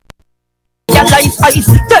realize ice.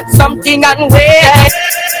 Get something and wait.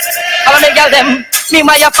 I make all them, me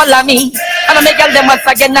my follow me. And I make all them once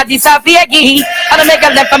again a disappear. And I make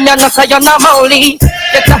all them from your no say you're not molly.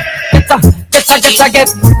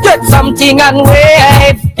 Get something and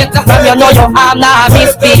wave. Get from you know your arm now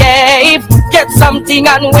misbehave. Get something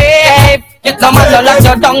and wave. Get the man to lock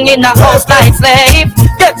you down in a house like slave.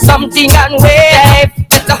 Get something and wave.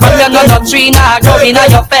 Get the man you know no tree now grow in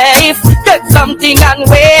your face. Get something and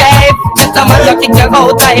wave. Get the man to kick you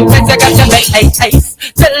out time. Let you get your make ice.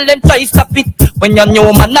 Tell them twice stop it. When you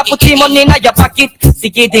know man a put him money in your pocket.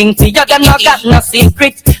 Sicky thing to you them no got no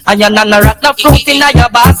secret. And you no rat no fruit in your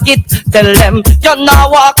basket. Tell them you no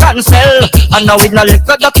walk and sell. And now with no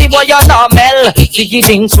liquor dirty boy you no mel. Sicky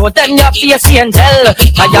thing show them your face angel.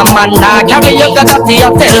 And your man nah carry you to the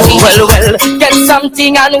hotel. Well, get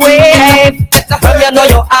something and wave. Get the from you know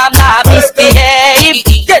your arm nah misbehave.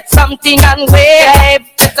 Get something and wave.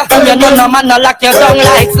 Get the from you know no man no lock you down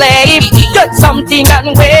like slave. Get something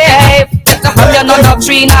and wave. Get the from you know no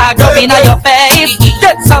tree nah grow in your face.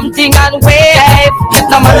 Get something and wave. Get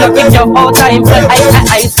the man look in your whole time for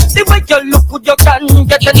ice. The way you look good you can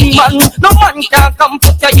get any man. No man can come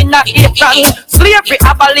put you in a apron. Slavery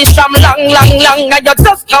abolished from long. And you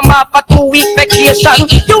just come up a 2-week vacation.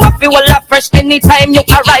 You have to well fresh anytime you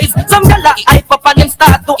arrive. Some girl a hype up and them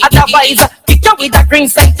start to otherwise. Pick you with a green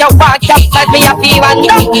scent you walk up like me a feel and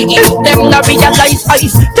down. If them not realize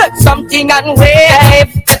ice. Get something and wave.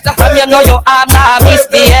 Get the from you know your arm now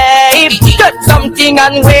misbehave. Get something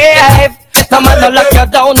and wave. No man no lock you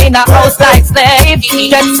down in a house like slave.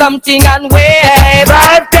 Get something and wave.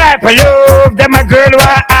 Five type of love. Them a girl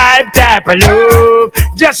want hype type of love.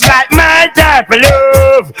 Just like my type of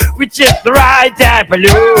love. Which is the right type of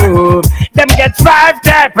love. Them get 5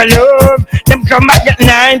 type of love. Them come back get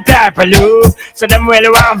 9 type of love. So them really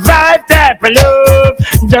want 5 type of love.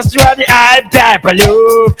 Just want the hype type of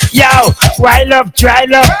love. Yo, why love, try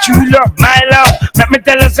love, true love, my love. Let me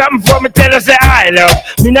tell you something before me tell you say I love.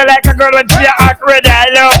 Me not like a girl with your heart red I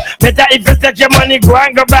love. Better if you take your money go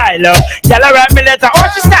and go buy love. Y'all write me letter, oh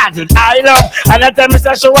she started I love. And I tell me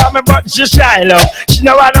say she want me but she shy love. She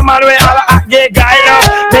know want no man with all a gay guy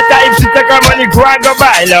love. Better if she take her money go and go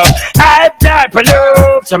buy love. Hype type of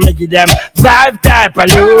love. So me give them 5 type of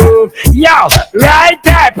love. Yo, right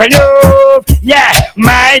type of love. Yeah,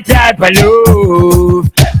 my type of love.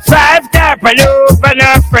 5 type of love. And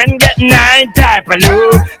her friend get 9 type of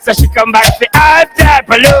love. So she come back for 5 type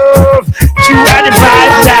of love. 2 and the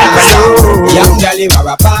 5 type of love. Young girl you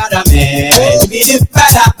are a part of me. She be the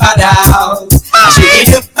pada. She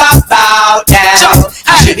be the papa now.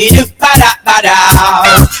 She be the pada.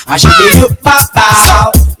 She be the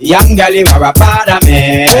papa. Young girl you are a part of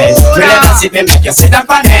me. Really that's it me make you sit up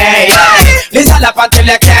on me. Listen up until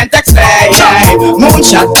you can't explain.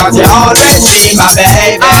 Moonshot cause you always be my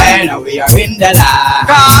baby. Now we are in the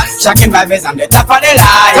line. Shocking vibes on the top of the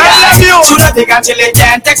line. So nothing until you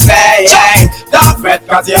can't explain. Don't fret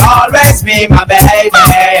cause you always be my baby.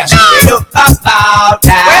 I should be look about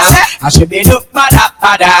now. I should be look pada.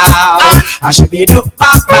 I should be look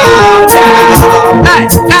about now.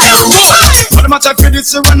 But I'm a check for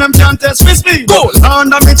this when them can't test me speed.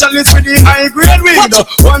 Under me chalice with the high grade weed.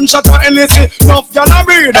 One shot of NSC, enough y'all a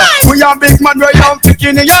breed. We are big man where you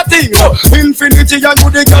picking in your teeth. Infinity and you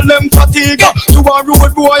the girl them fatigue. You a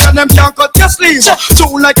road boy and them can't cut your sleeves. Too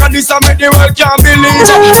like a this and make the world can't believe.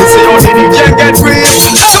 You see how the DJ get free.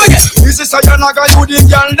 This is how you knock you the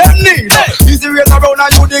girl them need. Easy race around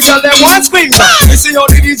and you the girl them want squeeze. You see how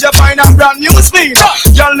the DJ find a brand new speed.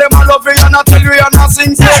 Girl them a love you and I tell you and I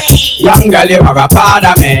sing say. Young girl you are a part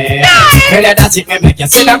of me. Really that's it me make you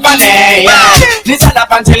sit up on me. Listen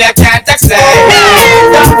up until you can't explain.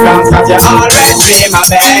 Don't France cause you always be my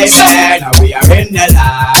baby. Now we are in the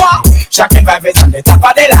line. Shocking vibes on the top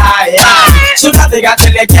of the line. Should not think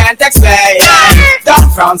until you can't explain.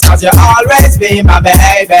 Don't France cause you always be my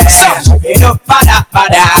baby. I should be look pada.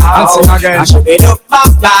 I should be look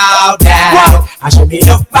loud down. I should be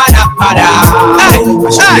look pada. I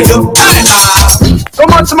should be look pada. So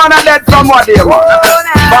much man are dead from what they want.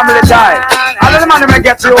 Family time. All of the man may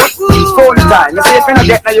get you. It's phone time. You see if you don't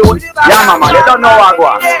get you. Yeah mama, you don't know what I go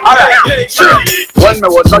on. Alright. When me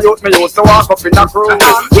was a youth, me used to walk up in the crew.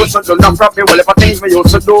 used to do. Not probably well for things we used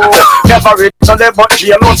to do. Never reach on the but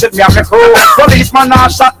jail, no sit me and me crew. Policeman a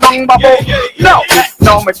shot down babu. No,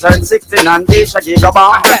 now me turn 16 and DJ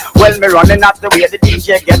Gigaban. Well, me running at the way the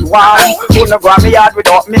DJ get warm. Couldn't go me yard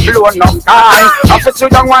without me blowing no time. I fit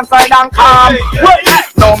sit down one side and calm.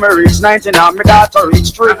 Now me reach 19 and me daughter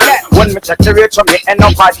reach 3. When me check the rate, me end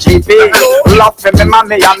up at GP. Love for me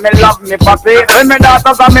mommy and me love me papi. When me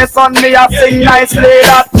daughters and me son, me a sing nicely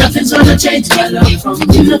that. Nothing's gonna change my love from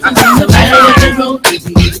you. No matter what the road may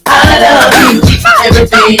be, I love you.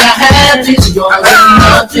 Everything I have is yours, and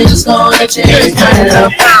nothing's gonna change my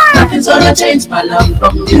love. Nothing's gonna change my love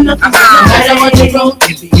from you. No matter what the road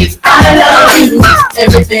may be, I love you.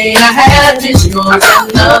 Everything I have is yours,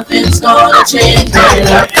 and nothing's gonna change my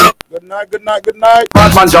love. Good night, good night, good night.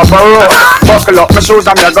 Bad man jump a road. Buckle up my shoes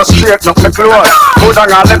and me go straight up my clothes. Put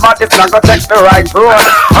on all the body if I go take the right road.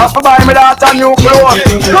 Have to buy me that a new clothes.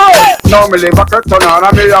 Now me live a curtain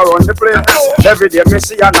and me around the place. Every day me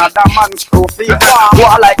see another man screw feet. Who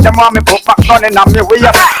I like them want me put back gun in me way.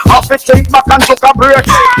 Have to think back and took a break.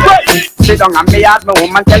 Sit down and me had my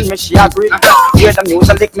woman tell me she agree. Hear the news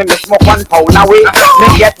lick me smoke 1 pound away. Me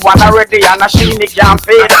get one already and a she me can't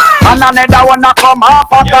fade. And another one a come off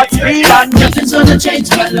of that speed. Nothing's gonna change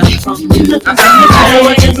my love from you. No matter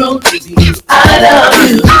what the road may be, I love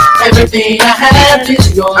you. Everything I have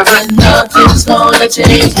is yours, and nothing's gonna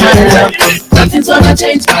change my love. Nothing's gonna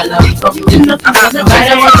change my love from you. No matter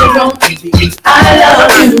what the road may be, I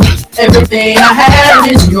love you. Everything I have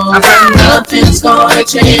is yours, and nothing's gonna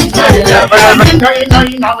change my love.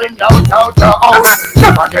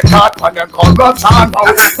 Never get caught when them call guns on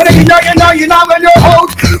out. When you know when you're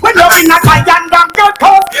out. When you're in a fight and them get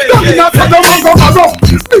caught. Don't not so the one go.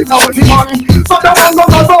 Be now in the morning. So the one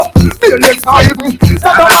go. Be next time. So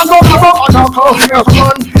the one go. And I'll call me a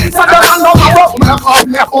man. So the one go. And I'll call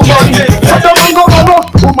me a woman. So the one go.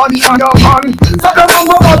 Woman and a man. So the one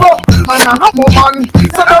go. And I'm a woman.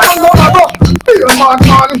 So the one go. Be a man.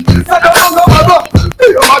 So the one go. Be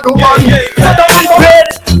a mad woman. So the one go.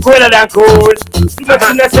 Cooler than cold. But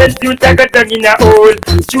innocent you take a dog in a hole.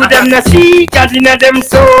 Shoot them na see, cause in a them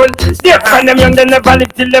soul. They find them young, they never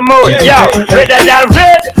live till them old. Yeah, redder than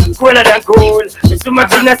red, cooler than cold. So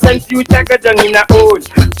much innocent you take a dog in a hole.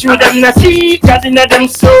 Shoot them na see, cause in a them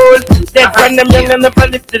soul. They find them young, they never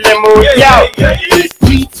live till them old. Yeah,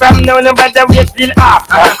 sweet from now, nobody wait till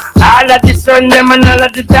after. All of the son, them and all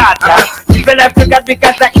of the daughter. People have to get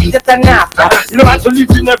because I eat it and after. You don't want to live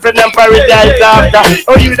in heaven and paradise after.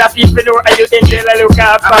 Oh, you that people know how you can tell a look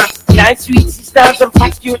after. Nice sweet sisters, some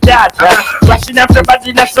fat cute daughter. Washing up the body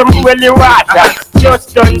in some holy water.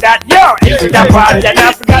 Just done that, yo, it's the party. And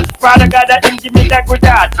I forgot Father God that him give me that good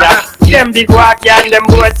daughter. Them big walk ya and them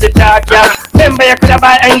boys to talk ya. Remember you could have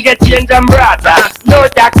buy and get change and brother. No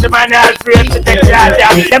taxi man all free to take charge.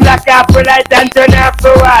 Them black off for light and turn off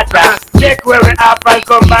for water. Take where we off and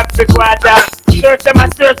come back to quarter. Search them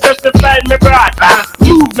and search just to find me brother.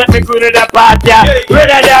 Move make me go to the party.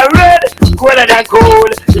 Redder than red, colder than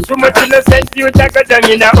cold. It's too much innocent you take a down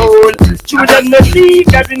in a hole. Chew them no see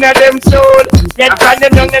cause in a them soul. Get from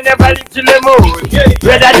them young they never live till them old.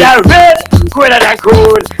 Redder than red, colder than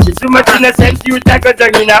cold. It's too much innocent you take a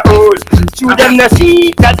down in a hole. Chew them no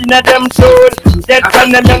see cause in a them soul. Get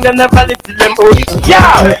from them young they never live till them old.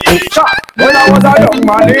 Yeah. When I was a young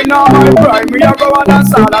man in my prime, we a go on and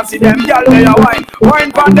start and see them gyal they a wine.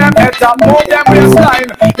 Wine from them head top, move them waistline.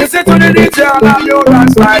 Listen to the DJ and have your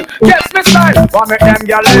dance style. Yes, me style. But make them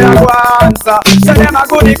gyal they a go answer. So them a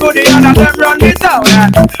goody and them run the town.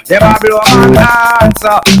 Them a blow and dance.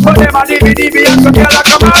 But them a DB and some gyal a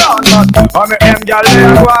come around. But make them gyal they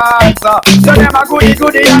a go answer. So them a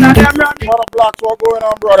goody and them run the What a block what going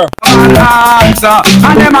on, brother?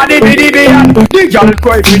 and them a DB and the gyal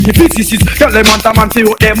cry pretty physicists. Tell them want a man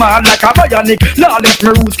to them all like a bionic. Now let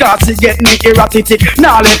me roots cause he get me erratic.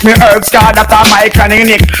 Now let me herbs cause that a my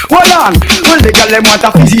clinic. Hold on, well the girl them want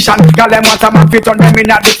a physician. Girl them want a man fit on them in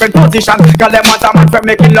a different position. Girl them want a man for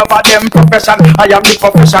making love of them profession. I am the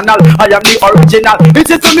professional, I am the original.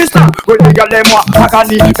 It's to me star, well the girl them want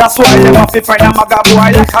agony. That's why them want to find a maga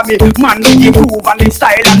boy like me. Man with the groove and the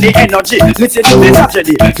style and the energy. Listen to the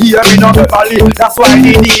tragedy, hear me no verbally. That's why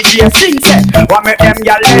the DJ sing say, what make them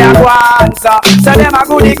girl they a go answer. So them a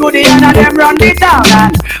goody and them run the town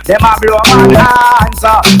and them a blow man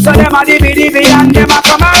answer. So them a DB and them a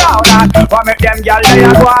come around and what make them gyal they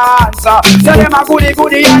a go answer. So them a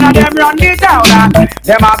goody and them run the town and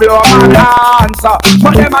them a blow man answer. so.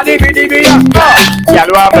 But them a divi. Y'all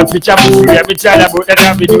want me picture boo, yeah, me tell about that,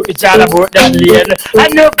 and me do it all about that lane.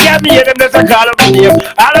 And no can me hear them just a call of my name.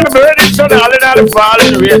 All of the burning sun, all of the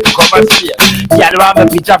falling rain, come and see. Y'all want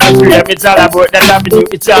me picture boo, yeah, me tell about that, and me do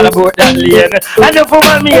it all about that lane. And no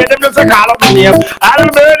woman me hear them just a call of my name. All of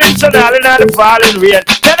the burning sun, all of the falling rain.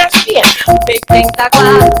 Let us see. Big things that go,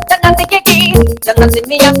 just not think key. Just not see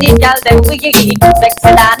me and the girl them we key. Sex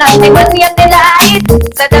and the money and the light.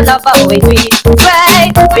 Say them love how we do it.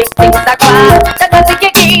 Right, big things that go, just not think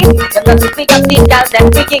key. Just not see me and the girl them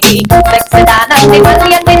we key. Sex and the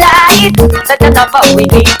money and the light. Say them love how we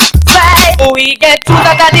do it. Right, we get to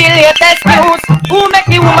the latest news. Who make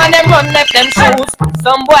the woman them run left them shoes?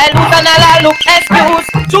 Some boy look and all look excuse.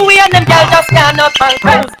 Chewy and them girls just stand up and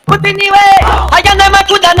cruise. But anyway, I and them I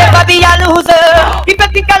could never be a loser. If you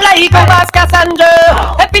think I like a ask Cassandra.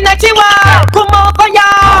 Happy night she want come over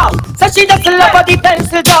ya. So she doesn't love the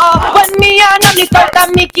pencil jaw. When me and me start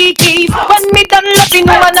and me kikis. When me done loving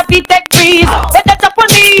woman a be tech trees. Whether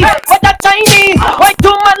Japanese, whether Chinese, white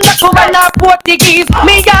woman, black woman or Portuguese.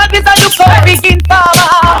 Me always a look for begin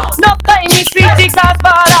power. No time me sweet because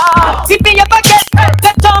father. If you ever get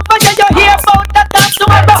on for you hear about that dance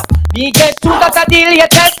tomorrow. We get to the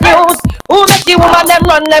latest news. Who make the woman them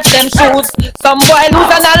run left them shoes? Some boy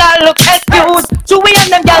lose and all look excuse. Chewy and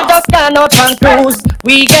them girls just gone out and cruise.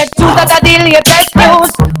 We get to the latest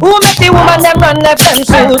news. Who make the woman them run left them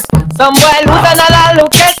shoes? Some boy lose and all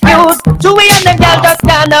look excuse. Chewy and them girls just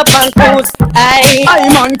gone up and cruise. Aye,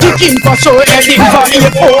 I'm on kicking for sure, heading for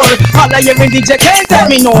airport. All of you DJ can't tell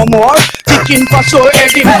me no more. Kicking for sure,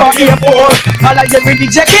 heading for airport. All of you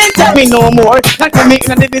DJ can't tell me no more. Not to make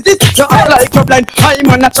no visit, so I like your blind. I'm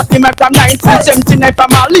on a chat him from 1979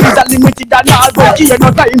 from all leaves are limited and all but here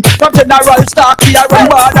no time. From general stock here on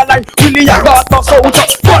borderline. Really I got no soul,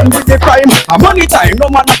 fun with the crime. A money time,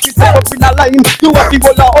 no man have to step up in a line. You have to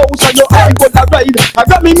go to house and you have to go to ride. I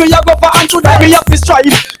got me I go for and today me have to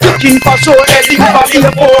strive. Kicking for sure, heading for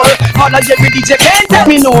airport. All of you DJ can't tell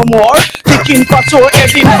me no more. Kicking for sure,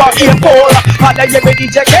 heading for airport. All of you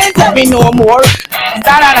DJ can't tell me no more.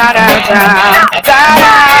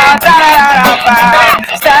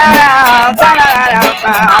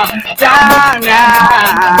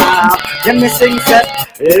 Them missing set,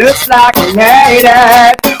 looks like we made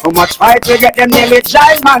it. How much fight we get them nearly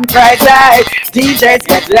jive man crazy. DJs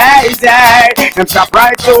get lazy. Them stop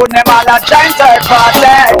right soon, them all a giant third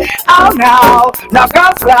party. Oh no, now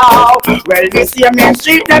go slow. Well this year Main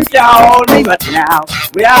Street them can't leave it now.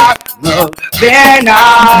 We are moving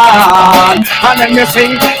on. And then you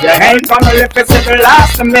sing, you ain't gonna live to see the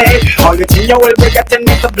last of me. Only thing you will be getting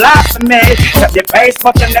is the blast of me. Set the pace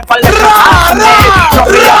but you never let the last of me. So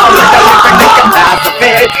we are gonna live and make it last of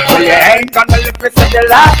me. Well you ain't gonna live to see the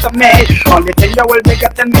last of me. Only thing you will be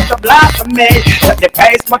getting is the blast of me. Set the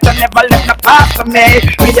pace but you never let the pass of me.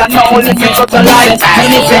 Me and no living for the life.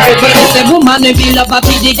 Say woman if you love a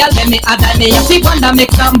pity girl let me add me. If you wanna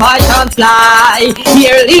make some boy can fly.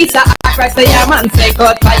 Here Lisa I say a man say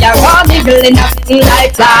cut fire. One eagle in a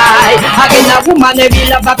like fly. Again a woman if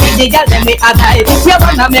you love a pity girl let me add I. You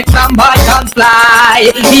wanna make some boy can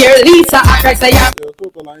fly. Here Lisa I say a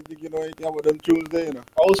I think you know anything about them Tuesday, you know.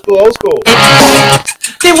 Old school.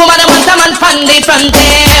 the woman a want a man from the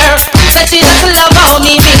frontier. Said she doesn't love how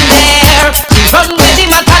me been there. She run with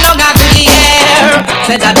him and turn on her to the air.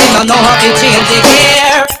 Said that they don't know how to change the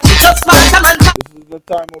gear. She just want a man from This is the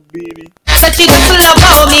time of Beanie, said she doesn't love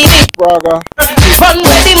how me been Braga, there. Run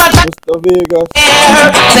with him and turn Mr. Vegas,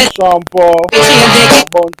 said Sean Paul, she change the gear.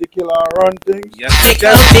 Bounty Killer and Run Things.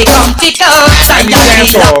 Tickle, tickle,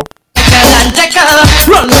 tickle. And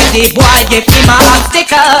run with the boy, give him a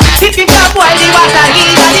sticker. If you got boy, the water,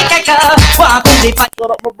 he's a kicker. Walk with the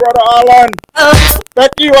Shut up, my brother Alan.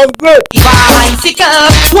 Becky was good. bicycle.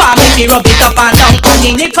 Want me to rub it up and down on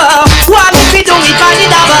the nipple. Want me to do it on the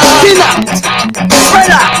double.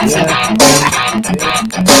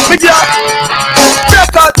 Break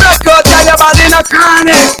out, tell your body in a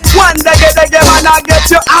corner. One day man, I get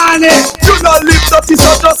you on it. You don't live dirty,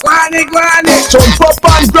 so just whine it. Jump up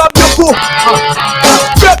and grab your foot.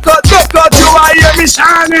 Break out, you are hear me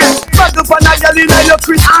shining. Back up on a girl in your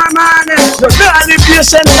Chris Armani. You're really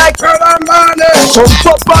patient like her Armani. Jump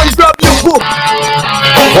up and grab your foot.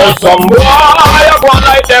 Well, some boy, I go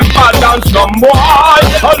like them bad and some boy,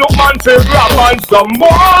 I look man to grab and some boy,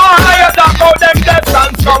 I talk out them deaths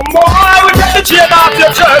and some boy, we take the chain off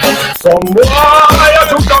your church. Some boy, I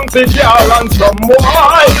took down see car and some boy.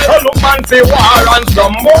 Look man see war and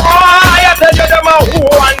some boy. I tell you them a who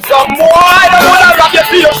and some boy. They wanna rob you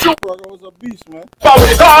see your shoe. Burger was a beast, man. But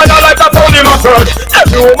we gonna like a phone in my search.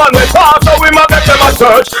 Every woman we pass, so we might get them a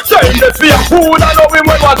search. Saying they see a food and know him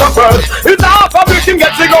when what a first. It's half a victim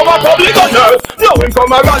getting over public honors. Now him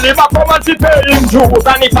come a rally back come and see paying dues.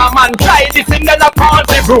 And if a man try this thing then a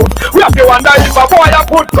contribute. We have to wonder if a boy a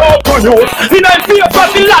put code to use. In a fear for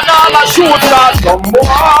the land all a shoot. Some boy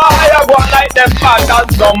a go like them bad and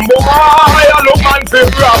some boy a look and feel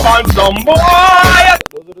rap and some boy.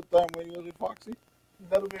 Those are the time when you was with Foxy.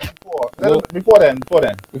 That'll be before then.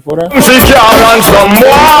 See car and some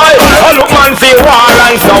boy. A look man see war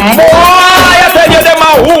and some boy. I tell you them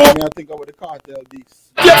a who. I think about the cartel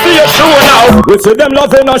beast. You see your show now. We see them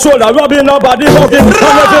loving and shoulder rubbing up body rubbing.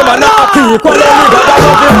 And every man a key, call them nigga that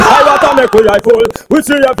loving. I want to make we full. We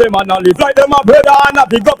see every man a live like them a brother and a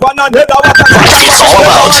big up and a head. It's all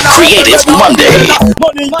about Creative Monday.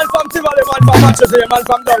 Money man from Tivoli, man from Manchester, man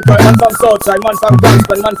from Dunkirk, man from Southside, man from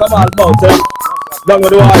Branston, man from all mountain. Down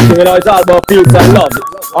with the war thing, you know, it's all about peace and love.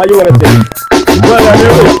 Are you wanna think? Well,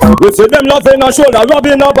 anyway, we see them loving and shoulder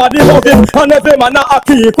rubbing up body rubbing. And every man a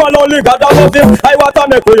key, call only God about him. I want to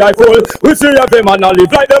make we full. We see every man a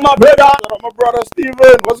live like them a brother. My brother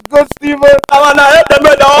Steven, what's good, Steven? I wanna help them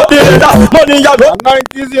brother up the leader. Money ya go.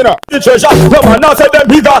 90s, you know. The treasure, no man now say them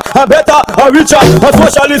bigger and better and richer. A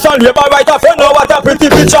socialist and labor writer, friend know what a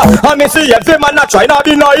pretty picture. And me see every man a try not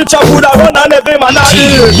be no itch a food a run and every man a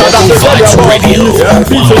eat. Vybz Radio.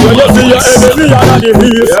 Pieces when you see your enemy and a the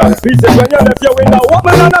peace. Pieces when you left your window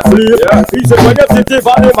open and a sleep. Pieces when you city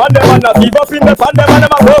for them and them and a give up in the fan them and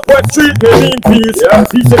them a work with street me in peace.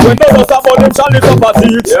 Pieces when no dust about them shall lift up a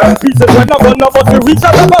seat. Pieces when no gun no but the weeks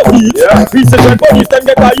and a week. Pieces when police them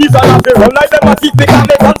get a ease and a fi run like them a kick they can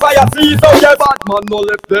make on fire see. So yeah, bad man no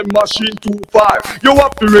left them machine too far. You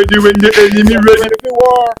have to ready when the enemy ready for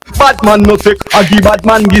war. Bad man no take a give bad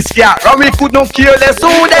man this car. And we could not care less who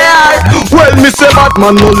they are. Well me say bad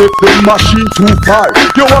man no left them machine too far.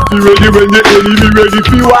 You have to ready when the enemy ready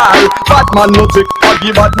for war. Bad man no take a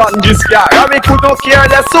give bad man this car. And we could not care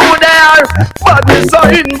less who they are. Bad me so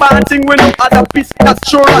in bad thing we no other pit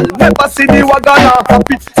natural. Never see the wagon off a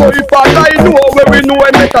pit. So if I know where we know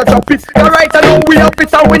I make a drop it. You right I know we have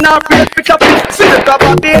it and we not afraid pick up it. See the top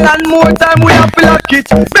of the and more time we have to lock it.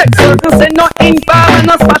 Make certain say nothing bad and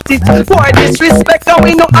not spot it. For disrespect and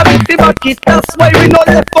we no have it to back it. That's why we no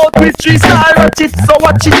left out with 3-star ratchet. So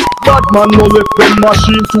watch it. Bad man no left them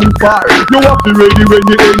machine too far. You have to ready when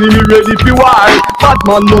the enemy ready for war. Bad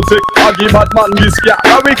man no take a give bad man this car.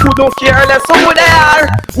 And we could not care less who they are.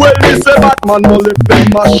 Well we say bad man no left them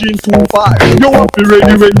machine too far. You have to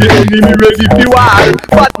ready when the enemy ready for war.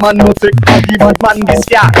 Bad man no take a give bad man this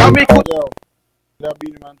car. And we could. Yo, that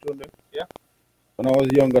Beenie Man tune there? Yeah. When I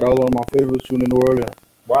was younger, that was one of my favorite tunes in the world. Yeah.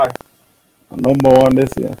 Why? Number one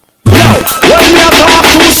this year. When we are talk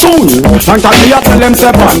too soon, and can we tell them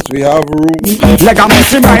say pants We have room. like a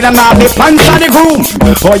messy bride and all the pants of the groom.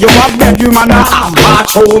 Or you have bedroom and a have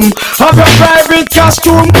bathroom. Have your private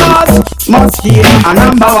costume cause mosquito a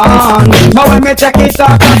number one. But when me check it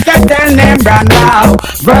out, I get their name brand now.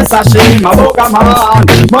 Versace, my Pokemon.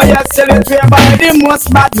 But you sell it by the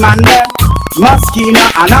most bad man there. Mosquito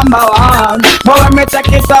a number one. But when me check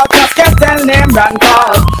it out, I get their name brand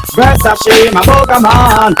cause Versace, my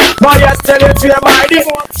Pokemon. But you sell it by the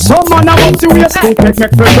some man a want to waste to make me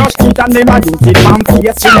brush teeth and them a use it man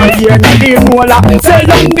face. You know here in the mola, say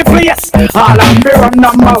down the place. All of me run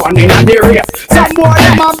number one in the race. Some boy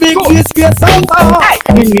them a big disgrace so far.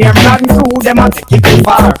 In name and crew them a take it too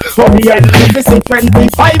far. For the end if you see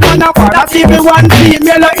 25 man a car, that's even one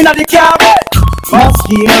female in the car.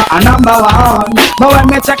 Mosquito a number one. But when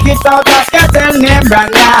me check it out, I can tell name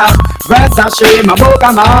brand now. Versace, my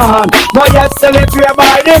Pokemon. But you sell it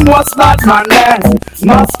by the most bad man then.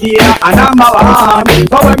 Mosquito a number one.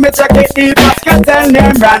 But when me check it deep, I can tell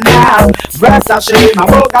name brand now. Versace, my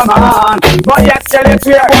Pokemon. But you sell it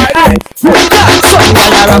by the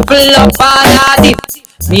Someone a ruffle up all a dip.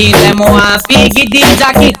 Me them want figgy the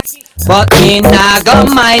jacket. But me nah go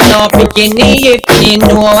mind no bikini if me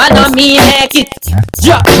know I know me make it.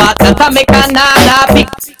 Drop back that I make another pick.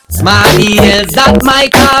 Small heels that my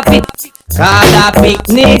carpet. Cause a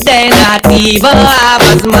picnic they not even have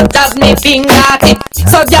as much as me fingertip.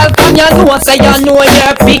 So girl from your nose say you know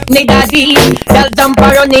your picnic daddy. Girl jump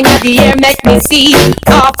around in the air make me see.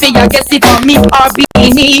 Coffee you get it for me or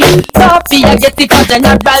beanie. Coffee you get it for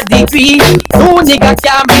general degree. Two nigga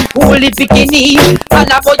can be fully bikini.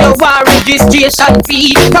 And about your one registration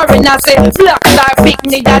fee. Foreigner say black star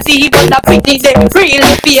picnic daddy. But the picnic they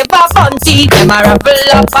really favor bunty. Them a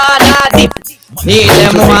ruffle up on a dip. Me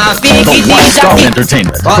them want big The one-stop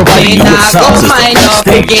entertainment, providing you with sound system,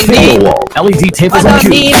 stage, video wall, LED tables and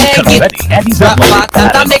cubes, confetti, and event lighting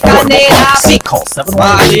at an affordable price. Call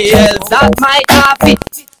 718. That might not fit.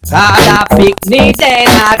 God, a picnic, then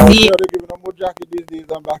I see. They're giving them more jacket these days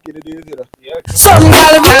than back in the days, you know. Some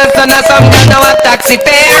girl dance and some girl know a taxi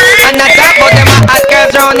fare. And I talk about them a hot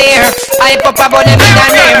girls round here. I pop about them in a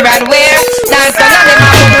name brand wear. Dance and all them a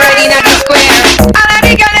move right in the square. All of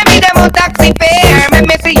the girl them be them a taxi fare. Make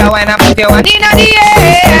me see you when I put you one in the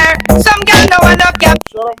air. Some girl know a look up.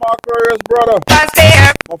 Shout out my Aquarius brother. Dance there.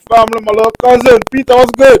 My family, my little cousin. Peter was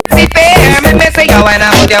good. Taxi fare. Make me see you when I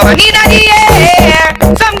put you one in the air.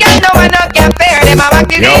 Some girl know a look up fair. Them a back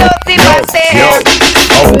to the house if I stare.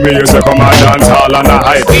 How me used to come and dance all on the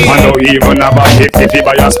height. And don't even have a 50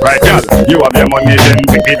 by your sprite, girl. You have your money, then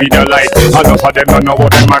pick the video light. Enough of them don't know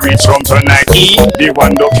what them a reach from tonight. The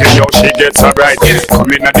one don't care how she gets so bright.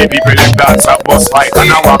 Come in and the people them dance a bus fight.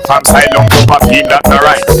 And I walk from silent to papi, that's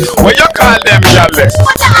alright. What you call them, girl?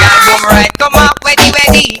 Come right, come up,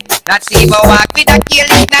 ready. Not see but walk with a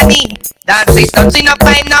killing nanny. Dance is something up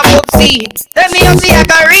time now, whoopsie. Tell me you see I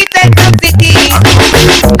can reach that city.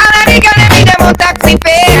 And I think I'll be them a taxi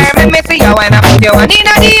fare. Make me see you when I put you one in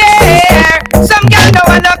the air. Some girl know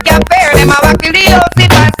I look your fair. Them a walk to the house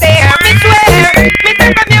if I stare. Me swear, me say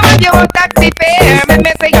from you want you a taxi fare. Make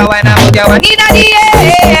me see you when I put you one in the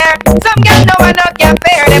air. Some girl know I look your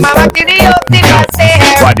fair. Them a walk to the house if I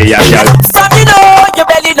stare. What do you girl? From you know your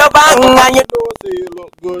belly no bang and you Don't say you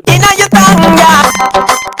look good. inna your tongue, yeah.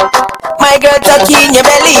 My girl tuck in your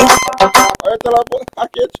belly, I tell her about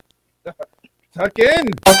package. Tuck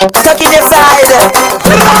in. tuck in your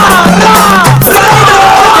side. You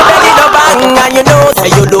know your belly no bang and you know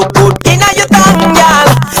that you look good inna your tongue, girl.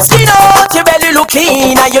 Skin out your belly look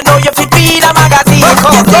clean and you know you fit read a magazine.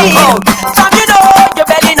 You see, from you know your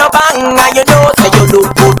belly no bang and you know that you look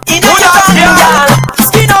good inna your tongue, girl.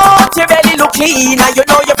 Skin out your belly look clean and you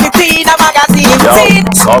know you fit read a magazine. Yo,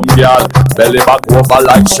 some girl, belly back over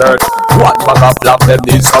like shirt. One bag of flap, them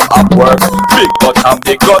need some up work. Big butt and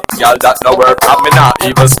big gut, girl, that no work. I mean, not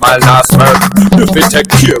even smile, not smirk. You fit take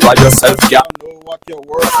care of yourself, girl. What your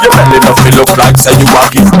work. Your belly don't feel look like say you a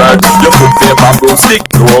give birth. Your foot there bamboo stick,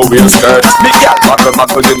 no wheel skirt. Me girl,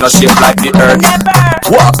 muggle, you no shape like the earth.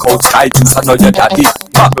 Walk out sky juice, I know your daddy.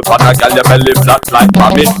 Muggle pan a girl, your belly flat like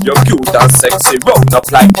mommy. You're cute and sexy, round up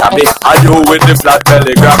like Tabby. Are you with the flat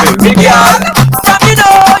belly grabbing? Me girl, from you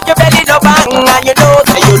know your belly no bang and you know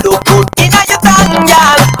that you look good inna your tongue,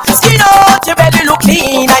 girl. Skin out your belly look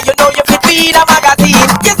clean and you know you fit read a magazine.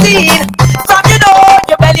 You see, from you know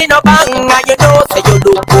your belly no bang and you know that you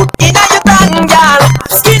look good inna your tongue, girl.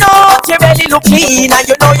 Skin out your belly look clean and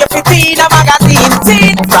you know you fit read a magazine.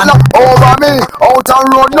 See, Gal over me, out and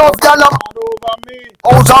road enough gal Over me.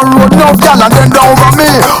 out and road enough gal and then over me,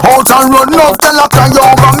 out and road enough gal and cry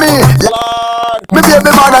over me. Lord. Me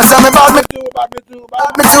baby mother say me bad, me Too bad, me too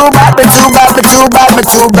bad. me too bad, me too bad, me too bad, me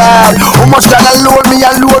too bad. How much gal alone me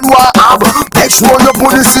alone want have? Make sure you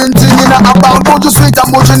put the same thing in a bag. Don't you sweet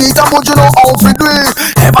and much you need and much you know how to do it.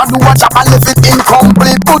 Ever do a job and leave it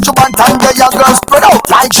incomplete? Put your one time there, your girl spread out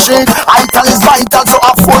like shit. Vital is vital to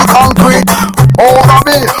a full concrete. Over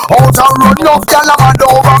me, out and road enough gal a mad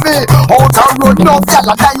over me. Out and road enough gal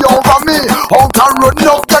a cry over me. Out and road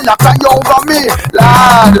enough gal a cry over me.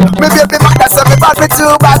 Lord, me baby mother say me bad, me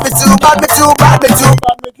too bad, me too bad, me too bad, me too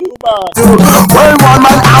bad. Me too bad. Well, one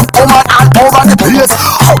man have woman all over the place.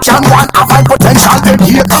 How can one have my potential in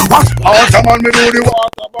here? What? Water man, me do the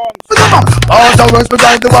water bounce. Water runs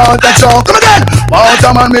behind the water choke. Come again.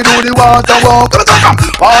 Water man, me do the water walk. Come.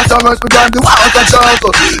 Water runs behind the water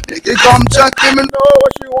choke. Nicky come check him and Know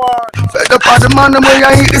what she want. fed up on the man the way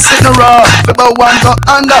I eat this in the raw. About one go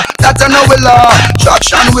under, that I know we law.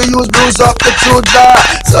 Traction we use bruise up the truth bar.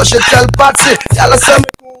 So she tell Patsy, tell us some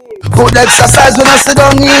good exercise when I sit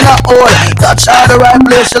down in a hole. Touch all the right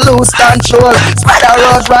place, you lose control. Spread our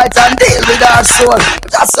rose right and deal with our soul.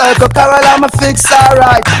 Just circle Carol, I'm a fix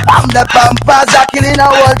alright. I'm the pampers, I killing a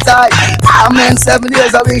whole tight. I'm in 7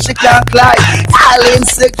 years a week, she can't climb. I'll in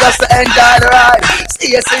sick just to enjoy the ride.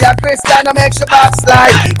 See you see a Christian, I make you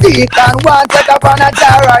backslide. Deacon one, take up on a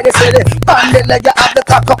jar ride. You see the bandit leg, you have the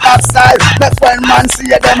cock up outside. Make when man see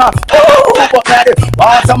you, them a oh, but me the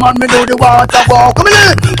water man, me do the water walk. Come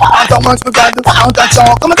in. Water once me drive the water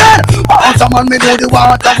chalk. Come again. Water man, me do the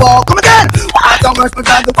water walk. Come again. Water once me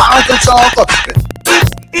drive the water chalk.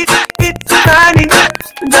 it's funny,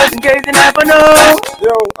 just in case you never know.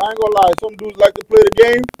 Yo, I ain't gonna lie. Some dudes like to play the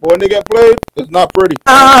game, but when they get played, it's not pretty.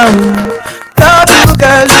 Love you,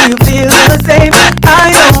 girl, do you feel the same?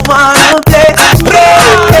 I don't wanna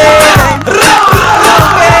play.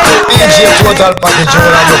 DJ total package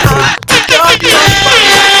all I'm looking.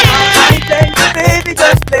 Baby,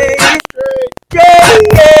 just play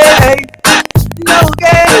game. No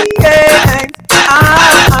game.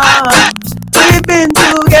 We've been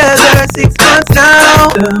together 6 months now.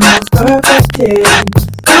 The most perfect day.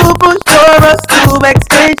 You push for us to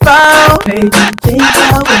exchange vows. Baby, take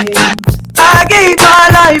away. I gave my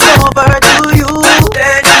life over to you,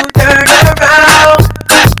 then you turned around.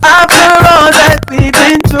 After all that we've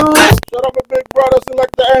been through. Shut up, a big brother,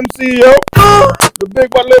 select the MC, yo. The big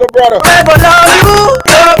but little brother. Never love you,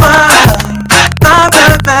 you're mine. I'm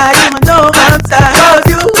not mad, even though I'm sad of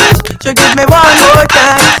you. So give me one more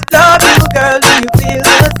chance. Love you, girl, do you feel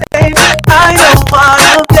the same? I don't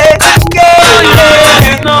wanna play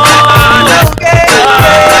games. No, okay.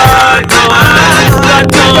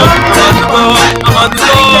 I'm on the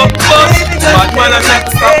go. Bad man, I can't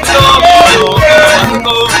stop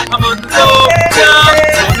I'm on the go.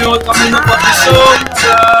 Yeah. Coming up on the show.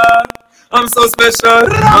 I'm so special.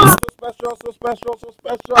 So special.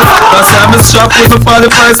 That's why I'm strapped with my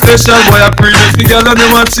 45 special. Boy, I bring it together and they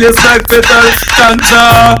want chase like petal.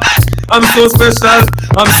 Tanja. I'm so special.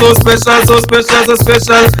 So special.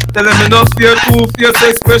 Tell them enough fear, too fierce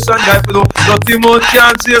expression. Guy for no dirty mouth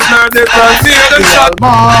can't chase nor they can hear them shot.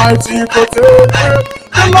 Almighty protect me.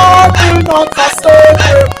 The Lord will not forsake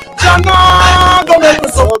me. Jana, don't make me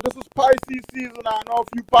so. This is Pisces season. I know a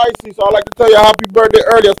few Pisces, so I'd like to tell you happy birthday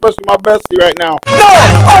early, especially my bestie right now. No,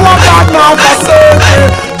 our God now forsake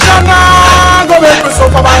me. Jana, don't make me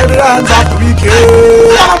suffer by the hands of the wicked.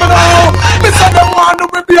 Me say them want to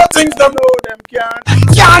reveal things them know them can't.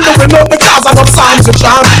 Can't do it no because I got Psalms to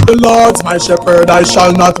chant. The Lord's my shepherd, I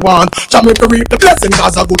shall not want. Shall make me reap the blessings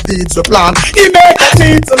as I good deeds to plan. He make the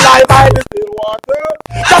needs alive by the still water.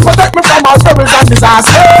 Can protect me from all perils and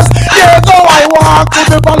disasters. Yeah, though I walk to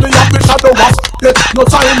the valley of the shadow of death, no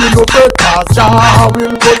time in no break, cause Jah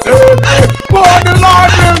will protect me. For the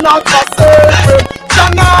Lord will not forsake me.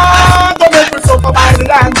 Jana, don't make me suffer by the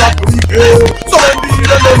hands of the wicked. So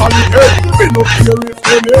indeed, the name of the wicked, we no fear if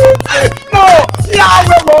they make me. No,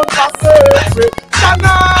 Yahweh won't forsake me.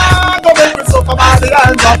 Jana, don't make me suffer by the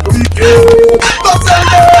hands of the wicked. Don't tell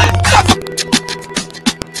them.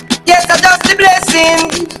 Yes, I just the blessing.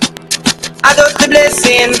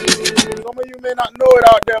 Some of you may not know it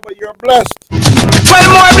out there, but you're blessed. One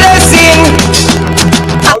more blessing.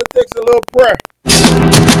 All it takes is a little prayer.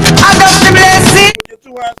 I just the blessing. Put your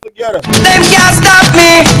two hands together. Them can't stop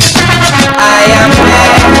me. I am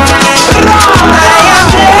blessed.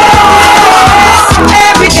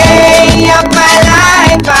 Every day of my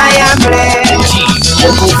life I am blessed.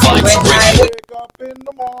 When I wake up in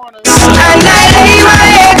the morning and I lay my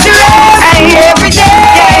head to rest, every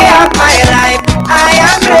day of my life I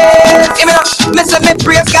am blessed. Give me up, me say me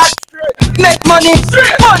praise God. Make money,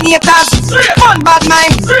 money it has, fun bad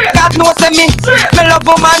mind. God knows me love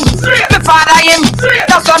woman, me father him,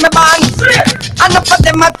 that's on me band. And up for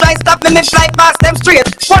them a try stop me fly past them straight.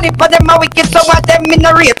 Funny for them a wicked, so what them in a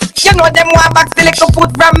rate. You know them want back still little food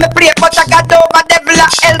from me plate, but I got over devil a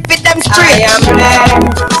help with them straight.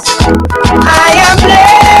 I am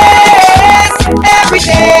blessed, every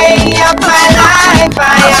day of my life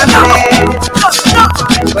I am blessed.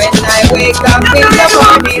 When I wake up in the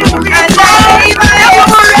morning and I leave my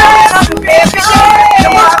rest, every day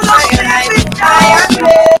of my life I am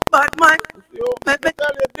blessed. But man, let me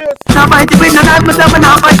tell you this. now fight with no knife, myself and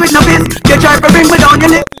now fight with no fist. You try to bring me down, you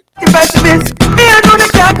live in pessimist. Me I know the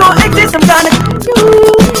can't go exist, I'm trying to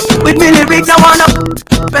with me lyrics I wanna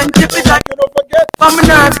friendship is like you don't forget. From my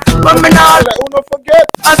nerves, from my nerves. Who don't forget?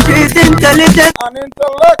 A street intelligent and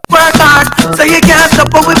intellect. Work hard, so you can't stop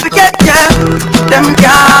what we forget, yeah. Them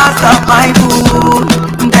can't stop my food.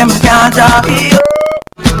 Them can't stop me up.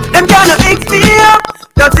 Them can't fix me up.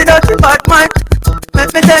 Dirty bad man.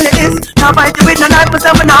 Let me tell you this. Now fight you with no knife,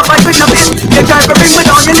 myself and now fight with no fist. You try to bring me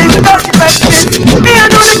down, you live without the president. Me I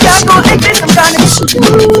know the can't go exist, I'm trying to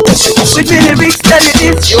with me lyrics, tell you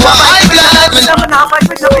this. You are high blood. Myself and now fight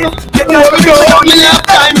with no fist. You try to bring me down, you live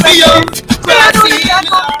time for you. Me I know the can't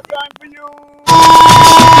go.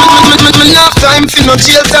 Enough time for no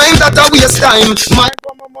jail time, that a waste time. Money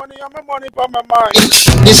for my money and my money for my mind.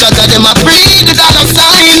 The shot of them a free the dollar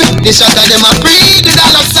sign. The shot of them a free the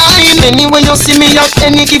dollar sign. Anyway you see me at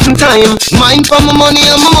any given time. Mine for my money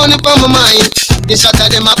and my money for my mind. The shot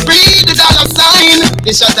of them a free the dollar sign.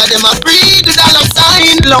 The shot of them a free the dollar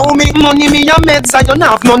sign. Blow me money, me a meds, I don't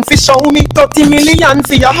have none fi show me. 30 million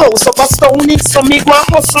for your house up a stony. So me go a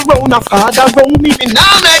hustle round a father round me. Me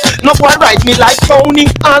nah make no boy ride me like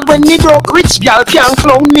pony. And when me broke, rich girl can't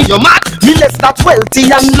clone me. You mad? Me left that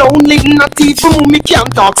wealthy and lonely. Not even me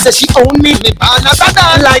can't talk, say she own me. Me born as a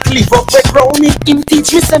dad, like live up with Brownie. Him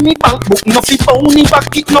teach me say me bank book no fi phony.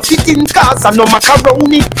 Back it no fit in cars and no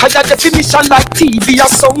macaroni. Higher definition like TV or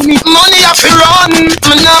Sony. Money a fi run.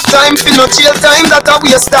 Me not time fi no chill time, that a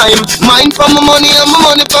waste time. Mind for my money and my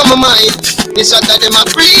money for my mind. The shot of them a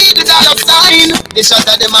free the dollar sign. The shot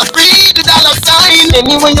of them a free the dollar sign.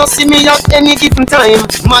 Anyway you see me at any given time.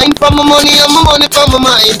 Mind for my money and my money for my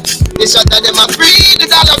mind. The shot of them a free the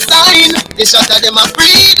dollar sign. The shot of them a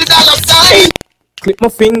free the dollar sign. Click my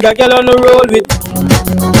finger, girl on the roll with.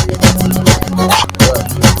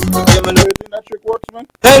 Yeah, man, that trick works, man.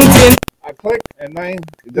 19. I click and nothing.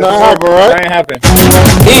 It Not happen, right? That ain't happen.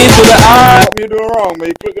 E to the R. You doing wrong, man.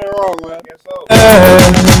 You clicking it wrong, man. I guess so.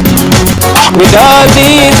 With all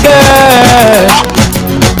these girls.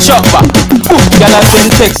 Chopper. Girl I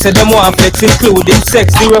send text, say them want flex, including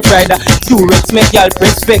sex. The rough rider, Durex, make y'all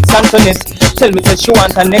press vex. Antoinette, tell me that she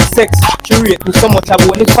want her next sex. She rate me so much I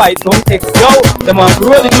won't fight, don't text. Yo, them want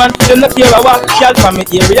rolling man, them not care about. Girl from my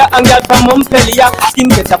area and girl from Montpellier. Skin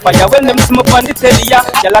get a fire when them smoke on the telly.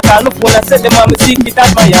 Girl I call no phone, I said them want me secret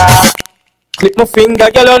admire. Click my finger,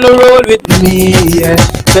 girl on the roll with me, yeah.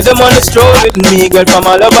 Say them on the stroll with me, girl from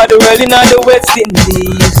all over the world in all the West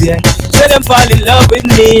Indies, yeah. Say them fall in love with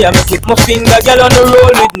me, I'ma click my finger, girl on the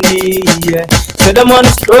roll with me, yeah. Say them on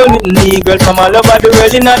the stroll with me, girl from all over the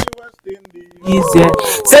world in all the West Indies, yeah.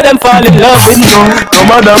 Say them fall in love with me. No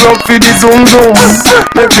matter rock for the zoom zoom.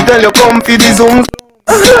 Let me tell you come for the zoom.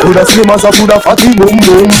 Coulda slim as a coulda fatty boom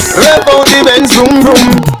boom. Rev out the Benz zoom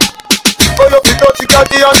zoom. Oh, you fi touch the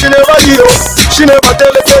cocky and she never hear. She never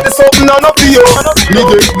tell us say there's something on up here. Me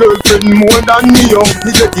get girlfriend more than me, yo.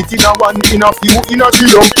 Me get it in a one, in a few, in a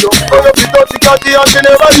trio. Oh, you fi touch the cocky and she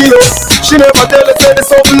never hear. She never tell us say there's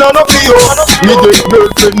something on up here. Me get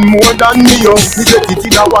girlfriend more than me, yo. Me get it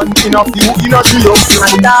in a one, in a few, in a trio.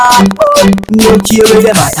 And no care where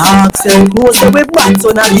them a talk, say. Who say we bad, so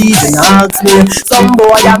not even ask me. Some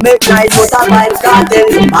boy a make nice, but a mind can't tell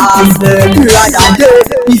him pass me. Rather day,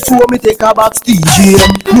 before me take a box DJ.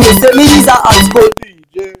 No say me is a hotspot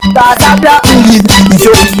DJ. That's a black lead. If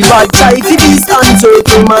you keep a try to be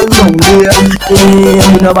uncertain man down there.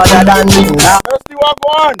 You know better than me. Thirsty one go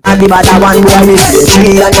on. And the better one where we play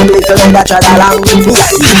tree and you little them that try along.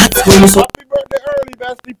 Happy birthday early,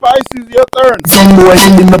 Bestie Pisces, your turn. Some boy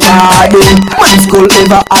in my party. One school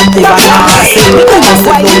ever had the lasting.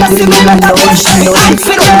 Why you not see me like a boy?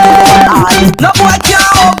 No boy can't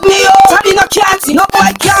hug me up. Tell no can't see. No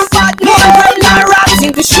boy can't fight me. Well not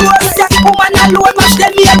rising to show that woman alone must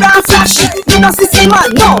them me a grand flash. Me no see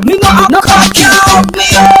man, no. Me no have no boy can't hug me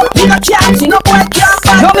up. Me no can't see. No boy can't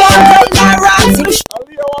fight me. Well not rising to show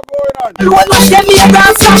Aliyah, what going on? alone must them me a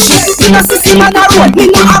grand flash. Me no see man alone. Me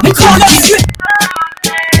no have me call them straight.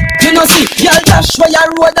 You know see, y'all dash where you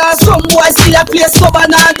road and some boy still a place cover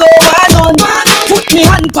and go on. Put me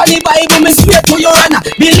hand on the Bible, me swear to your honor.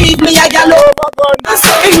 Believe me, I gal over gun.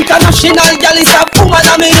 International gal is a woman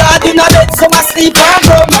and me yard in a bed, so I sleep and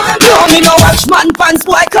rum. No, me no watch man pants,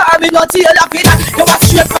 boy car, me no tail up in that. You watch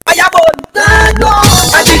straight fire bun. No,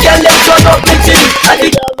 and the gal them turn up the thing. And the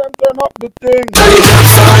gal them turn up the thing. And the gal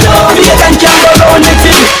turn up, me can go round the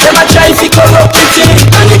thing. Them a try to corrupt the thing.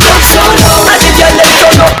 And the gal turn up, and the gal them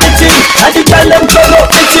turn up the thing. And the gal them turn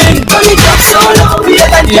up the thing. And the gal turn up, me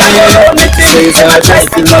can go round the thing. Them a try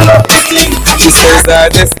to corrupt the thing. She says our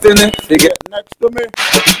destiny, they get next to me.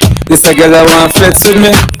 This a girl I want flex with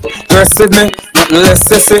me, dress with me, nothing less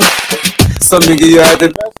sissy. So me give you all the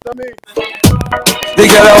best of me. The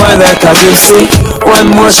girl I want like a juicy. One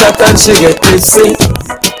more shot and she get tipsy.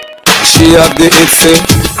 She have the itsy,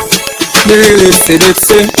 the real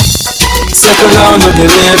itsy. Settle down with the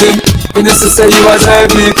lady. You just say you a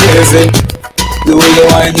drive me crazy. The way you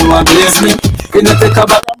whine you a blaze me. You know take a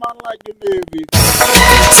back a man like the Navy.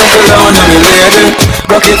 Settle down on me lady.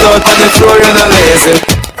 Rock it out on the floor, you're not lazy.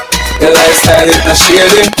 Your lifestyle is not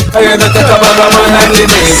shady. And you know take a back a man like the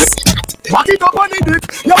Navy. Back it up on the dip,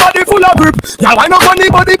 your body full of grip. Y'all wind up on the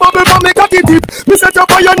body bubble from me cocky tip. Me set up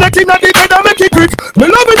on your neck in the bed and make it quick. Me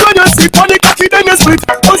love it when you sit on the cocky then you split.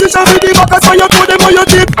 Position with the back so you put them on your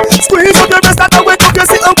tip. Squeeze up the rest that I wake up you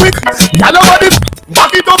sit and quick. Y'all your body,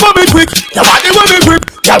 back it up on me quick. Your body when me grip.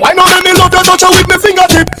 Y'all wind up when me love you touch you with me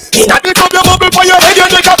fingertip. Inna the cup your bubble for your head you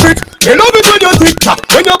take a prick. Me love it when you tick tock,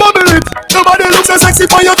 when you bubble it. Nobody looks so sexy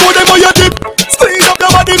for your toe them on your tip. Squeeze up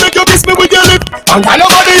your body make you kiss me with your lip. And tell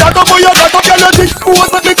nobody that up you got up your dick.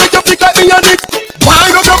 Pose with me take you flick like me a dick.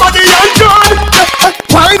 Wind up your body and turn.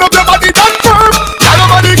 Wind up your body and firm. Tell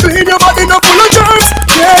nobody clean your body no full of germs.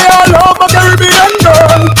 Yeah, I love a Caribbean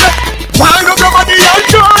girl. Wind up your body and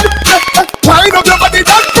turn. Wind up your body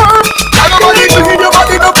and firm. Tell nobody clean your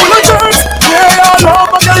body no full of germs. Yeah, I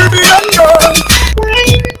love a Caribbean girl.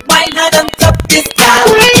 Wind up and top this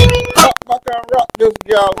girl. Back and rock this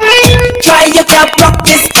girl. Try your cap, rock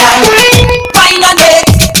this girl. Wine on it,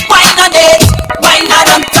 wine on it. Wine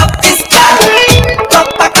on top this girl. Rock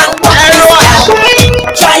back and rock this girl.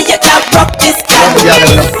 Try your cap, rock this girl.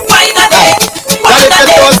 Wine on it, wine on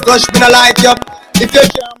it. Gush, me no like you. If you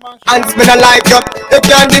hands, me no like you. You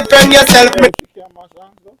can't defend yourself, me.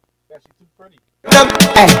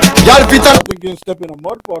 Y'all fit on. You can step in a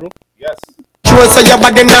mud puddle. Yes. Sure, so your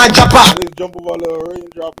body not drop off. Let's jump over a little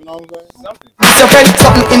raindrop, you know what I'm saying? Something. So friend,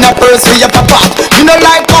 something in a purse for your papa. You know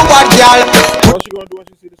like coward, y'all. What's she gonna do when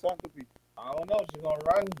she see the centipede? I don't know. She's gonna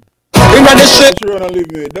run. In the shit. She's gonna leave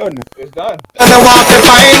me done. It's done. And I want to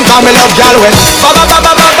find, cause me love y'all with. Baba,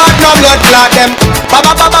 baba, baba, no blood clot them.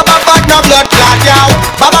 Baba, baba, baba, no blood clot y'all.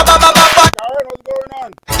 Baba, baba, baba. What's going on?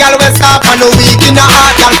 Y'all will stop on the week in the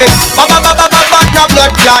heart, y'all fit. Baba, baba, baba, no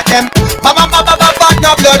blood clot them. Baba, baba, baba,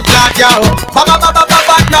 no blood clot y'all. Baba, baba,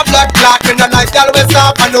 baba, no blood clot. Me no like y'all will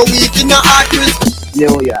stop on the week in the heart.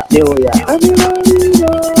 Yo, yeah.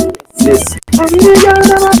 Yes.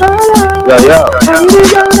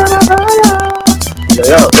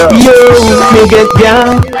 Yo, me get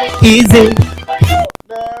down easy.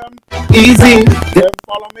 Easy. Them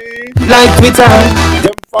follow me. Like Twitter.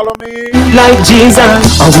 Them follow me. Like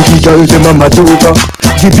Jesus. And with the girl, them a Madota.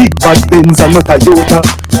 The big bad Benz and not a Toyota.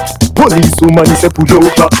 Police woman is a pull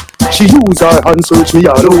over. She use her hand search me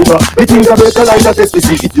all over. The things are better like that test, we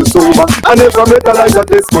see if you sober. I never better like that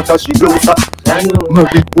test, but as she closer.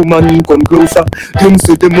 Married woman come closer. Them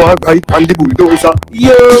say them want right on the bulldozer.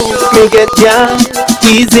 Yo, me get down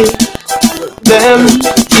easy. Them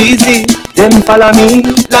easy. Them follow me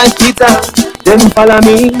like Peter. Them follow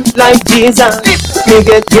me like Jesus. Me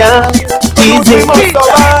get down easy.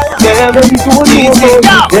 Them easy.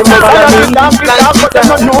 Them follow me like Peter.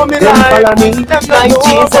 Them follow me like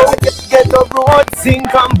Jesus. Get the road,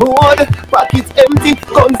 sink and board. Pocket empty,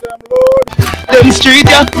 guns them load. Them street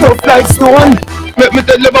ya, tough like stone. Let me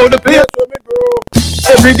tell you about the place where me grow.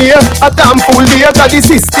 Every day, a damn full day. Got the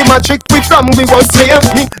system a trick we from we was slave.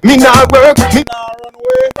 Me not work, me not run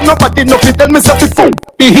away. Nobody no fit tell me so fi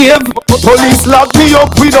behave. Police lock me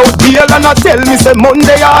up without bail and a tell me say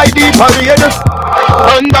Monday I ID parade.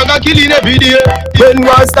 And bag a killing every day. When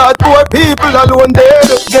war start, poor people alone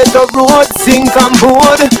dead. Get the road, sink and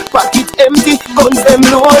board. Pocket empty, guns them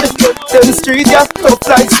load. Them street ya, tough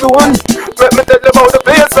like stone. Let me tell you about the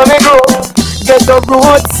place where me grow. Get the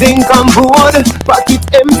road, sink and board. Pocket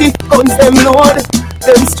empty, guns them load.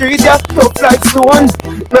 Them street ya, tough like stone.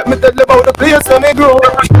 Let me tell you about the place where me grow.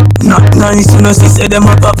 Not nice, you know, she say them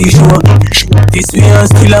a puppy show. This way and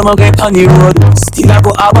still I'm a get on the road. Still I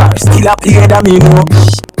go a bar, still I play that me know.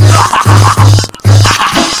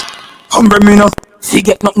 Humble me no, she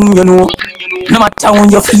get nothing you know. No matter when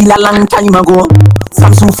you feel a long time ago.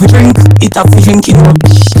 Some soup for drink, it a fi drink you know.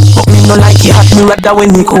 But me no like it hot, me rather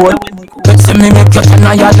when me cold. But say me make you turn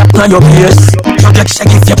a yard up na your place. Projection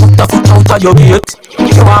if you put the foot out of your gate.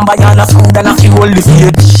 If you want buy all the food then I feel hold the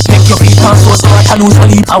fate. Make your feet on so smart and lose a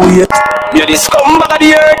leap of weight. You're the scumbag of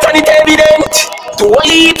the earth and it evident. To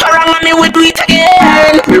leap around and me will do it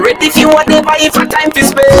again. Me ready for whatever if a time to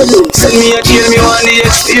spend. Send me a chill, me want the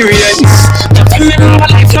experience. Just remember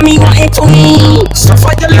life no me want it to me. So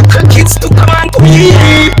for your little kids to come on to me.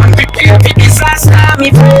 And prepare for disaster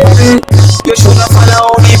me friend. You shoulda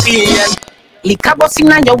follow the pain. Liquor bust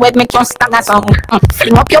inna your head make you stagger some.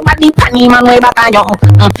 Fling up your body, panty man way back on you.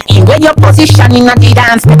 In where your position inna the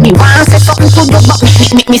dance, make me want say something to you, but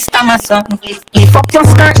make me stammer some. Lift up your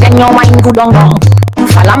skirt, then your wine good on go.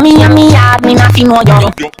 Follow me and me hard, me nothing know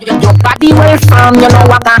you. Your body well firm, you know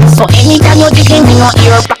what I. So anytime you digging, me no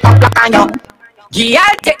ear plack on you. Yeah,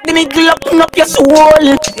 take the middle, open up your soul.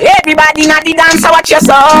 Everybody na the dance, watch your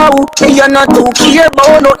soul. You're not too care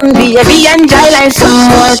about nothing, baby. Enjoy life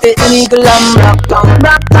some more. Take the middle and rock down,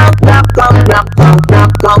 rock down, rock down, rock down,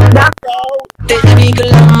 rock down, rock down. Take the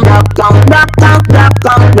middle and rock down, rock down, rock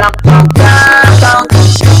down, rock down, rock down.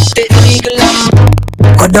 Take the middle and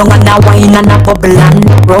go down and a wine and a bubble and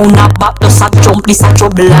round a back, just a jump, this a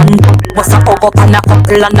trouble and what's a hug up and a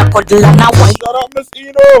couple and a cuddle and a wine. Shut up, Miss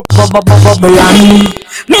Eno. Bubble and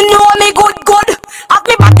me know me good. Have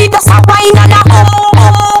me body just a wine and a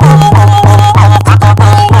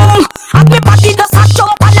have me body just a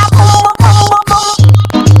jump and a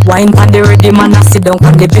wine pan the rhythm and a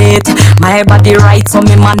the beat. My body right, so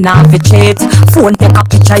me man not fit cheat. Phone take a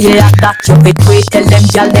picture, yeah, that you fit wait. Tell them,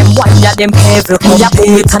 girl, them wine, yeah, them every me a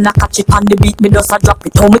beat. And I catch it on the beat, me just a drop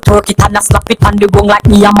it. Oh, me twerk it and I slap it on the gong like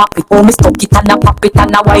me a map it. Oh, me stuck it and I pop it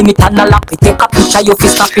and I wine it and I lap it. Take a picture, you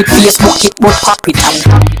fit snap it, Facebook it, but crop it.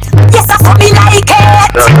 Yes, I saw me like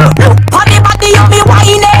it. Look on the body, you me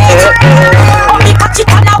wine it. Oh, me catch it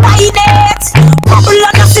and I wine it. Bubble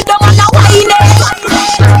and I sit down and I wine it.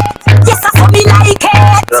 Yes, I saw me like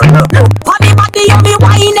it. Look on the body, you me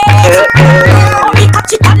wine it. Oh, me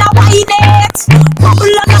catch it and I wine it.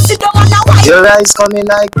 Bubble and I sit down and I wine it. Your eyes coming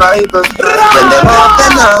like Bible when them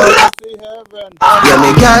open up. Yeah,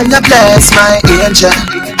 me girl, you bless my angel.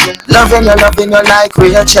 Loving you like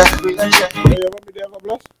Rachel.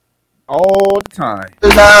 All the time.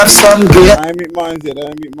 Love some great. I meet mine yet.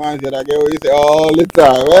 I get what you say all the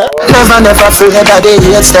time, eh? Never forget that they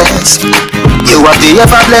hate sex. You have the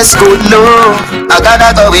ever blessed good love. I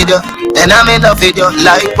gotta go with you, and I'm in love with you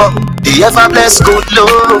like what? The ever blessed good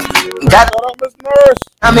love. Shout out Miss Nurse.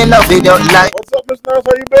 I'm in love with you like. What's up, Miss Nurse?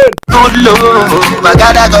 How you been? Good love. I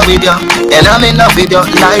gotta go with you, and I'm in love with you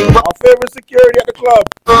like what? Our favorite security at the club.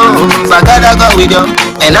 Oh, I gotta go with you,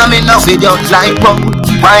 and I'm in love with you like what?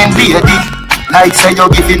 Wine lady, like say you're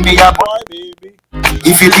giving me a boy, baby.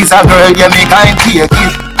 If it is a girl, you make I take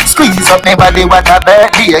it. Squeeze up my body, what a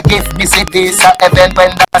birthday gift. Me say this a event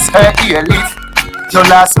when that's her ear lift. Your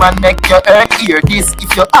last man make your earth hear this.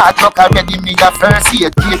 If your heart look already, me a first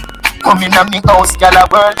aid kit. Come in a me house, girl a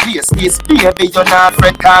world place this. Baby, you're not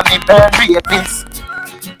afraid, call me burn rapist.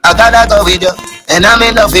 I gotta go with you, and I'm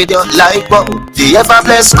in love with you like what? The ever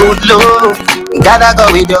blessed good love. Gotta go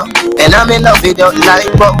with you, and I'm in love with you like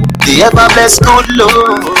what? The ever blessed good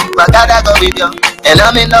love. I gotta go with you, and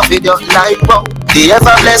I'm in love with you like what? The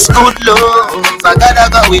ever blessed good love. I gotta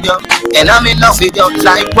go with you, and I'm in love with you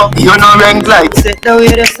like what? You know rank like. Sit down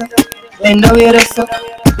with us, bend down with us,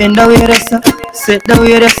 bend down with us, sit down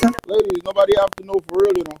with us. Ladies, nobody have to know for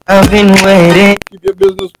real, you know. I've been waiting. Keep your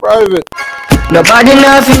business private. Nobody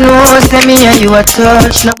nothing know, say me and you a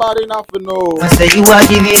touch. Nobody nothing know. I say you a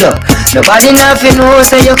give it up. Nobody nothing know,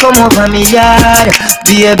 say you come over me yard.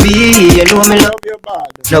 Baby, you know me love you bad.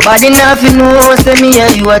 Nobody nothing know, say me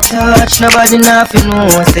and you a touch. Nobody nothing know,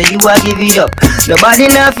 say you a give it up. Nobody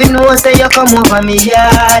nothing know, say you come over me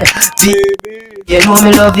yard. Baby, you know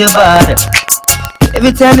me love you bad.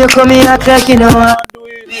 Every time you come in, act like you know what.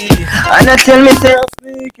 And I tell me say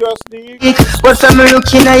you're sneak. But from me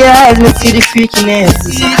looking at your eyes, me see the freakiness.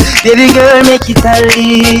 Baby girl, make it a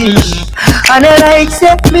leave. And I like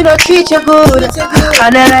say me not treat you good.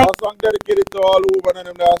 And I like song dedicated to all over and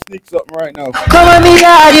them that sneak something right now. come on me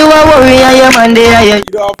dad, you a worry and your man there. You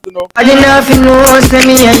don't have to know. I didn't have to know, say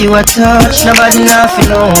me and you a touch. Nobody nothing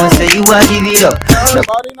know, say you a give it up.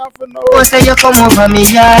 Nobody nothing know, say you come over me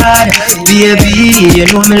yard. Baby, you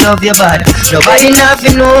know me love you bad. Nobody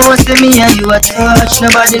nothing know, say me and you a touch.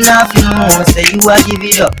 Nobody nothing know, say you a give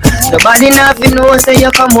it up. Nobody nothing know, say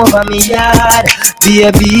you come over me yard.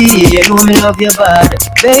 Baby, you know me love you bad.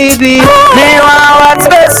 Baby, me want what's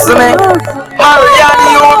best to me. Marianne,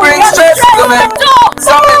 you bring stress to me.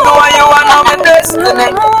 So me know you want know my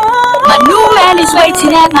destiny. My new man is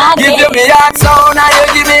waiting at my gate. Give me your sound and you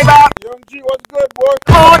give me back. Young G, what's good, boy?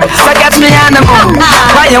 Food, so get me on the mood.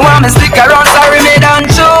 Why you want me stick around? Sorry, me don't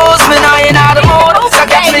choose. Me know you not the mood. So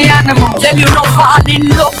get me on the mood. Tell you not fall in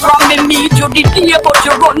love from me meet you the day, but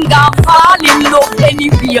you run down fall in love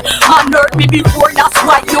anyway. Man hurt me before, that's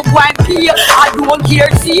why you go and pay. I don't care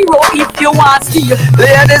zero if you want to stay.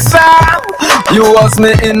 Ladies fam, you was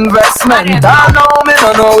me investment. I know me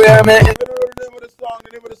don't know where me. The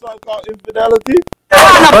name of the song called Infidelity.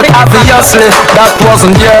 But obviously that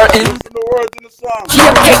wasn't your the words in the song.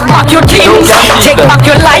 Take back your things, take back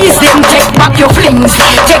your lies, then take back your flings,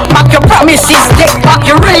 take back your promises, take back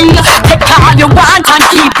your ring, take all you want and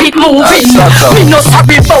keep it moving. We no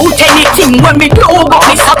sorry about anything when we do, but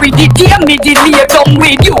we sorry the day me delay down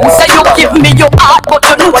with you. Say you give me your heart, but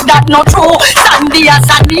you know that not true. Sandy and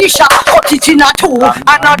Sanisha cut it in a two.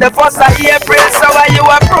 I know the first of April, so why you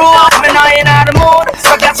approve? Me know you not the mood,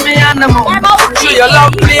 so catch me on the mood. You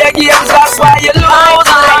love play games, that's why you lose.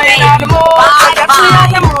 I ain't on the mood, so catch me on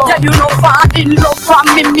the mood. Tell you no fall in love from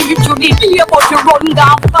me meet you the day, but you run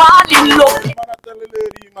down fall in love.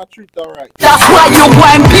 Treat her right. That's why you go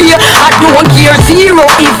and pay. I don't care zero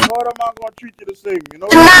if what am I gonna treat you the same, you know?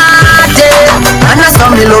 and that's how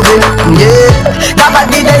me love it, yeah. That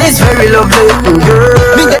body that is very lovely,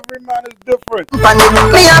 girl. Every man is different.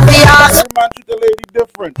 Me happy ass. Every man treat the lady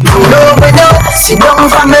different. No, we know. Sit down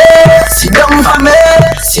for me. Sit down for me.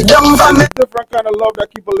 Sit down for me. Different kind of love that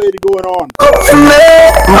keep a lady going on. Up for me.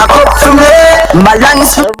 Back up for me.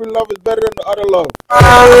 balance. Every love is better than the other love.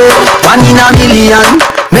 One in a million.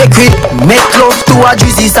 Make love to a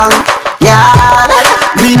juicy song. Yeah,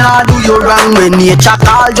 me nah do you wrong. When nature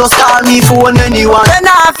call, just call me phone anyone. Then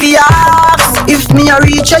I feel if me a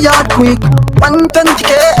reach a yard quick, 120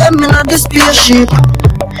 km in the spaceship.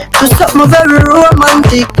 To something very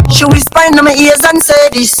romantic. She whisper in my ears and say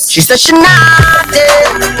this. She said she naughty,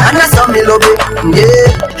 and I saw me love it. Yeah,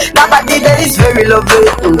 that body there is very lovely.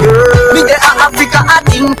 Girl, me the Africa I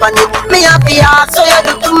think on it. Me happy heart, so you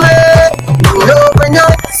do to me. Love when you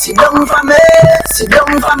sit down for me, sit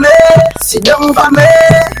down for me, sit down for me,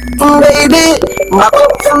 baby. Back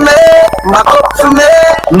up for me, back up for me,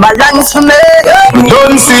 balance for me.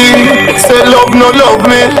 Don't see, say love no love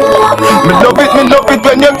me. Me love it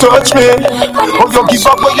when you touch me. Oh, you give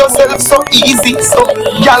up on yourself so easy. So,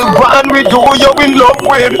 y'all go and we do you in love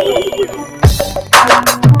with.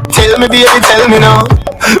 Tell me baby, tell me now.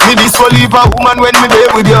 Me this will leave a woman when me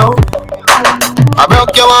there with you. I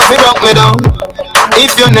broke you off, you broke me down.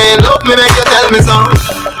 If you ain't love me, make you tell me so.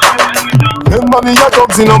 Remember me a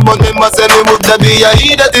drugs in but remember say me would be a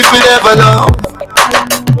idiot if me never love.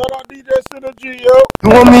 You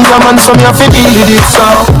want me a man, so me have to deal with it, so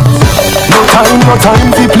no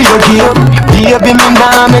time to play a game. Baby, me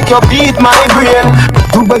nah make you beat my brain.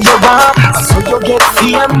 Do what you want, so you get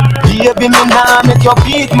fame. Baby, me nah make you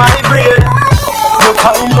beat my brain.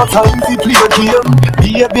 No time to play a game.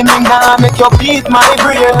 Baby, me nah make you beat my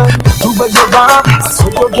brain. Do what you want,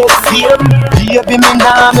 so you get fame. Baby, me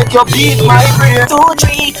nah make you beat my brain. 2,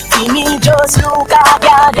 3, see me just look at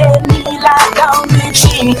ya, then me like down the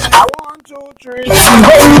tree. I want 2, 3.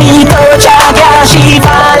 When me touch a girl, she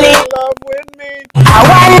fall in love with me. I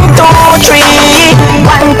 1, 2, 3,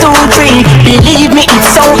 1, 2, 3. Believe me, it's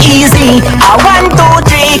so easy. I 1, 2,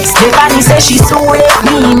 3. Stephanie says she's so with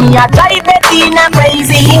me. I drive Bettina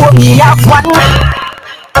crazy. Me have one.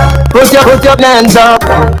 Put your hands up,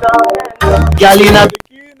 girl in a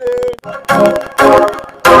bikini. I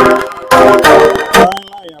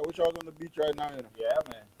wish I was on the beach right now. Yeah,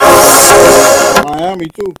 man. Miami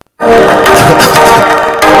too.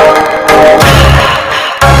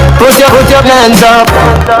 Put your hands up,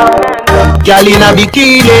 girl in a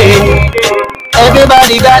bikini.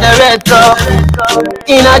 Everybody got a red cup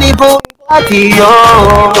in a the pool party,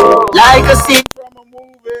 oh, like a scene from a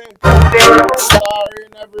movie.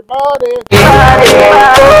 Starring everybody.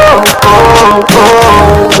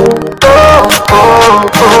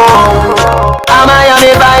 A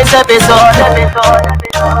Miami Vybz episode.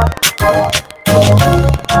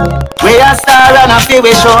 We a star and a feel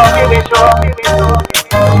we show.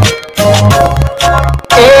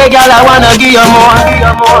 Hey girl, I wanna give you more.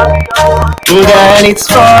 Girl, it's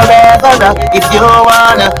forever. If you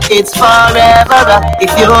wanna, it's forever.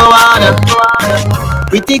 If you wanna.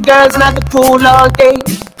 Pretty girls like the pool all day.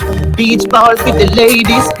 Beach balls with the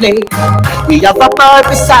ladies play. We have a bar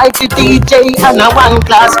beside the DJ and a one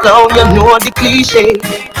class clown, you know the cliche.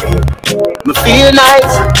 Me feel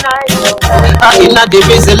nice. In a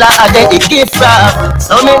division I get the gift wrap.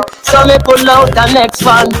 So me pull out the next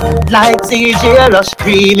one like CJ Rush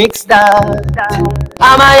remix that.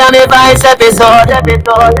 A Miami Vybz episode.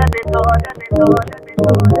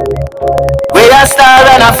 We a star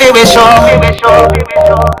and a feel we show.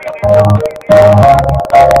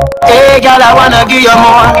 Hey girl, I wanna give you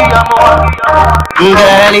more.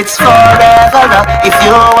 Girl, it's forever. If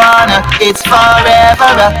you wanna, it's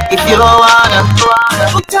forever. If you wanna.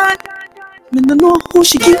 Me no know who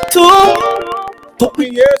she get to. But me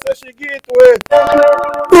yes, that she get to it.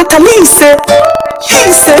 Natalie said,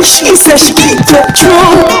 she said she get to it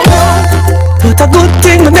true. But a good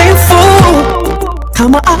thing when they fall.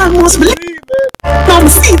 Come on, I almost believe it. No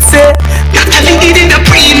mistake said, Natalie did it a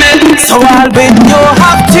pre-man. So I'll bet you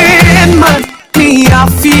have 10 man. Me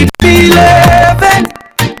I feel 11.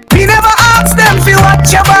 Me never ask them if you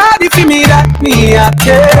watch your body for me that me I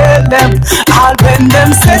tell them. I'll bend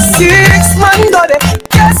them say 6 man go there.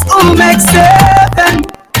 Guess who makes 7?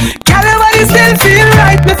 Can everybody still feel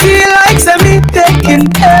right? Me feel like say me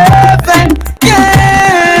taking heaven.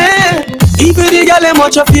 Yeah. Even the girl them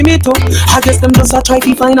watch you feel me too. I guess them just a try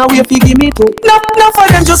to find a way to give me too. No for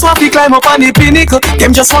them just want to climb up on the pinnacle. Them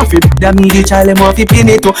just want to them need the child them want to pin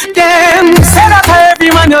it too. Them say that every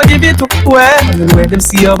man you give it to. When them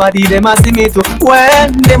see your body them a see me too.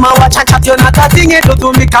 When them a watch and chat you not a thing it to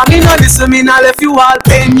me. Come me no listen me not left you all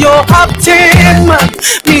pain. You have 10 man.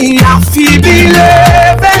 Me a feel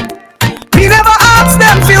 11. Me never ask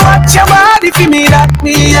them fi watch your body fi me that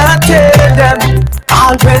me a tell them.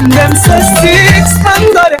 All when them say 6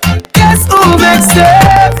 man go there, guess who makes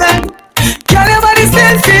 7? Can everybody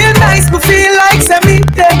still feel nice but feel like say me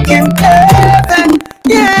taking heaven?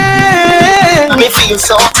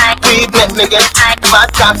 make me get bad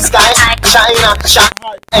top sky, China, shot,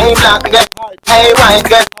 hey black girl, hey white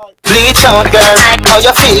girl, bleach out girl, how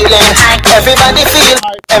you feeling? Everybody feel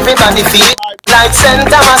like St.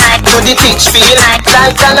 Thomas to the teach feel, like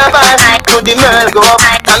Calabar to the Merle go,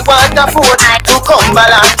 and Waterford to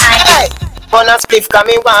Cumberland. Hey! On a spliff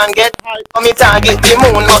come me one get on me target the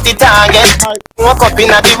moon not the target. Walk up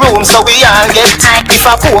in the room so we all get. If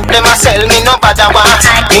I poke them a sell me no bother one.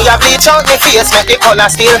 Me a bleach out me face make the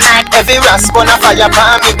color still. Every rasp on a fire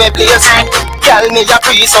pan me be blaze. Girl me a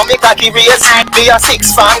pre so me cocky raise. Be a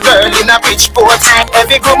 6 farm girl in a Bridgeport.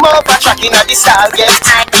 Every groom up a track in a the style get.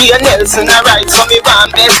 Here Nelson a ride so me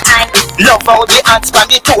one best. Love how the hats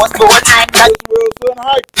pan the toast board.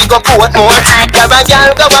 We go port more. Girl a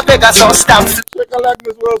girl go a Pegasus stamp.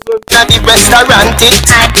 Now the restaurant it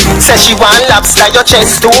say she want lobster your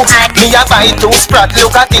chest too. Me a buy 2 sprat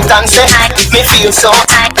look at it and say me feel so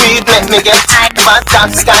weed make me get bad top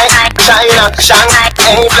sky, China, Shanghai,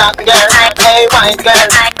 hey black girl, hey white girl,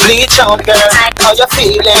 bleach out girl, how you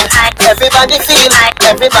feeling? Everybody feel like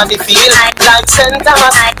St.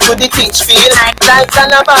 Thomas to the teach feel, like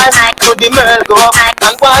Calabar to the Merle go,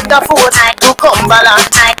 and Waterford to Cumberland.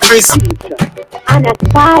 Chris and a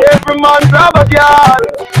spy. Every man grab a girl,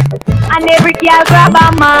 and every girl grab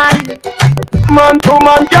a man. Man to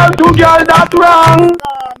man, girl to girl, that's wrong.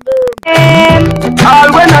 All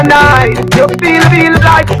when a night, you feel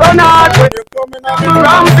like so hot when you're coming on the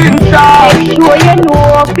ramping side. Make sure you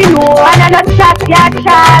know, and I chat.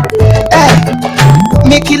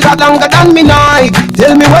 Me kill that longer than me night.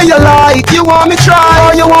 Tell me where you like. You want me try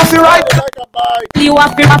or you want me right? You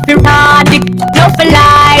want me run it, no for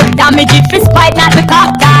life. Damage it for spite, not the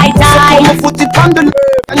cock die. So come put it on the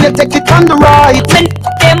left and you take it on the right.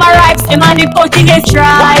 Them are ripe, them and the boating is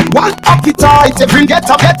right. One appetite, every get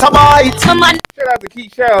a bite. Come on. Shout out to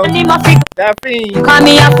Keisha, that fiend, Call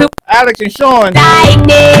me up, Alex and Sean. like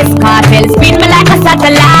this. Cartel spin me like a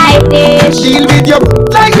satellite dish. Deal with you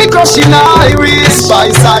like me crushing iris. By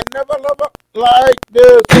side, never love her like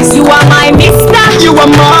this. You are my mister. You are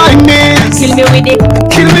my miss. Kill me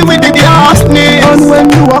with the ghastness. And when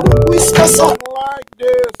you are whisper something like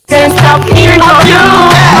this, can't stop hearing of you.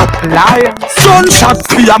 Lion. Sunshot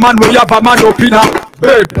free a man where you have a man up in a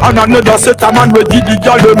bed, and another set a man where give the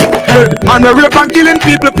girl them head. Man where rape and killing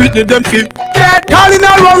people, pity them feel dead. Calling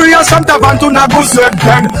all warriors, some tavan to na go sweat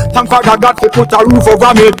then. Thank father God to put a roof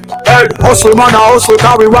over me head. Hustle man a hustle,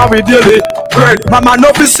 carry what we daily bread. Mama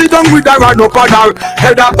no be sit down with her and up on her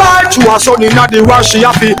head. A bite to a son in the war she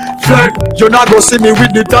happy fled. You not go see me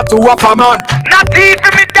with the tattoo of a man. Not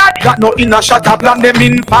even me dad. Got no in a shot a plan them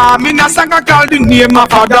in farm. In a song I call the name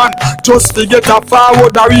of a dan. Just to get a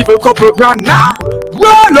forward or even couple grand. Nah,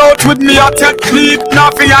 roll out with me a take clip. Now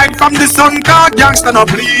fi hide from the sun car gangsta no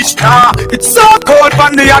bleach. Nah, it's so cold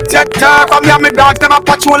from the attack turf. From me and me dogs them a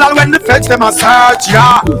patrol all when the feds them a search.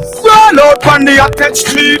 Yeah, roll out from the attack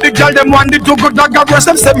street. The girl them want the two good dog aggress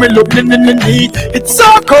them say me look in the knee. It's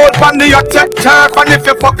so cold from the attack turf. And if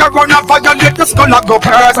you fuck around and violate the skull I go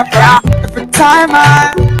burst. Yeah, every time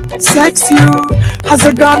I sex you, as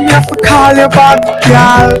a gun me have to call you back,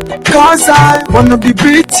 girl. Cause I wanna be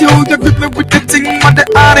with you. You grip me with the thing on the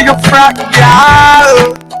out of your frack,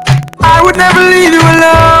 girl. I would never leave you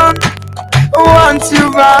alone. I want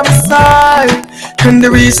you by my side. And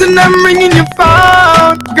the reason I'm ringing your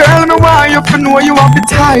phone, girl, me why you for know you want me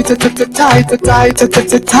tight. Print it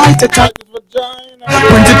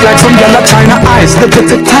like some yellow China eyes. Tight.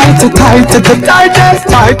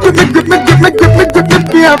 Grip me,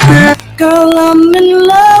 baby. Girl, I'm in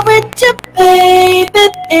love with you, baby,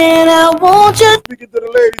 and I want you. Speaking to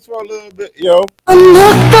the ladies for a little bit, yo. I'm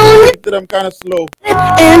hooked on you, to them kind of slow.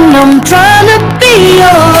 and I'm trying to be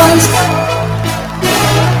yours.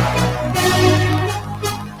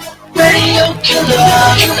 Radio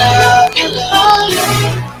killer.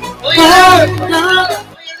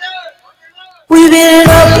 We beat it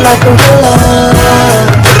up like a gorilla.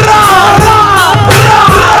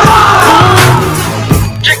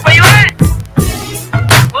 Check where you at.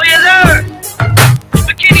 Oh, yes, sir.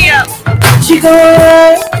 Bikini up. She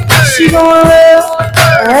gon' live,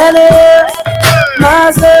 and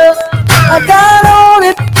myself. I got on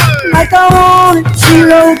it, like I want it. She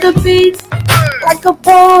rode the beats, like a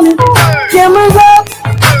pony. Cameras up,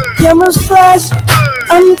 cameras flash.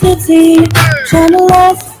 I'm tipsy, tryna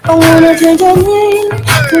laugh. I wanna change her name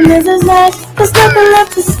to Mrs. Nash. There's nothing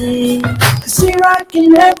left to say, 'cause she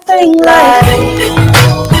rockin' that thing like.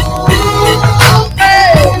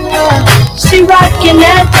 She rockin'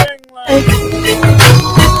 that thing like.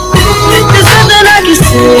 There's nothing I can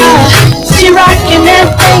say. She rockin' that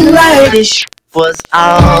thing like this. was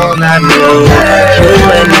all I knew. You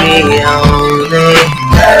and me only.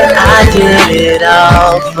 I did it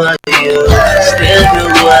all for you. Still you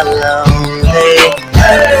were lonely.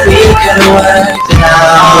 We could've worked it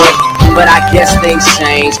out, but I guess things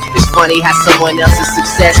change. It's funny how someone else's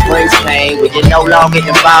success brings pain. When you're no longer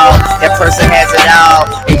involved, that person has it all,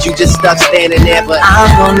 and you just stuck standing there. But I'm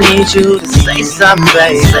gonna need you to say something,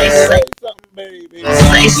 baby.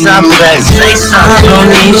 Say something, baby. I'm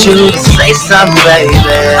gonna need you to say something, baby.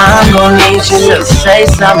 I'm gonna need you to say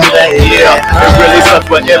something, baby. Yeah, it really sucks,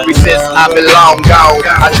 but ever since I've been long gone,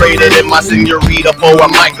 I traded in my senorita for a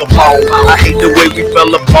microphone. I hate the way we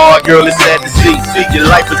fell apart, girl, it's sad to see. Your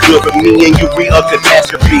life was good, but me and you, we a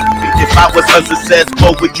catastrophe. If I was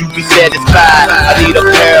unsuccessful, would you be satisfied? I need a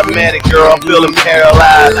paramedic, girl, I'm feeling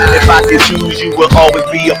paralyzed. If I could choose, you would always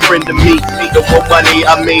be a friend to me. The more money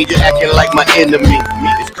I made, you're acting like my enemy.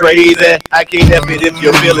 It's crazy, I can't help it if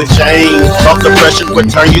your feelings change. Off the pressure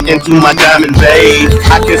would turn you into my diamond babe.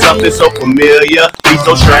 I can something so familiar, be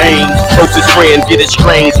so strange. Closest friend get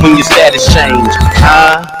estranged when your status change.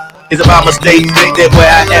 It's about mistakes, think that where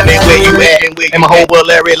I am and where you at. And my whole world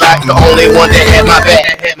Larry like the only one that had my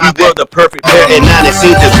back. We were the perfect pair, and now it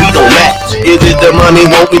seems that we don't match. Is it the money,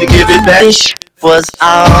 want me to give it back? This was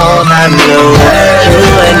all I knew.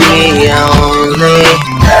 You and me only.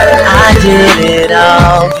 I did it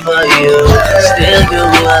all for you. Still you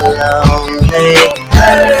were lonely.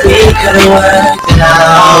 We could've worked it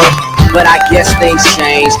out, but I guess things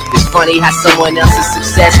change. It's funny how someone else's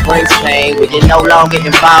success brings pain. When you're no longer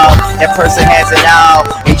involved, that person has it all,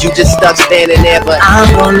 and you just stuck standing there. But I'm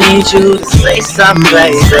gonna need you to say something,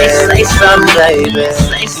 baby. Say something, baby.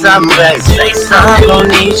 Say something, baby. I'm gonna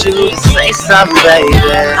need you to say something, baby.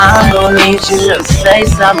 I'm gonna need you to say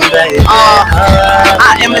something, baby.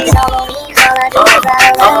 I am a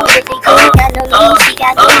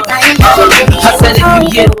I said if you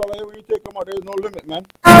get there's no limit, man.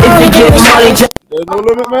 If you get money, there's no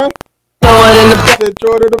limit, man. Throw it in the bag.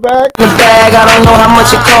 Throw it in the bag. The bag, I don't know how much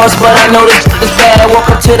it costs, but I know this is bad. I woke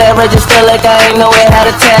up to that register like I ain't know it had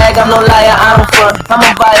a tag. I'm no liar, I don't front.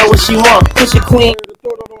 I'ma buy her what she want. Push your queen. The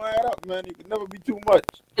total don't add up, man. You can never be too much.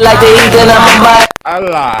 Like they eat, then I'ma buy. I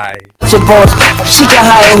lie. Your boss, she can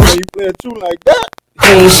hire who you play a tune like that.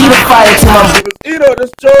 She the fire to my Ito,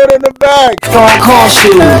 just throw it in the bag. Strong car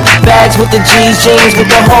shoe, bags with the G's, jeans with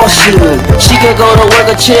the horseshoe. She can go to work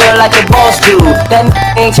or chill like a boss do. That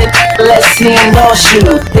ain't your let's see him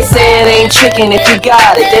shoe. They say it ain't trickin' if you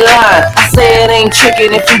got it, they lying. I say it ain't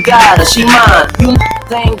trickin' if you got her, she mine. You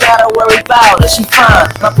ain't gotta worry about her, she fine.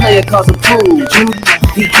 My player calls approved, you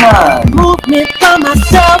be kind. Movement for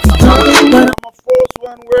myself, but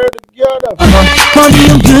when we're together. Money,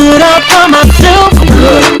 I'm good up for myself.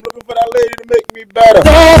 Looking for that lady to make me better.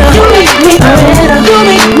 You make me better. You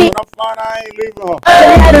make me. When I'm fine, I ain't leaving her.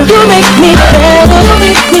 Better. You make me better. You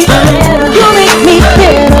make me better. You make me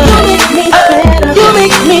better. You make me better. You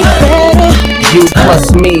make me better. You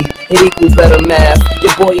plus me, it equals better math.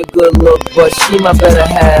 Your boy a good look, but she my better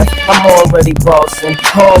half. I'm already bossing,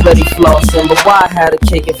 already flossing. But why have a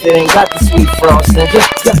cake if it ain't got the sweet frosting?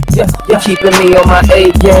 You're keeping me on my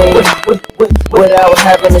A game without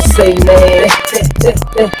having to say name.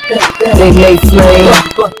 They may flame,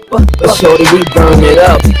 but shorty, we burn it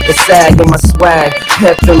up. The sag in my swag,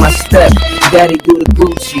 pep in my step. Daddy do the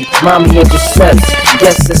Gucci, mommy intercepts.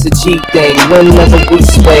 Yes, it's a G thing, whenever we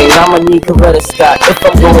swing. I'ma need Coretta Scott if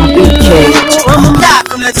I'm gonna be king. Live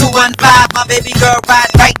from the 215, my baby girl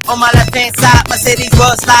ride right on my left hand side. Mercedes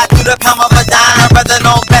will slide through the palm of a dime. Her brother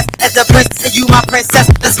known best as the prince, and you my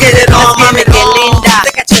princess. Let's get it on, mami, que linda.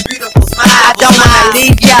 Look at your beautiful smile. I don't wanna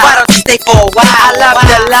leave ya. Why don't you stay for a while?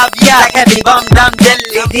 I love ya. Like heavy bum dum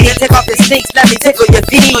dilly. Take off your sneaks, let me tickle your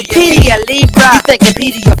feet. Petey a Libra, you thinking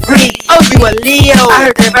Petey a freak? Oh, you a Leo. I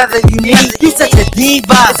heard that brother you need. You such a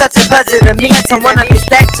diva. It's such a pleasure to meet someone of your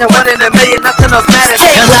stature. 1 in a million, nothing else matters.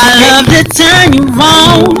 Cause I love to turn you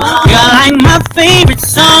on. You're like my favorite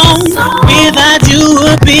song. Without you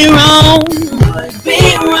would be wrong.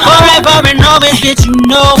 Forever and always, bitch, you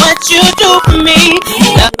know what you do for me.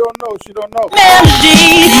 She don't know.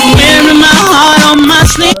 Melody, wearing my heart on my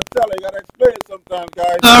sleeve. You gotta explain it sometimes,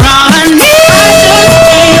 guys. For all I need,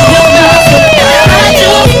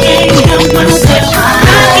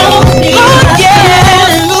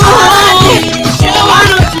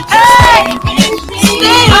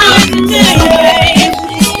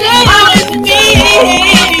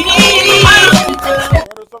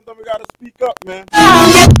 Sometimes we gotta speak up, man. After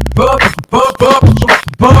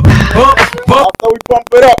we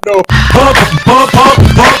pump it up, though. Pump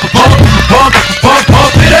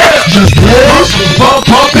it up. Just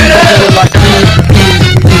pump it up.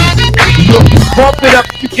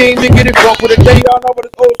 came to get it drunk with a day. Y'all know what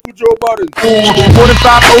this old school Joe Budden.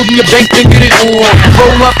 45 O's in your bank to get it on.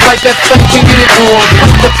 Roll up like that thing to get it on.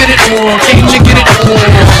 Put the fit it on. Came to get it on.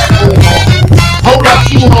 Hold up,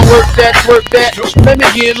 you wanna work that, twerk that. Let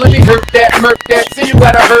me hurt that, murk that. See, you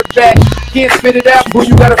gotta hurt that. Can't spit it out, boo,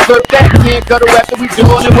 you gotta flirt that. Can't cut her after we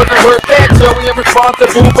doing it, wasn't worth that. So we are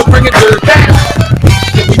responsible for bringing dirt back.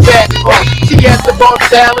 Get me back, she has the bar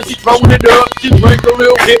style and she throwing it up. She drink a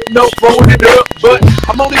real hypno, throwing it up. But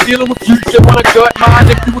I'm only dealing with freaks that wanna cut mine.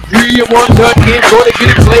 If you agree, and one cut, can't go to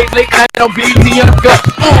get it played late night on BT Uncut.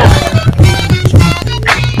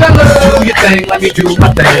 Do your thing, let me do my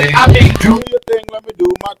thing. I mean, do your thing, let me do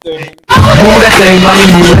my thing. Move that thing, mommy,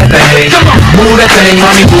 move that thing. Move that thing,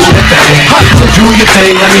 mommy, move that thing. So do your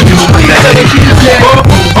thing, let me do my thing.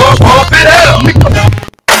 Pump it up.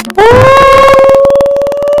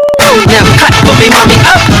 Now cut for me, mommy,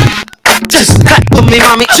 up. Just cut for me,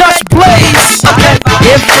 mommy. Just blaze. Okay,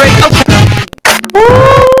 if break, okay.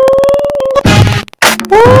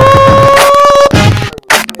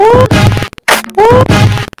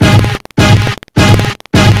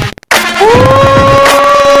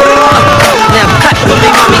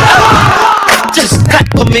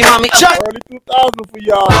 Me, mommy, early 2000 for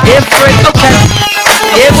y'all. If break, okay.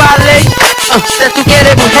 Yeah, Wale. Said to get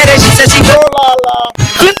it, mujeres. She said she go la la.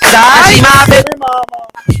 Flip side. She my baby mama.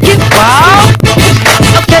 Get wild.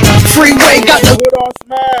 Okay. Freeway got the hood on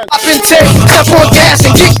smash. Up and take, step on gas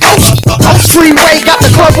and get ghost. Freeway got the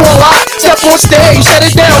club on lock. Step on stage, shut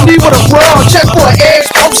it down. Need with a run. Check for an edge.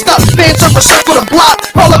 Post up, fans up a circle the block.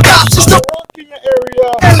 All the cops is the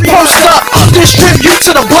post up, distribute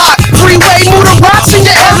to the block. Freeway, move the rocks in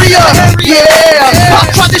your area. Yeah, pop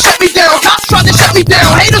tried to shut me down. Cops tried to shut me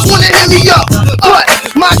down. Haters wanna hit me up, but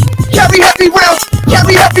my carry heavy rounds.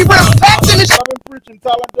 Packed in the I've been preaching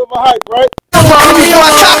talent over hype, right? Come on, before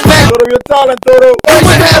I top back. Go to your talent, Toto. You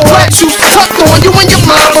would have black shoes tucked on you and your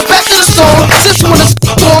mom, but back to the song. This one is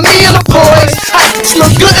for me and the boys. I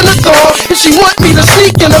look good in the door. If she want me to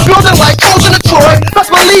sneak in the building like hoes in a Troy, that's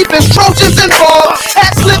my leaving Trojans involved.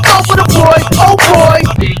 Hat slipped over the boy, oh boy.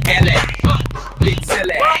 Big LA, big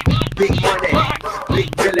silly, big money, big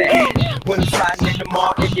Billy. When I'm sliding in the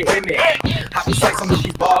market, you hear me. I be slicing with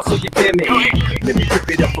these bars so you feel me. Let me rip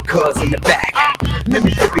it up for cuz in the back. Let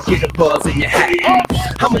me rip it, get a buzz in your hat.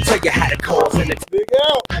 I'ma tell you how to cause in the big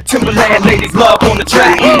L. Timberland ladies love on the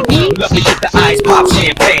track. Love to get the ice pop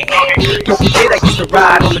champagne. Don't forget I used to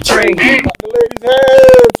ride on the train. The ladies'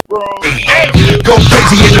 heads, bro. Go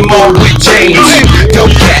crazy in the mall with James.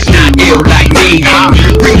 Dope cat, not ill like me.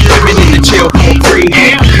 Bring women in the chill for free.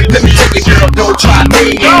 Let me tell you, girl, don't try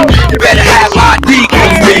me. You better have ID,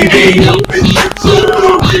 cause baby. Up in the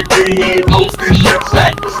club, we posting the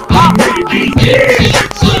back. Maybe, yeah.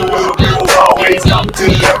 We'll always come to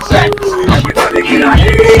the back. Everybody get our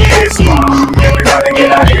heads swung. Everybody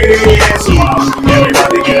get our heads swung.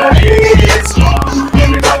 Everybody get our heads swung.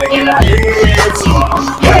 Everybody get our heads swung.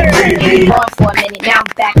 Pause for a minute, now I'm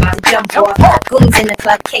back to jump off. Goons in the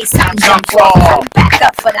club, case I'm jump off. Back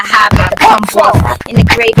up for the high, but the pump off. In the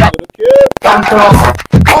grave, bump off.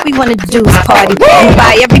 All we wanna do is party. We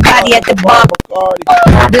buy everybody at the bar.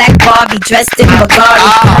 Black Barbie dressed in Bugatti.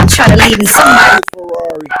 I'm trying to lead in somebody.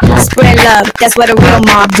 Spread love, that's what a real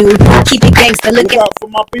mob do. Keep it gangster, look out for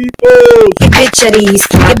my people. Get bitch of these,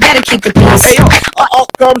 you better keep the peace. Out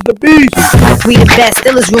comes the beast. We the best,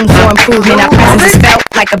 still is room for improvement. Our presence is felt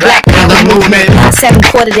like a black man movement. 7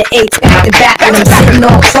 quarter to 8, back to back, and I'm sitting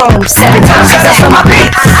on chrome 7 times fast on my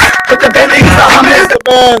beats. With the Bentleys, the Hummers, the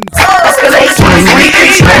Benz, escalations, we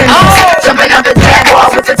reach jumping out the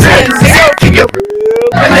Jaguar with the twins. Keep your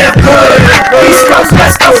and they're good. East Coast,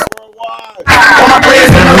 West Coast. All my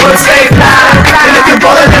players in the hood stay fly. And if you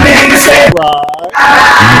bother, let me hear you say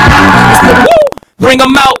Bring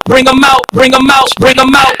them out, bring them out, bring them out, bring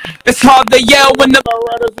them out. It's hard to yell when the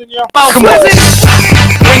mouth closes.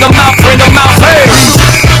 Bring them out, hey.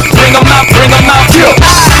 Bring them out, bring them out, bring them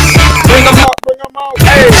out, hey. Bring them out, bring them out.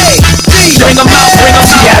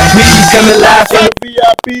 VIPs coming live from the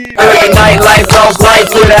VIP. Every night, life, lost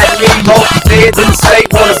life without me. Most feds in the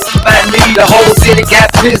state wanna see by me. The whole city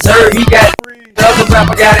got pissed, heard he got free. The other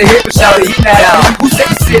rapper got a hit, but shout he not out. Who set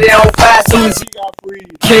the city on fire soon as he got free?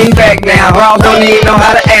 Came back now, Raw don't even know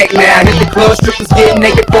how to act now. Hit the club, strippers getting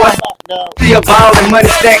naked, boy. Still ballin',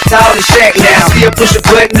 money stacked tall and shack now. Still push a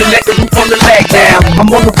button and let the roof on the lag down.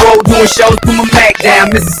 I'm on the road doing shows, put my Mac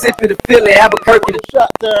down. Mississippi to Philly, Albuquerque to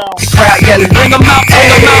shut down. Crowd yelling, bring them out,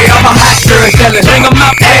 bring them out. I'm a hot girl yelling, bring them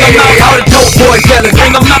out, bring them out. All the dope boys yelling,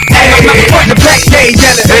 bring them out, bring them out. Front the backstage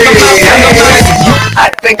yelling, bring them out, bring them out.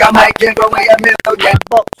 I think I might give away $1 million.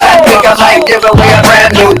 I think I might give away a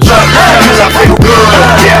brand new truck. I feel good.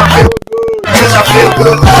 Yeah, I feel good. Cause I feel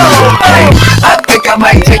good. Hey, I think I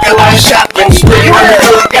might take a little shopping spree. On the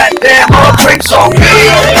hood, goddamn, all drinks on me.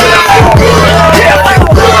 Cause I feel good. Yeah, I feel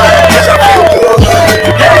good. Cause I feel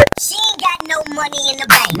good. She ain't got no money in the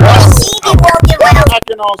bank. She be walking with a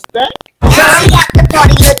Acting all stack. she got the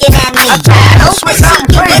party looking at me. Don't switch on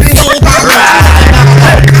crazy.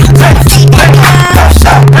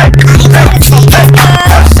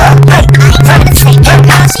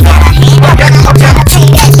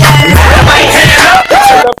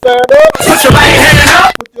 Put your right hand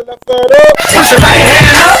up. Put your left hand up. Put your right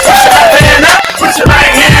hand up. Put your left hand up. Put your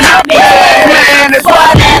right hand up. Yeah, man, it's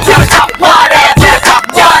what that. To the top, what that. To the top,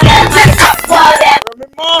 what that. To the top, what that. To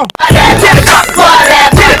the top, what that.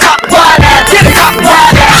 To the top, what that. To the top, what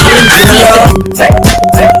that.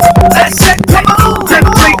 Let's say, come on,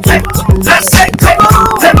 let's say, come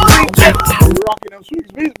on, Rocking them sweet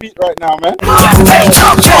beat right now, man. Hey,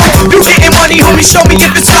 talk, you getting money, homie, show me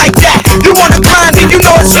if it's like that. You wanna grind and you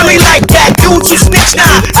know it's really like that. Dude, you snitch,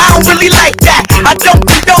 nah, I don't really like that. I don't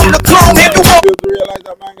condone the clone, if you want. Realize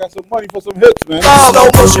that man got some money for some hits, man. Slow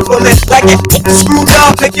motion bullets like it. Screwed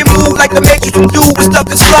up, make you move like the Matrix can do with stuff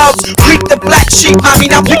that's slugs. Reap the black sheep, mommy,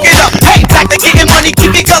 now pick it up. Hey, back to getting money,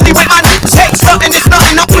 keep it gully with my niggas. Hey, something is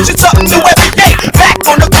nothing, I'm pushing something new every day. Back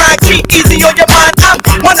on the grind, keep easy on your mind. I'm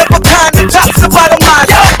one of a kind, the top's the bottom line.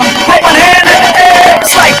 Put one hand in the air,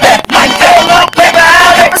 it's like that, like that. Paper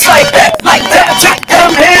out, it's like that, like that.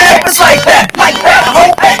 Come here, it's like that, like that.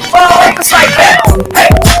 Hold back, fall, it's like that. Hey,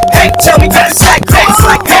 hey, tell me what it's like that, it's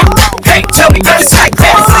like that. Hey, tell me what it's like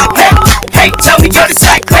that, it's like that. Hey, tell me what it's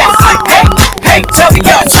like that, it's like that. Hey, tell me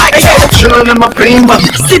what it's like that. Chillin' in my beamer,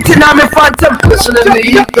 Sitting on my phantom, listening to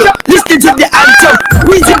you. listen to the anthem.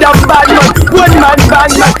 Wheezy down bad man, one man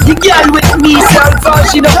bad man. The girl with me sound far,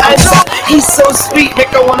 she no answer. He's so sweet, make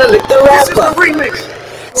her wanna lick the rapper.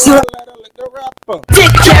 So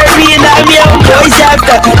take care of me and I'm young boys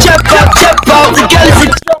after. Jump up, the girl is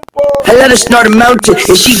a I let her start a mountain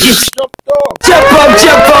and she just jump up,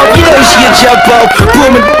 you know she can jump up.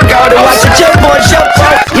 Boom and out and watch her jump on.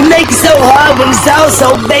 You make it so hard when it's all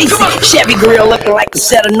so basic. Chevy grill looking like a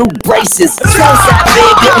set of new braces. Southside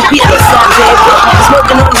baby, be outside baby.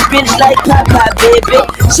 Smoking on the bench like Papa baby.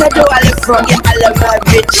 Shadow I live from, yeah I love my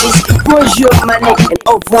bitches. Bonjour my nigga and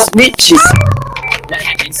over snitches. What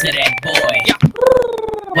happened to that boy?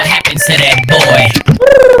 What happened to that boy?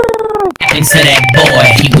 Happened to that boy?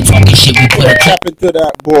 He was talking shit, we put a What happened to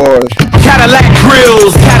that boy? Cadillac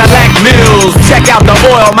grills, Cadillac mills. Check out the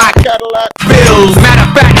oil, my Cadillac bills. Matter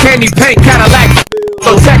of fact, candy paint Cadillac.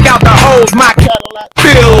 So check out the holes, my Cadillac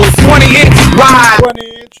bills. 20 inch wide,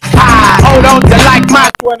 20 inch high. Hold on to like my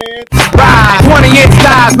 20 inch ride. 20 inch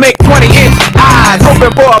thighs make 20 inch eyes.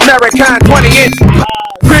 Hoping for American 20 inch.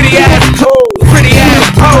 Pretty ass toes, pretty ass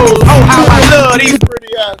pose. Oh, how I love these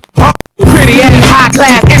pretty ass. Pretty ass high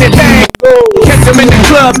class anything. Catch them in the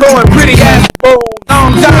club going pretty ass boom.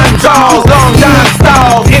 Long John draws, long John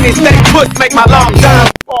stalls. Anything push make my long John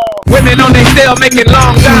fall. Women on they still making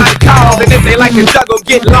long John calls. And if they like to juggle,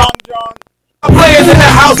 get long John. Players in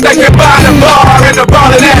the house that can buy the bar. And the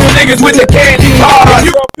ballin' ass niggas with the candy bars.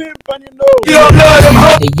 You don't love them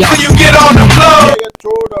hoes when you get on the floor.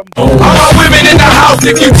 All women in the house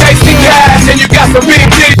if you chasing cash. And you got some big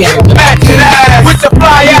titties, matching ass. With the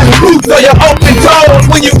fly ass boots or your open toes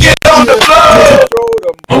when you get on the floor.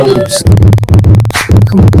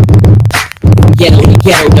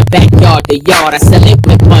 Ghetto, the backyard, the yard. I sell it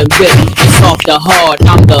with one whip. It's off the hard.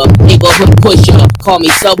 I'm the neighborhood pusher. Call me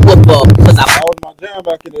subwoofer, cause I was my jam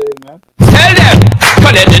back in the day, man. Tell them,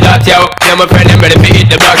 call it the dot, yo. Yeah, my friend, I'm ready to hit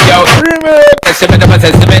the block, yo. Estimate of a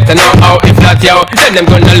sentiment to know how if not, yo. Then them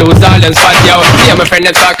gonna lose all them spot, yo. Yeah, my friend,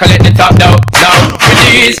 them start collect the top, though. Now,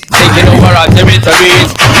 please, taking over all territories.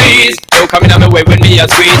 Please, don't come in on my way with me a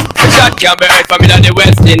squeeze. The shot can be heard from in the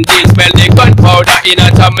West Indies. Smell the gunpowder in a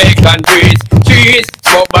Jamaican breeze. Cheese,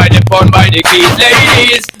 smoke by the phone, by the keys.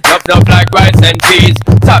 Ladies, enough like rice and peas.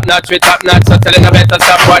 Top notch with top notch, so telling I better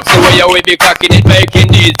stop watch the way you will be cocking it, making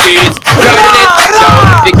these beats. Driving it, yo,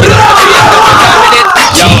 picking up the beat, no timing it.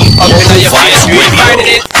 Yo, up in your face, you ain't finding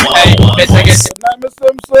it. Hey, better get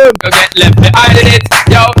go get left behind it.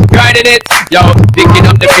 Yo, grinding it. Yo, picking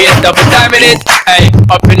up the pace, double timing it. Hey,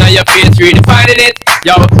 up in your face, redefining it.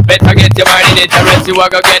 Yo, better get your mind in it, or else you are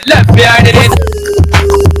gonna get left behind it.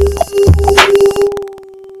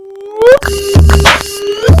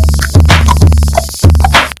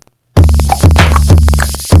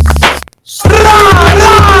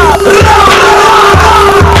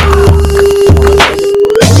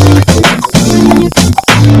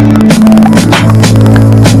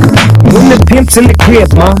 pimps in the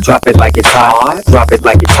crib, ma. Drop it like it's hot. Drop it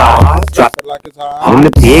like it's hot. Drop it like it's hot. When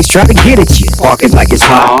the pigs try to get at you, park it like it's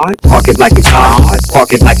hot. Park it like it's hot.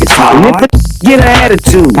 Park it like it's hot. And if it get an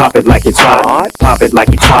attitude, pop it like it's hot. Pop it like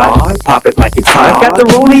it's hot. Pop it like it's hot. I got the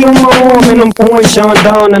rollie on my arm and I'm pouring Sean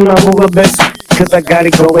down and I'm over best cause I got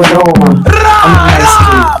it going on. I'm a nice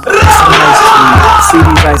kid. See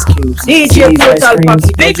these ice cubes. DJ Total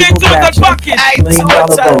Bucket. DJ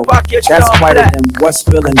Total Bucket. That's whiter than what's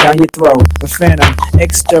spilling down your throat. The phantom,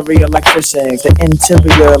 exterior like fish eggs, the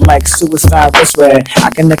interior like suicide wrist rag. I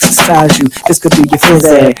can exercise you, this could be your phys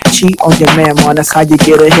ed. Cheat on your man, man, that's how you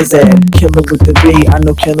get a his ad. Killer with the B, I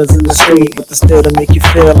know killers in the street, but the still to make you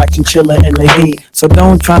feel like chinchilla in the heat. So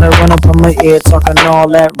don't try to run up on my ear talking all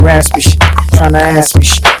that raspy shit, trying to ask me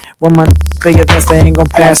shit. When my bigger than they ain't gon'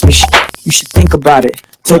 pass me shit. You should think about it,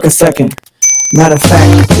 take a second. Matter of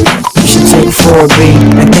fact, you should take 4B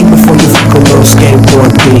and think before you fuck a little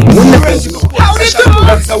skateboard B. How they do?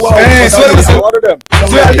 Hey, so one of them.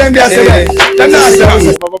 So them guys say, them not have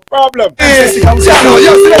a problem. Hey, yo,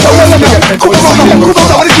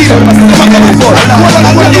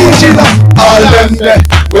 all them there,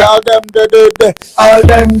 we all them there, all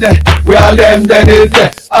them there, we all them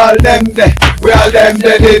there, all them there, we all them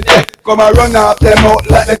there. Come and run out them out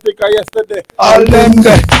like the ticker yesterday. All them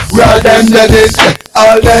there, we all them there,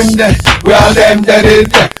 all them there, we all them there,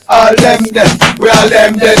 all them there, we all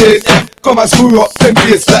them there. Come and screw up them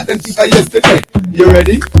place like them ticker yesterday. You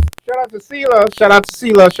ready? Shout out to Sealer, shout out to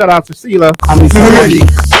Sealer, shout out to Sealer. I'm ready.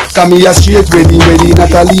 Come here straight, ready, ready,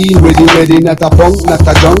 not a lean, ready, ready, not a punk, not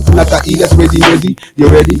a junk, not a eat, ready, ready. You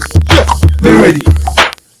ready? Yeah, me ready.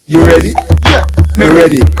 You ready? Yeah, me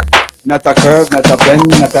ready. Not a curve, not a bend,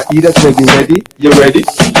 not a eat, ready, ready. You ready?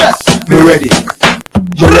 Yeah, me ready.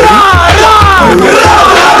 You ready?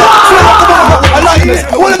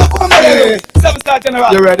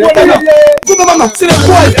 You ready? You ready? Come on, mama. See the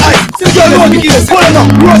quiet eye. See the girl on the key. Pull them up.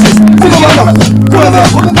 Roses. Come on, mama. Pull them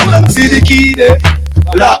up. See the key there.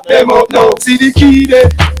 Lock them up now. See the key there.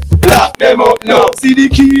 Lock them up now. See the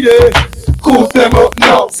key there. Coop them up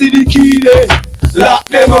now. See the key there. Lock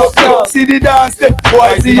them up now. See the dance there.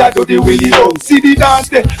 Boy, see ya do the willy bong. See the dance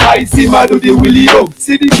there. I see ma do the willy bong.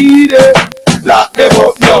 See the key there. Lock them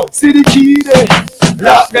up now. See the key there.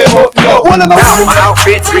 Lock them up now. My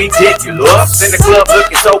outfit's ridiculous. In the club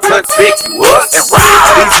looking so conspicuous. And wow,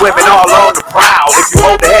 these women all on the prowl. If you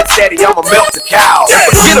hold the head steady, I'ma melt the cow.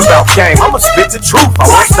 Forget about game, I'ma spit the truth. I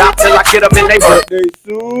won't stop till I get them in they birthday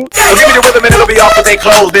suit. So give me the rhythm and it'll be off with they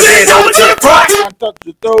clothes. Then bend over to the front.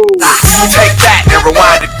 Take that and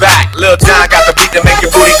rewind it back. Lil John got the beat to make your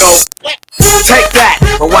booty go. Take that,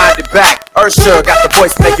 rewind it back. Ursula got the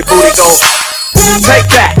voice to make your booty go. Take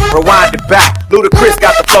that, rewind it back. Ludacris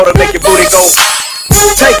got the flow to make your booty go.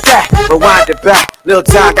 Take that, rewind it back. Lil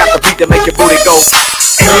John got the beat to make your booty go.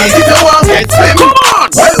 Easy to walk, get trim. Come on,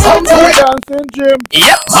 welcome to a dancing gym.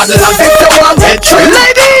 Yep, model and fit to walk, get trim.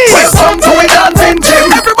 Ladies, welcome to a dancing gym.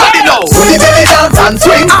 Everybody knows. Fully belly dance and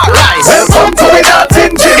swing. Alright, welcome to a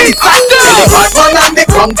dancing gym. It's like the hard one and the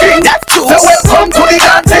crunking. That's true. So welcome to the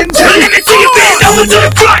dancing gym. Let me see you bend over to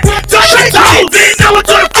the front. Shake out, bend over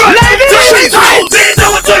to the front. Ladies, shake out, bend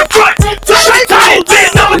over to the front. Shake out,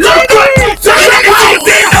 bend over to the front. Shake out,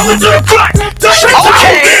 bend over to the front. Shake out,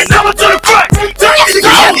 bend over to the front. Shake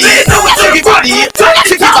out, bend over to the front.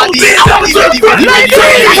 Shake out, bend over to the front. Ladies,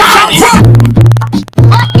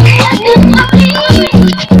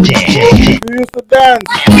 you used to dance.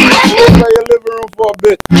 Play your living room for a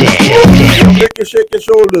bit. Shake your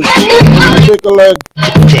shoulders. Shake a leg.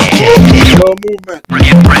 Slow movement.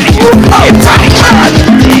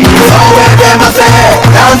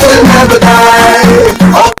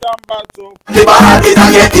 The body that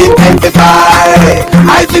get intensified.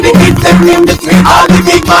 I see the kids them in the street. All the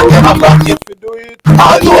big man them a practice.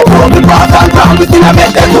 All to upon the path and down the thing I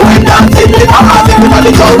make them doing dancing. The bars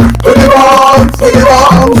everybody go to the bombs, to the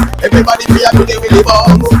bombs. Everybody be a do the willy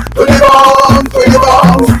bombs. To the bombs, to the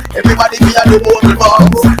bombs. Everybody be a do both the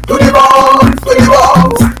bombs. To the bombs, to the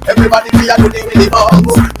bombs. Everybody be a do the willy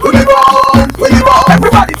bombs. To the bombs, to the bombs.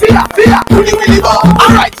 Everybody be a do the willy bombs.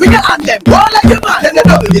 Alright, we can hand them. Go like a man. Then the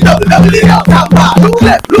double it out and bar. Look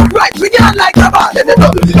left, look right, we can like a bar. Then the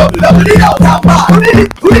double it out and bar.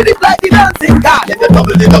 Who did it like the dancing car? Then the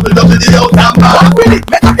double it out and bar. Walk with it,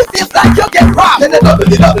 make up the face like you get robbed. Then the double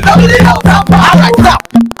it out and bar. Alright, stop.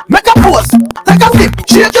 Make a pose, take a flip,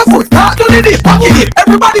 shake your foot, start to the dip, walking it.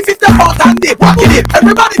 Everybody fit the out and dip, walking it.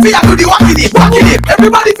 Everybody fit do the walking it, walking it.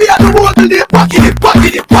 Everybody fit do more than dip, walking it,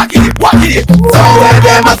 walking it, walking it, walking it. So where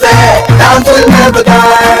them a say, dance will never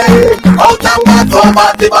die. Out and back, so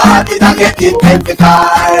bad the body that get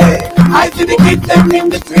intensified. I see the kids them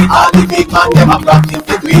in the street, all the big man them a practice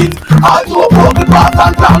the tweet. All to a broken path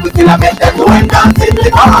and ground, we still a make them do and dance in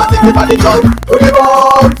the past. Everybody just to the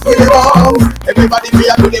bombs, to the bombs. Everybody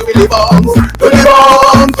fear to the willy bombs, to the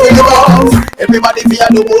bombs, to the bombs. Everybody fear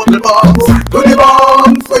to mortal bombs, to the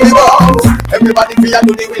bombs, to the bombs. Everybody fear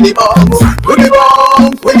to the willy bombs, to the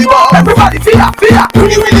bombs, willy bombs. Everybody fear to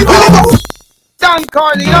the willy bombs. Don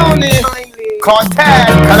Corleone, Cortez,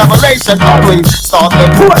 collaboration always started.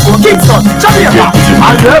 Kingston, Jamaica.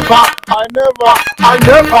 I never.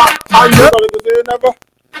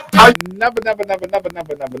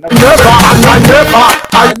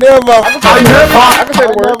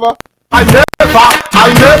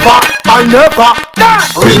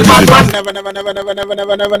 Real bad man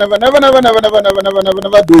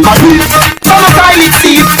never do it. Don't try it,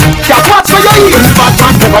 Steve. Just watch for your ears. Bad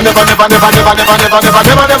man never do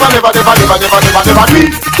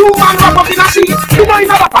it. Two man wrap up in a sheet. You know he's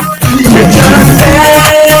a rapper.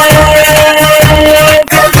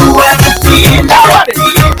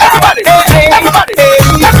 Everybody.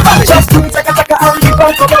 Just do it, chaka and keep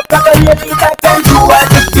on come up like a lady that can do what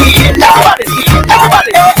you feel.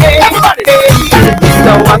 Everybody.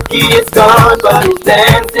 So Wacky is gone, but his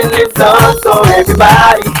dancing lives on. So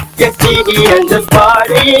everybody get jiggy and just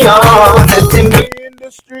party on. Letting me in the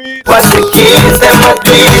street. What the kids them a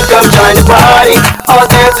please come join the party. All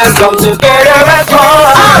dancers come together as one.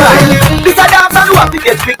 Alright, this a dance and Wacky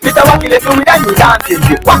get quick. Mr. Wacky let's do it and you dancing.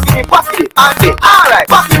 Wacky it, and it. Alright,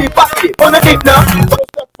 Wacky it. On the dip now.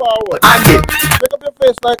 Step forward. And it. Make up your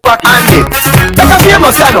face like Wacky. And it. Make a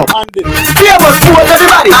famous stand up. And it. Famous pose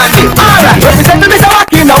everybody. And it. Alright, represent to Mr.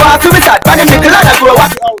 Wacky now. Want to be sad. And him little and I go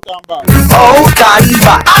Wacky. Out and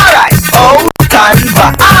back. Alright. So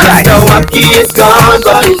Wacky is gone,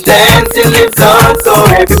 but his dancing lives on. So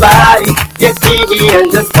everybody get jiggy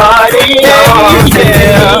and just party on.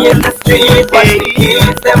 Yeah. In the street, but the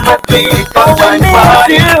kids them a please come join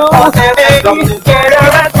party. All them come together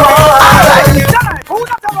as one. Alright. Who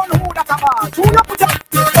that a run, who that a ball? Who that put your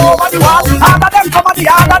over the wall? All of them come on the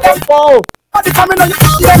all of them fall. But the coming on you,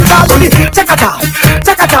 them call to the check-a-tal,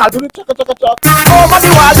 to the check-a-tal. Over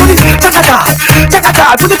the wall to the check-a-tal,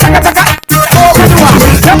 to the check-a-tal. Over the wall,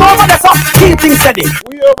 them over the so, keep things steady.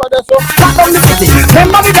 We over there so, back on the city.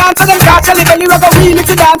 Them body dancer, them catch a belly, rock a remix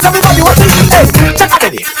to dance. Everybody watching, hey,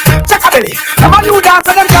 check-a-belly. Them a new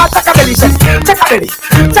dancer, them catch check-a-belly,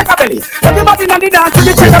 check-a-belly. Everybody on the dance to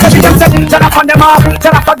the check-a-belly. Them say, shut up on them off, them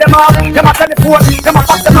a telephone, them a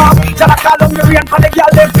fuck them off. Shut up, call them the rain for the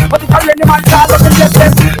girl them, but if I rain the man. Call up and bless them.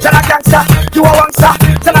 Shut up, gangsta, you a wangsta.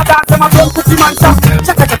 Shut up, dance, I'm a front pussy mansa.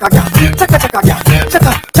 Chaka,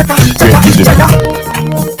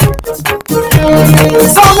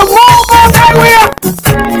 so the move on that way.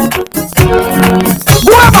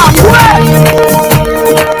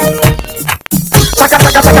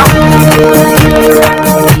 Chaka.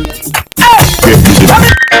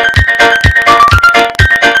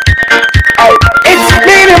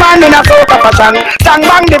 Man in a soca fashion, dang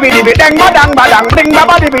bang dibby dibby, dang ba dang, bring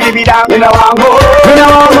ba dibby dang. In a wango,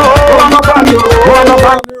 wango pandu,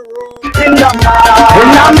 in the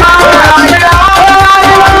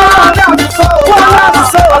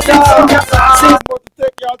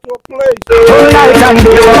take y'all to a place. Tonight and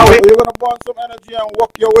day. You're gonna burn some energy and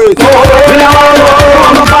walk your ways.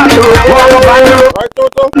 Right,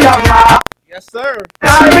 Toto? Yes, sir.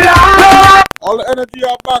 All the energy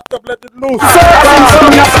are backed up, let it loose.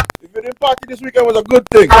 If you didn't party this weekend, it was a good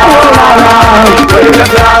thing.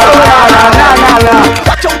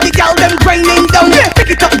 Watch out the gal, them grinding down.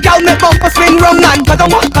 Pick it up, gal, make bumper swing round and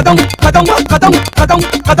kadong.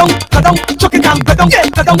 Chuck it down, kadong.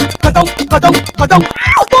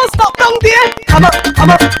 Don't stop down there. Come up,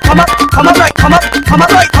 right.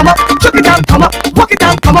 Chuck it down, come up. Walk it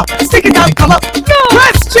down, come up. Stick it down, come up.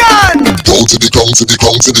 Question. Go to the ground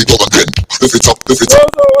again. If it's up. What's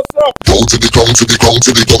up? Go to the ground again.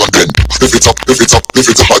 If it's up again. Go to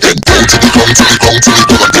the ground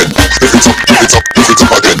again. If it's up again.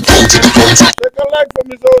 Go to the ground. Take a leg from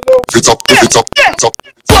me, Zozo. If it's up.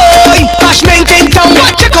 Boy, bashment in town.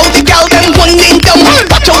 Check out the gal, them winding down.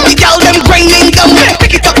 Watch out the gal, them grinding down.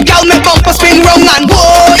 Pick it up, gal, make bumper spin round and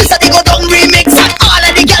boy, this a the go down remix. All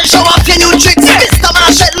of the gal show off your new tricks. Mr.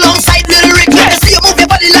 Marshall alongside Little Rick. Let me see you move your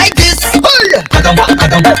body like this.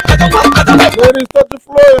 Ladies, touch the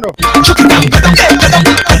floor, you know.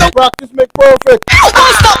 Practice make perfect.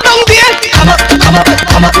 Don't stop down there. Come up.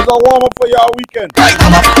 come up. It's a warm up for y'all weekend. Right,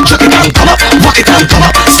 come up, chuck it down, come up, walk it down, come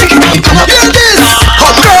up, stick it down, come up. Hear this,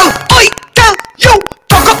 hot girl, oi, tell you,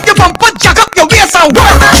 fuck up your bumper, jack up your waist and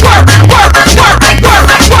work, work, work, work, work,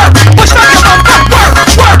 work, push back your bumper, work,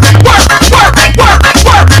 work, work, work, work,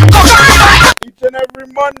 work, go back. Each and every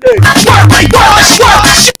Monday. Work,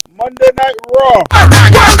 work, Monday Night Raw.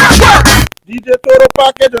 DJ Total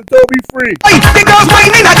Package and Toby Free. Oi, the girls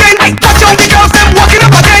whining again. Watch out the girls them walking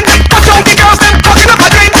up again. Watch out the girls them walking up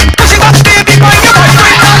again. Push it up, baby, find your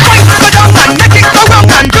boyfriend. Fight go down and make it go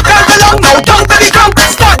round and you can't belong now. Down to the ground,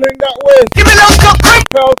 start. That way. Give me long to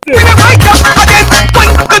crimp. Give me right up again.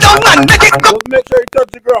 Fight go down and make it go. Just make sure you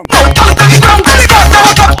touch the ground. Down to the ground, to the ground,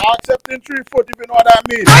 now up. Accepting 3 foot if you know what that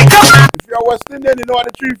means. Right up. If you're West Indian, you know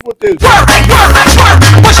what the 3 foot is. Work, work, work.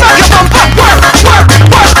 Push back your bumper. Work, work,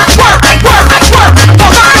 work, work, work, work. Go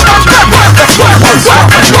back your bumper. Work, work,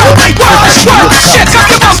 work, work, work, work. Shake up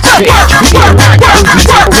your bumper. Work, work,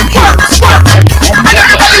 work, work, work, work. And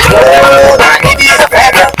everybody rock it in the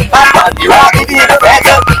feather. I'm on the rock it in the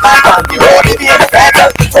feather. I'm on the rock it in the feather.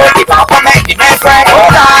 So the papa make the man cry.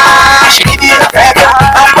 Hold on. She in the feather.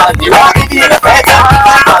 I'm on the rock it in the feather.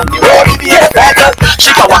 I'm on the rock it in the feather.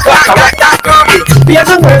 She go walk like that girl. Be a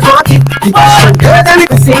good word for it. Girl, then we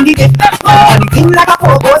can sing it. Anything like a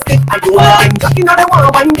pogo stick. I do I'm talking on the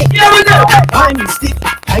one wind it. Wine stick,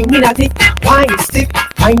 wine in a dip. Wine stick,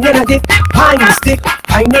 wine in a dip. Wine stick,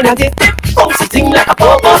 wine in a dip. Bounce a thing like a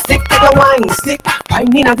pogo stick. Take a wine stick,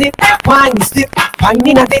 wine in a dip. Wine stick, wine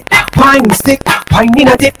in a dip. Wine stick, wine in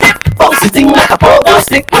a dip. Bounce a thing like a pogo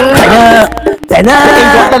stick. Tenor, ain't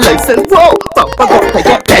got the license. Whoa, bumper got to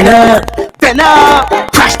get tenor.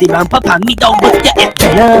 Crash the bumper, pan me down with your head.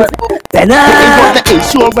 Tenor, ain't got the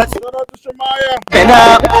insurance. Shout out to Shamaya.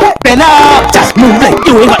 Just move like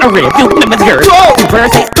you ain't got a rib. You limit girl.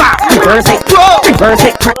 Reverse it, clap. Reverse it, reverse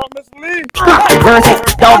it. Shout out Miss Lee. Reverse it,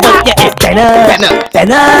 down with your head. Tenor.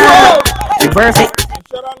 Reverse it.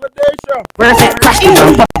 Shout out Ladesha. Reverse it, crash the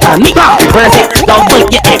bumper, pan me down. Reverse it, down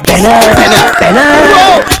with your head. Tenor.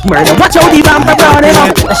 Murder, watch out the bumper running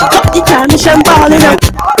up. She got the transmission balling up.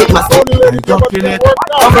 It must Only ladies talking it.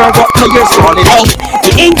 Cover up players falling out.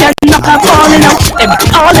 The angel knock her falling out.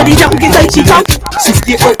 All of the junkies like she talk. She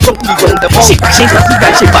skip right from the round the ball. She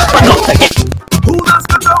back, but not again. Who does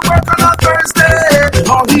go to work on a Thursday?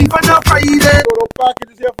 Or even a Friday? Total Package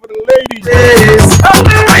is here for the ladies. Yes.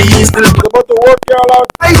 I used to It's about to work y'all out.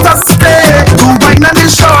 I just stay. To wine and the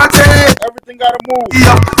shorty. Everything gotta move.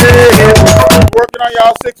 Yup, Working on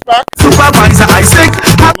y'all 6-pack. Supervisor Isaac.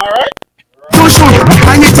 Am I right? To shoot.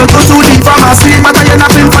 I need to go to the pharmacy, but I ain't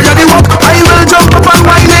nothing for the work. I will jump up and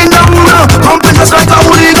wine down now. Pumping just like a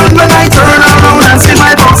hooligan when I turn around and see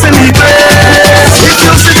my boss in the place. It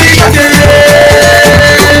used to be again.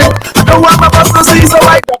 I don't want my boss to see, so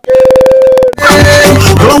I duck it.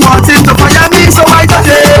 Don't want him to fire me, so I duck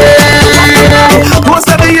it. Don't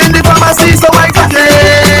send me in the pharmacy, so I duck it.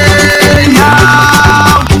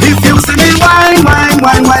 Yeah. If you see me wine,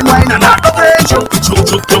 and I go pay choke,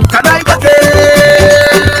 can I duck it?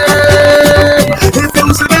 If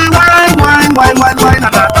you see me wine, and I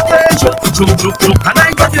go pay choke, can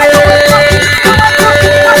I duck it?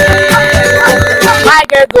 My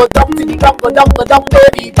girl go down to the ground, go down,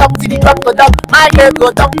 baby, down to the ground, go down. My girl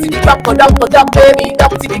go down to the ground, go down, baby, down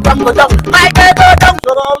to the ground, go down. My girl go down,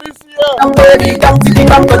 Shout out Alicia. down, baby, down to the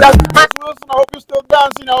ground, go down. Miss Wilson, I hope you're still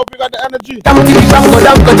dancing. I hope you got the energy. Down to the ground,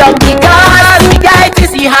 go down. Because we got to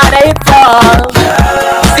see how they fall.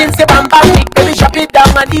 Since the bumper big, baby, drop it down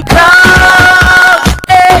on the ground.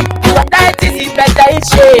 Hey, you and I to see better it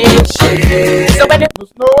shake. So when you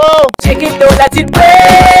shake it, don't let it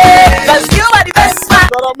break. Cause you are the best man.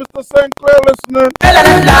 Shout out Mr. St. Clair listening.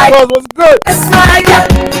 Like, what's good? Best my girl.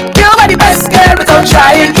 You are the best girl without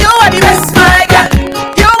trying. You are the best my girl.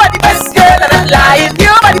 You are the best girl and I'm lying.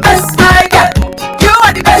 You are the best my girl. You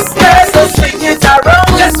are the best girl. So swing it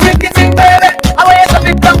around. Just swing it in, baby. I want you to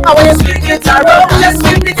swing it down. I want you to swing it around. Just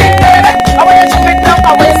swing it in, baby. I want you to swing it down.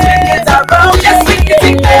 I want you to swing it around. Just swing it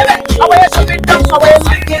in, baby. I want you to swing it down. I want you to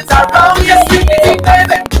swing it around. Just swing it in,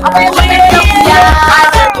 baby. I want you to swing it down.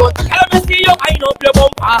 Let me see you wind up your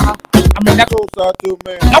bumper. I'm gonna go to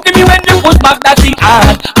me. Now give me when you push back that thing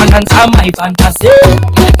hard and answer my fantasy.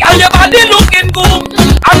 Girl, your body looking good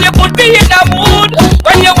and you put me in the mood.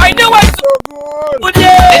 When you wind the way so good,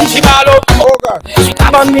 yeah. Then she ball up, oh God. She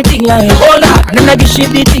come on me thing like hold on, and then I give she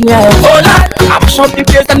the thing like hold on. I'm shot the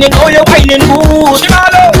place and you know you're whining good. She ball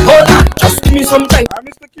up, hold on, just give me some time. I'm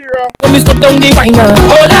Mr. Kira. Let me stop down the whiner.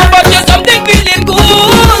 Hold on, but you something feeling good.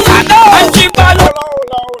 I know. And she ball up.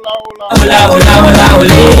 Hola, hola, hola,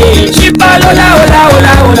 hola. She ball hola, hola,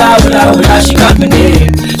 hola, hola, hola, hola. She got me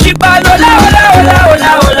name. She ball hola, hola, hola,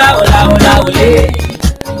 Ole.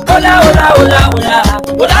 Hola, hola, hola, hola.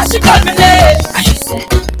 Hola, she called me name. And she said,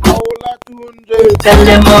 tell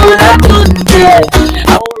them hola tunje.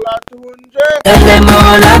 Tell them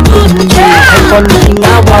hola tunje. Everything I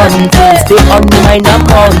want, stay on my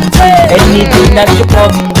account. Anything that you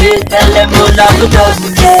come with, tell them hola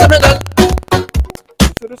tunje.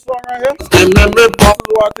 To this song right here, this is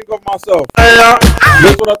what I think of myself.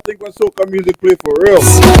 That's what I think when soca music play for real.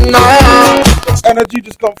 Energy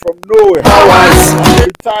just come from nowhere.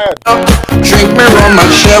 I'm tired. Drink me rum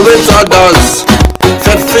and share with others.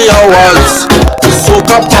 50 hours,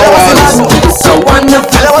 soca powers. It's a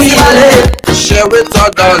wonderful feeling. Share with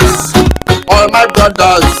others, all my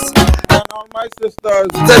brothers and all my sisters.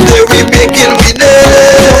 Today we making we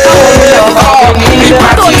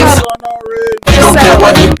don't care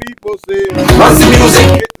what the people say. What's the music?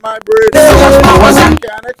 Hit my brain. I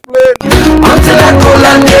can't explain. Until I cool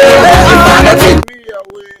and take me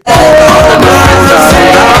away.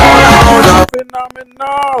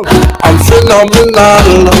 Phenomenal. I'm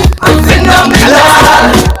phenomenal. I'm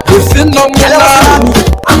phenomenal. We're phenomenal.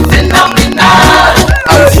 I'm phenomenal.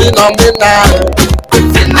 I'm phenomenal.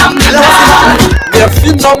 Phenomenal. We're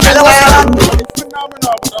phenomenal.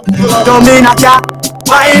 You mean I can't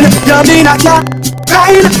wine? You mean I can't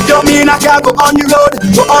grind? You mean I can't go on the road?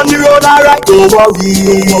 Go on the road, alright. Don't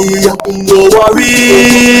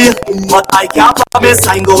worry. But I can't promise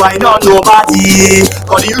I ain't go wine on nobody.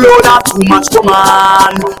 Cause the road have too much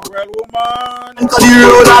woman. Cause the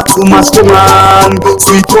road have too much woman.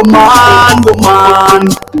 Sweet woman.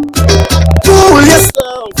 Fool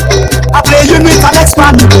yourself. I play you with an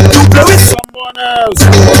ex-man. You play with someone else.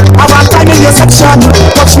 I want time in your section.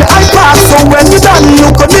 Touch me iPad, so when you done,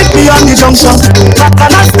 you could meet me on the junction. That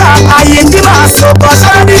can I start, I ain't the master, but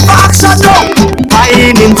ready for action now. I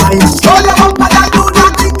ain't in time. Show them up and I do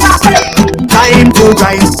nothing happen. Time to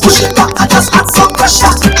grind. Push it back, I just add some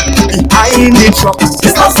pressure. Behind the truck,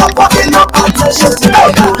 it's not supporting no attention.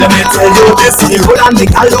 Let me tell you this, the road and the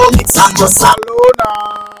gallows, it's not just alone.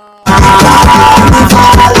 I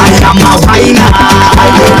am a whiner.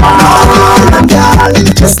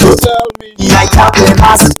 Just don't tell me I can't play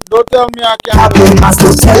mass. Don't tell me I can't play mass.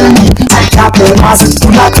 Don't tell me I can't play mass. Do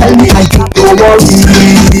not tell me I can't. Don't worry.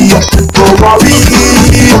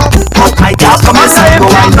 But I can't come and say no,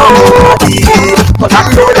 I know. But I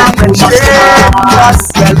know that when she does,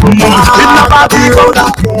 in the body road,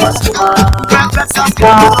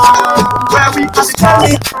 where we just tell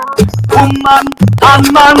it. Woman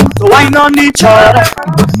and man, so wine on each other.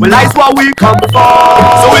 Well, that's what we come for.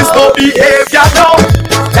 So it's no behavior now.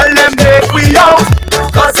 Tell them make we out.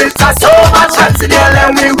 Cause it's a so much chance in here.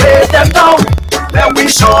 Then we wait them down. Then we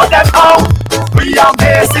show them out. We are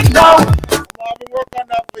amazing now. I've been working on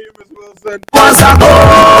that for you, Miss Wilson. Once I go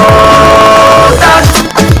that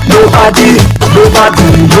nobody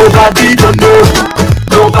don't know.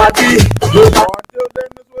 Nobody. Until then,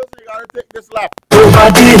 Miss Wilson, you gotta take this lap.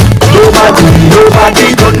 Nobody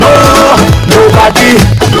don't know.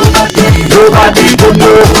 Nobody don't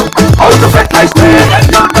know how to fret like me,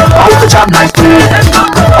 how to jam like me,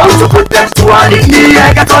 how to put them to one in the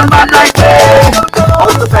egg and turn man like me, how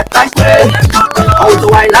to fret like me, how to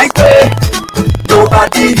wine like me.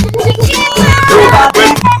 Nobody.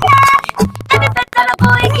 And if that little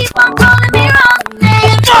boy keep on calling me wrong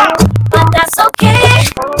name, but that's okay,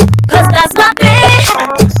 cause that's my babe.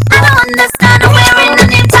 I don't understand wearing the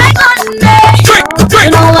name tag on me. You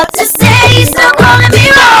know what to say, you still calling me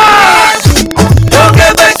wrong. Don't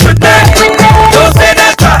get back today. Don't say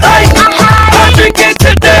that you're high. I'm drinking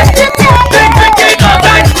today. Then drinking all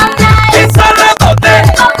night. It's all about that.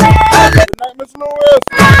 Good night, Miss Lewis.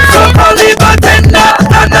 So call me bartender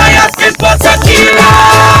and I ask it for tequila.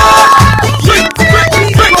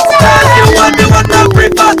 You want the one that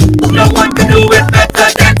prefer. No one can do it better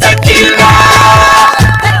than tequila.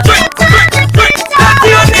 That's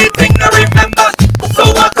the only thing I remember. So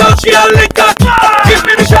I call she a liquor. Give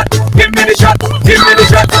me the shot. Give me the shot. Give me the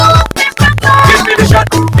shot. Give me the shot.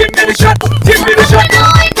 Give me the shot. Give me the shot.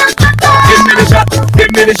 Give me the shot. Give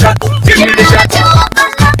me the shot. Give me the shot.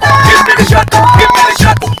 Give me the shot. Give me the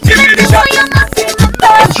shot. Give me the shot.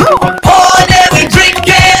 All day we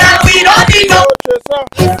drinking and we don't need no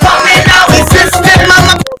coming out with system. I'm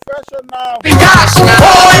a professional.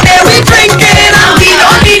 All day we drinking and we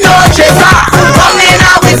don't need no chaser. Coming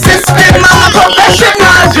out with system. I'm a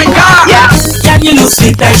professional drinker. Yeah, can you lose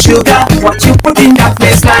sweet like sugar? What you put in that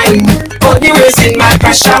baseline? Body raising my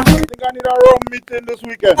pressure. I think I need a rum meeting this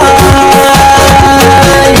weekend.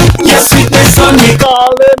 Your sweetness only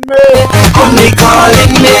calling me.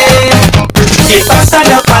 Get faster,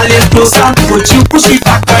 you're calling closer. Would you push it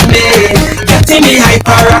back on me? Getting me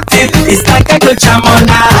hyperactive. It's like you jam all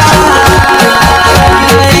night.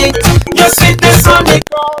 Your sweetness only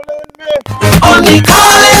calling me, only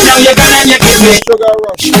calling. Now you gone and you give me sugar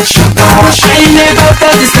rush, sugar rush. I never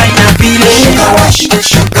felt this kind of feeling. Sugar rush,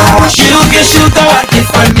 sugar rush. You get sugar at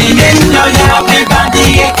different meaning. Now you have me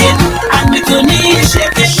body aching and me to knee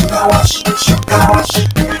shaking. Sugar rush, sugar rush.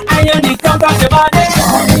 And you need to touch your body.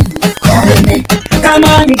 Calling me. Come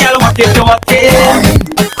on, girl, what you doing?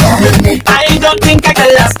 I don't think I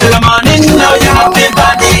can last till the morning. Now you have me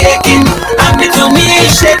body aching and me to me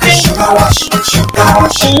shaking. Sugar rush, sugar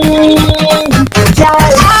rush.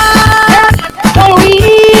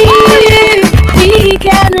 We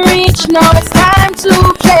can reach. Now it's time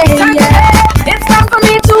to play. Yeah. It's time for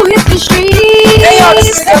me to hit the street.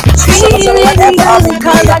 Feeling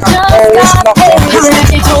cause I just got paid.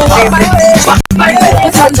 It's over my way.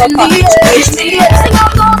 It's on the lead. Sing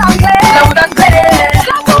out loud and clear. Loud and clear.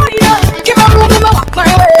 Give a room and walk my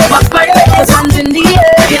way. Walk my way. It's hands in the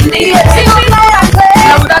air. In the air. Sing out loud and clear.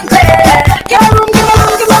 Loud and clear. Give a room, give a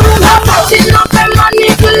room, give a room. I'm putting up the money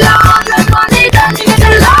to Lord. The money done, give it to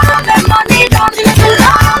Lord. The money done, give it to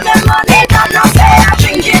Lord. The money done, I say I'm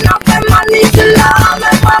drinking up the money to Lord.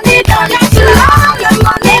 The money done, give it to Lord. The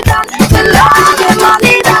money done, to Lord. The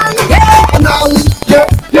money done, yeah. Now,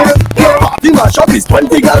 the mashup is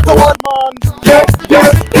 20 girls to one man.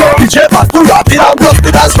 DJ back to rap it and bluff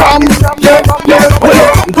it as from. When you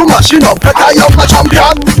come to mashing up, that I am a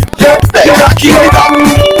champion. They are king it up.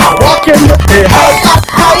 I'm walking up the house at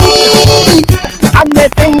high. And the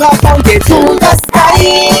finger from it to the sky.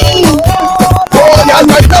 Oh, yeah,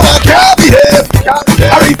 right now I can't behave.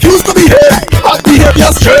 I refuse to behave. I behave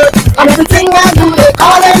just straight. And everything I do, they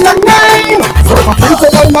call it a name. So if I feel so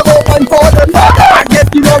long, I go and for them. I get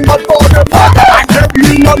the number for them. I get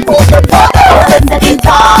the number for them. I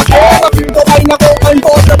feel so long, I go and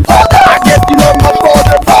for them. I get the number for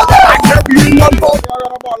them. I get the number for them. I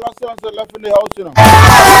got about last ones that left in the house, you know. I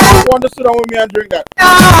want to sit down with me and drink that.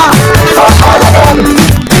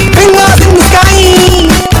 Fingers in the sky.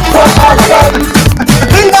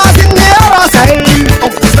 Fingers in the other side.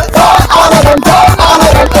 All of them.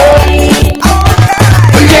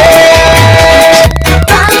 Yeah.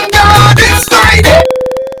 Thank God it's Friday.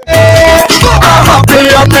 I'm happy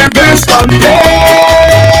I'm the best Sunday.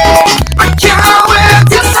 I can't wait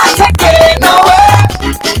till I take it away.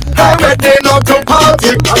 I'm ready now to party.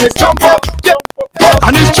 And it's jump up, yeah.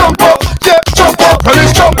 And it's jump up, yeah, jump up. And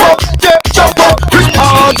it's jump up, yeah, jump up. It's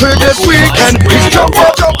party this weekend. It's jump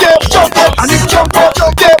up, yeah, jump up. And it's jump up,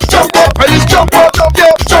 yeah, jump up. And it's jump up,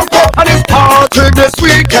 yeah, jump up. And it's party this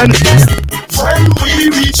weekend. When we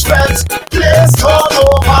reach that place all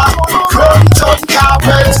over, crunch on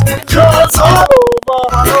carpet, girls all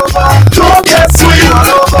over. Don't get sweet,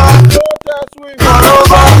 all over. Don't get sweet, all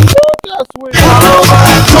over. Don't get sweet, all over.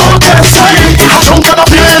 Don't get sweet. I don't wanna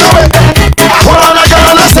be in a way. Hold on, I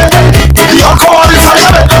gotta say, your call is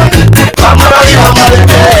higher. I'm gonna be on my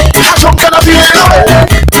day. I don't wanna be in a way.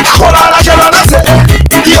 Hold on, I gotta say,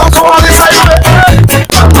 your call is higher.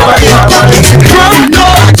 I'm gonna be on my day. No,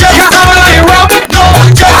 just rum, no,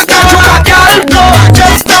 just no,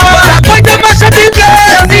 just like the mash of the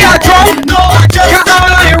place, the drum, no, just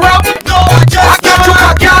rum, no, just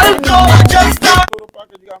no, just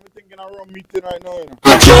You got me thinking of rum meeting right now, you know.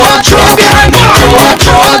 Draw behind me, draw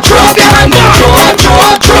behind me, draw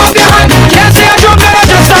behind me. Can't see a drum, then I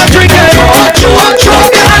just start drinking. Draw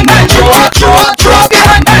behind me, draw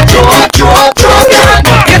behind me, draw behind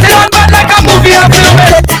me. Get it on bad like a movie I'm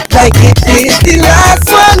filming. Like it is the last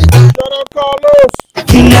one. Shout out Carlos.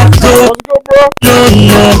 Let's go, bro.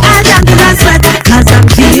 No. I got the last sweat, cause I'm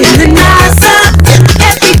feeling awesome.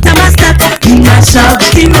 Every time I step, you mash up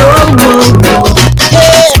the road.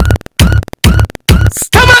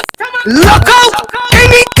 Stomach, look out!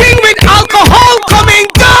 Anything with alcohol coming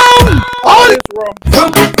down! All is rum.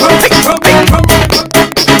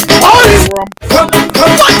 All is rum.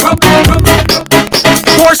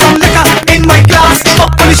 Pour some liquor in my glass.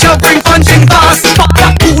 Fuck on the shelf, bring punching fast. Fuck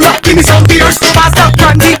that cool up, give me some beers. Pass that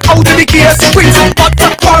brandy out of the gears. Bring some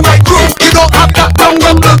butter for my crew. You don't have that brown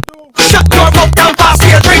rumble. Shut your mouth down fast, be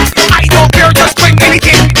a drink. I don't care, just bring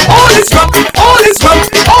anything. All is rum, all is rum,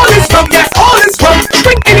 all is rum. Yes, all is rum.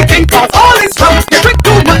 Bring anything, cause all is rum.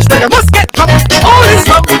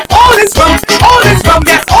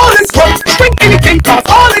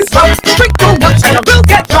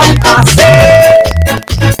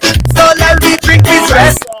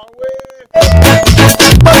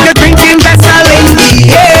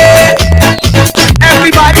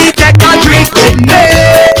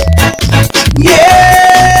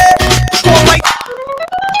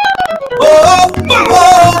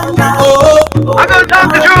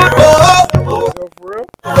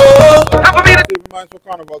 wines for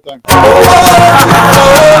carnival time.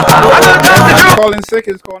 Calling sick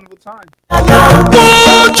is carnival time. I got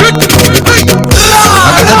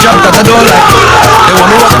a job that I don't like. They want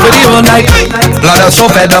me work for the whole night. Blood, I'm so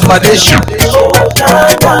fed up by this shit.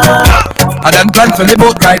 I done planned for the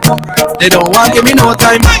boat ride. They don't want give me no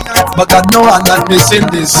time, but God know I'm not missing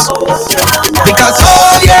this. Because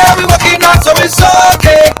oh yeah, we working hard so it's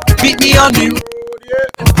okay. Beat me on the road, yeah.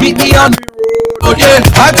 Beat me on the road, yeah.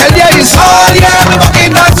 I tell you it's all yeah, we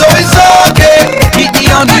working hard so it's okay. Beat me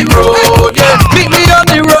on the road, yeah. Beat me on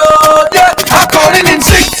the road, yeah. I'm calling in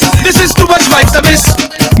sick. This is too much vibes to miss.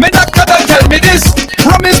 My doctor don't tell me this.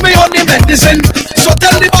 Promise me on the medicine. So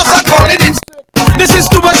tell the boss I'm calling in sick. This is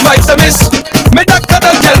too much vibes to miss. My doctor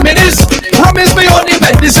don't tell me this. Promise me on the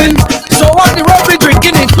medicine. So on the road we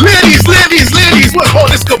drinking it. Ladies, what's all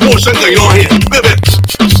this commotion going on here? Baby.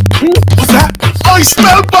 What's that? I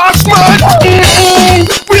smell box, man.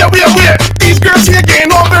 Wait. These girls here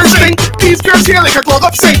getting all their thing. These girls here like a clog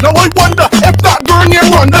up sink. Now I wonder if that girl near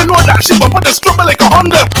Rhonda know that she bump with the struggle like a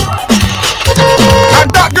Honda.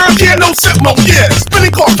 And that girl here no sip no yeah.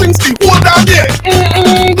 Spinning clock things the whole damn day.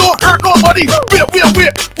 Don't hurt nobody.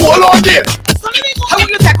 Wait. Hold on there. How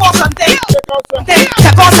will you take off something?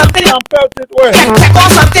 Take off something. I'm pelted with. Take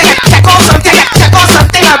off something. I'm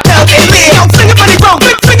pelted with. Yo, swing your body wrong.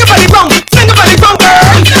 Swing your body wrong,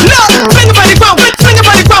 girl. No, swing your body wrong.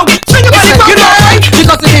 Girl.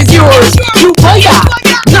 Because it is yours. You play that.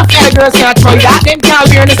 Enough other girls can't try that. Them can't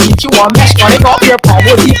wear the seat you want mesh. Running off your palm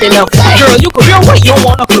will deep enough. Girl, you could wear what you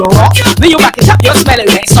want to clear off. Then you back it up, you smell it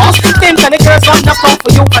like sauce. Them kind of girls got enough love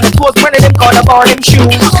for you. And the toes one of them called about them shoes.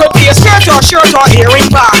 Could be a skirt or shirt or earring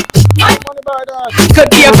bar. Could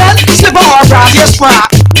be a belt, slipper or bra, your strap.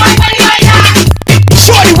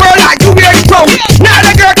 Show the world how you wear the clothes. Now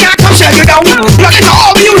the girl can't come shut you down. Look at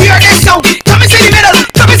all of you hear this sound. Come and see the middle.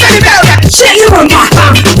 Shake your bum,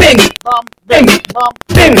 bam, bing, bing,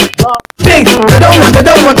 bing, bing. The don't want, bim.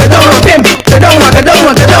 The don't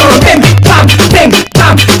want, bim. Bam, bing,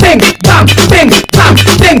 bam, bing, bam, bing, bam,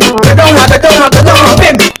 bing. The don't want,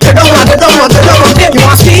 bim. The don't want, bim. You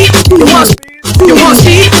want speed? You want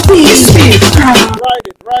speed? Speed. Ride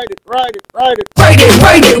it.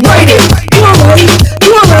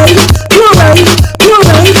 You alright.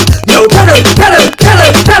 Yo, pedal.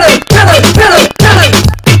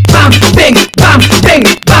 Bam, bing, bam, bing,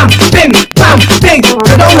 bam, bing, bam, bing.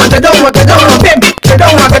 The don't want, bim. The don't want,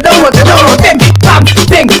 bim. Bam,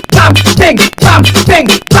 bing, bam, bing, bam, bing,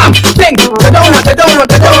 bam, bing. The don't want, bim. The don't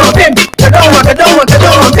want, bim.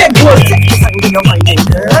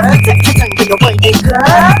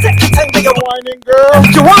 Take your time to your whining girl.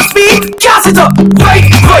 You want speed? Gas it up. Right.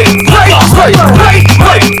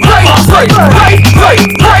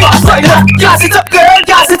 Gas it up, girl.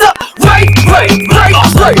 Gas it up. Right.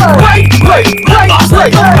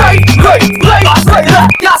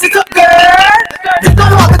 Gas it up, girl. You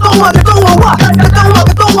don't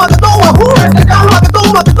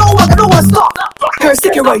want stop. Girl,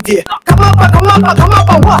 stick it right there. Come up, what? Come up,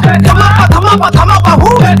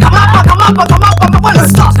 wanna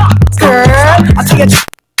stop. Girl, I take it.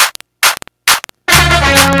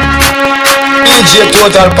 DJ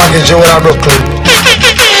Total Package over Brooklyn.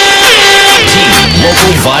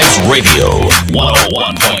 Local Vibes Radio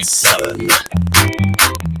 101.7.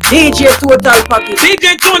 DJ Total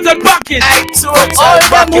Package. So all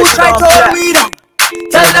them who try to hold we down,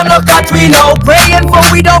 tell them look at we now. Praying for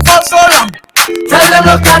we don't fall so long. Tell them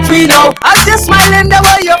look at we now. As you smiling the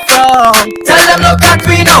way you're from. Tell them look at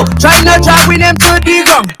we now. Try not drag with them to the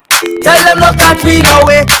ground. Tell them look at we now.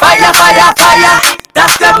 Fire.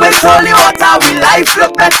 That's them with holy water. We life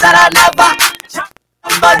look better than ever.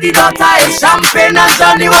 Somebody daughter is champagne and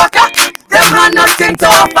Johnny Walker. Them had nothing to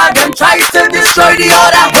offer. Them try to destroy the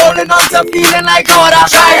order. Holding on to feeling like order.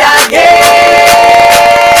 Try again.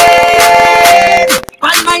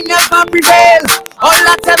 Man might never prevail. All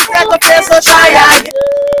attempts never fail, so try again.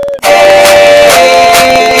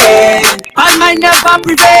 Man might never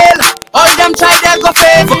prevail. All them try, they go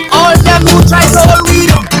fail. For all them who try to hold we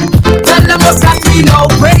down, tell them look at we now.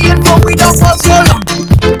 Praying for we don't fall so long.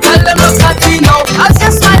 Tell them look at we now. As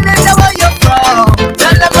you smiling the way you're from.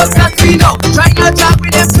 Tell them look at we now. Try not to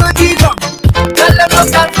with them to the drum. Tell them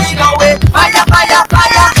look at we now.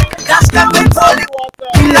 Fire. That's them with holy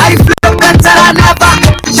water. Life look better than ever.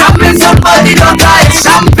 Jumping somebody don't die.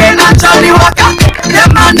 Champagne and Johnny Walker.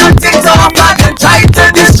 Them are nothing to offer. Them try to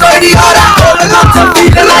destroy the order. Holding on to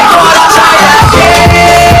feeling like water. Try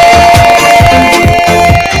again.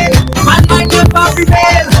 Man might never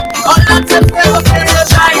prevail. All attempts never fail.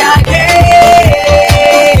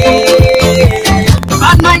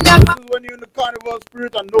 when you're in the carnival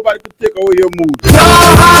spirit and nobody could take away your mood. No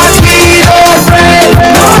heart, we don't pray.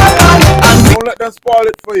 Don't let them spoil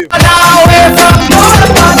it for you. Now away from no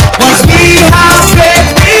one. Once we have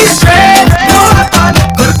faith, we straight. No one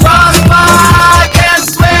could prosper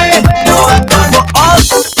against way. No one for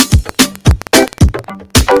us.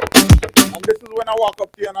 And this is when I walk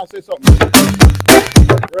up to you and I say something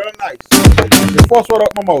real nice. The first word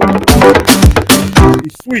out my mouth.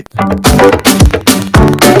 He's sweet.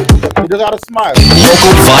 He just had a smile.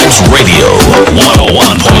 Local Vibes Radio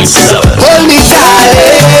 101.7. Hold me tight.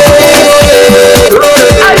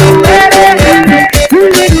 Are you ready?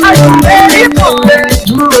 Are you ready for it?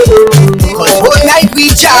 Cause one night we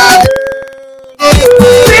jam.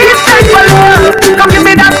 Sweet take for love. Come give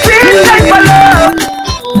me that sweet take for love.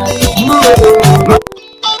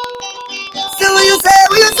 So what you say,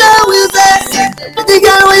 what you say, what you say? Pretty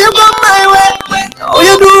girl, when you come my way, what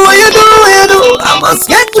you do, what you do, what you do? I must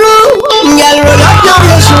get through. Girl, roll up now,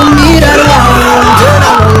 you show me that one. Turn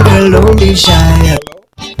around, girl, don't be shy.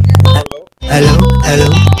 Hello,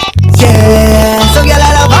 hello. Yeah, so girl,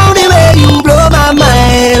 I love how the way you blow my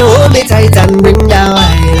mind. Hold me tight and bring that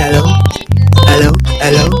wine. Hello, hello,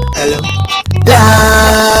 hello, hello.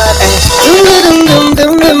 Lord,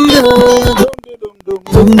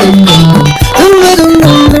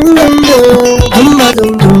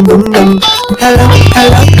 hello,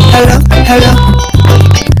 hello, hello, hello.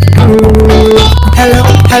 Hello,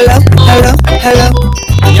 hello, hello, hello.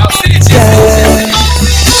 Yeah,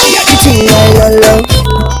 she got the thing I love.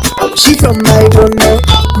 She from my window.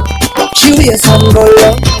 She wear some gold.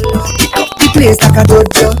 Pick up the place like a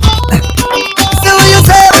dojo. So what you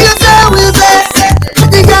say, what you say, what you say?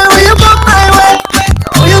 The girl when you come my way.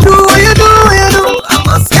 What you do, what you do, what you do? I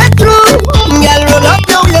must get through. Girl, roll up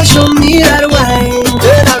now, you show me that wine.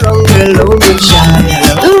 Turn around, girl, don't be shy.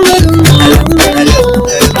 Hello, hello, hello,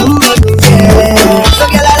 hello. Yeah, so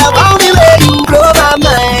girl, I love how the way you blow my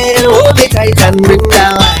mind. Hold me tight and bring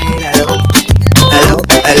that wine. Hello,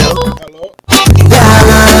 hello, hello.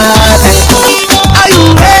 Are you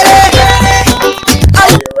ready? Are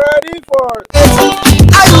you ready for it?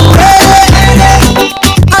 Are you ready?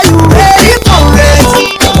 Are you ready for it?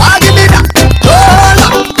 Why give me that? Hold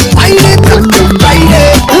up, I need to ride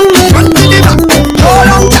it. Run to the back, hold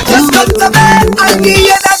on, just come to bed. I'll give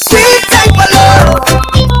you that sweet type of love.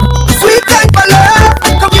 Sweet type of love.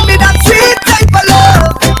 Come give me that sweet type of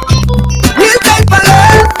love. Real type of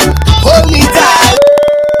love. Hold me tight.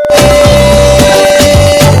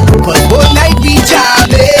 Cause one night we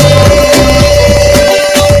jamming.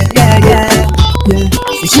 Yeah, yeah, yeah.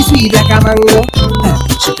 She sweet like a mango.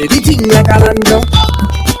 She play the thing like a lando.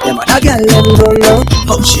 Them other girl them don't know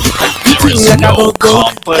how she crack the thing like a go-go.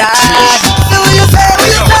 So what you say, what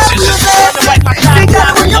you say, what you say? Every girl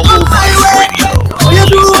when you come my way. What you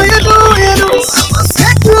do, what you do, what you do? I must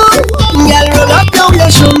get through. Girl, roll up now, you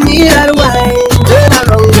show me that wine. Turn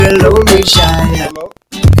around, girl, don't be shy. Hello,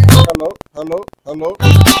 hello, hello, hello.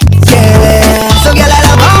 Yeah, so girl, I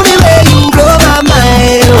love how the way you blow my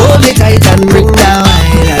mind. Hold me tight and bring that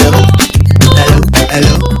wine. Hello, hello,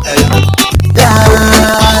 hello, hello. I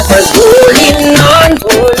was holding on,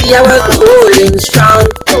 I was holding strong.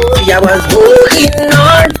 I was holding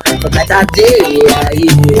on for better day.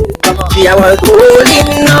 I was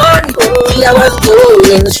holding on, I was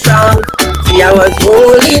holding strong. I was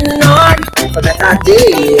holding on for better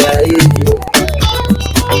day.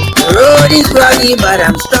 The road is rocky, but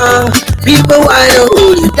I'm strong. People want to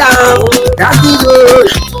hold you down. That is all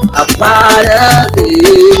a part of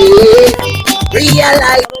it.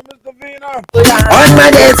 Realize on my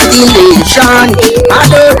destination, I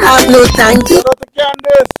don't have no time to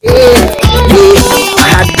I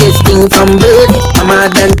had this thing from birth, my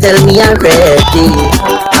mother tell me I'm ready.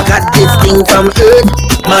 I got this thing from earth,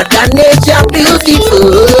 mother nature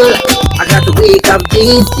beautiful. I got to wake up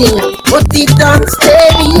this thing, put it on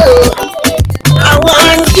stereo. I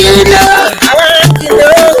want you to know, I want you to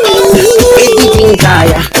know. Everything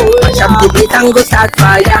fire, mash up the plate and go start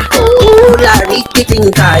fire. Oh, Larry,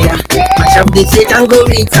 everything fire, mash up the plate and go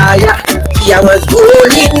retire. See, I was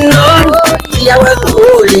holding on, see, I was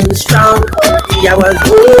holding strong. See, I was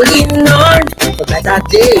holding on for better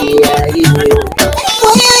day. I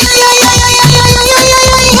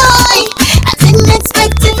didn't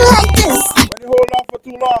expect it like this. When you hold on for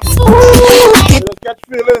too long, you just catch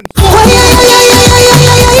feelings.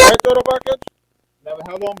 Right to the package? Never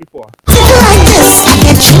held on before.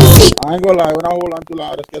 I ain't gonna lie, when I hold on too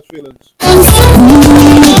long, I just catch feelings.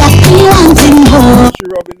 She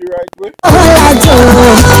rubbing the right way. All I do,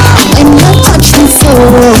 when you touch me so,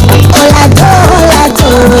 all I do,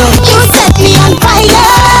 you set me on fire,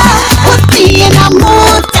 put me in a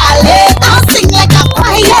mood, I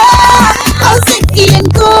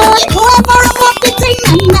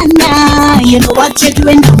you're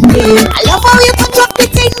doing on me. I love how you put up the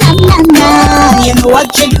thing, na na na. You know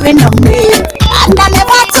what you're doing on me. And I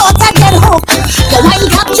never thought I'd get hooked. The wine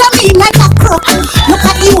capture me like a crook. Look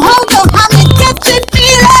at you, hold your hand and catching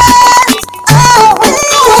feelings. Oh, I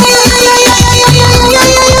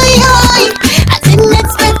didn't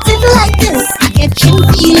expect it like this. I get you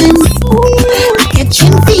feelings. I get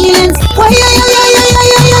you feelings. I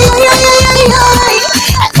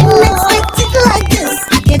didn't expect it like this.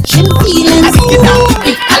 I get you feelings. I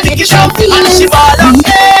get you feelings. She ball up,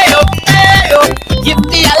 hey yo, hey yo. Give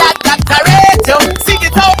me a lot of carrot, yo. Sing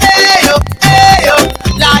it out, hey yo, hey yo.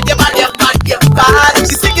 Lord, your body, your body, your body.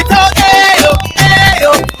 She sing it out, hey yo, hey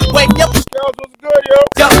yo. When you push girls was good, yo.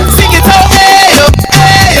 Sing it out, hey yo,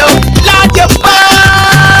 hey yo. Lord, your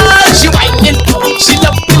body. She whining, she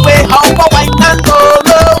love the way how I whine and go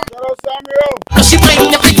low. No, she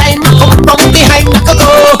whine every time I come from behind like a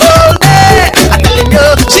goal. Hey, I'm telling you,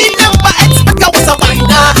 she never expect I was a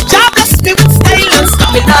whiner. God bless me with style and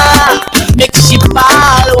stamina. Make she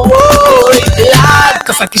ball, oh, Lord.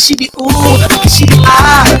 Cause like she the ooh, like she the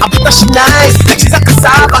ah. I put her she nice, like she's a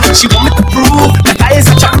cassava. She want me to prove that I is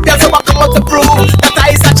a champion, so I come out to prove that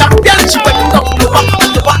I is a champion. She went down lower,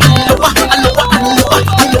 and lower, and lower, and lower, and lower,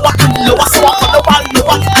 and lower, and lower. So I follow her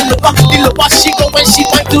lower, and lower, the lower she go when she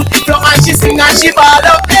went to the floor and she sing and she ball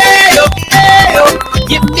up. Hey yo, hey yo,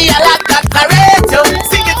 give me a lot of carrot, yo.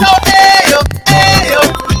 Sing it out, hey yo, hey yo.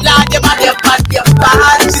 Lord, your body, your body, your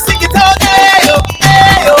body. She sing it out, hey yo,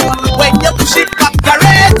 hey yo. When you push it back,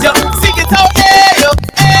 carrot, yo. Sing it out, hey yo,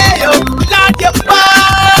 hey yo. Lord, your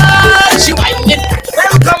body. She whining.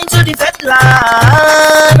 Welcome to the fat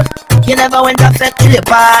land. You never went to fat till the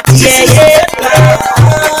party, yeah, yeah.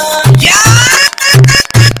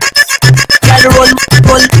 Girl, roll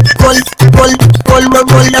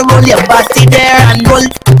your body there and roll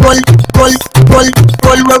your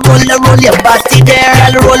body there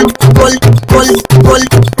and roll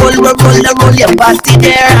your body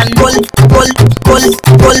there and roll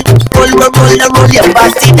your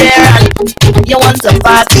body there and you want to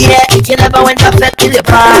party, yeah. You never went to fat till the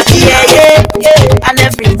party, yeah. And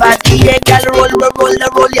everybody, yeah, girl, roll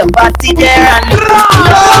your body there and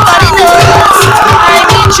nobody knows I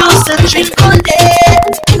can choose to drink all day.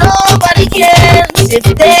 Nobody cares if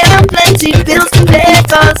they have plenty bills to pay,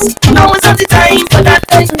 cause now is not the time for that.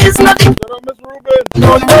 It's nothing.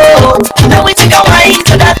 No, now we take a wine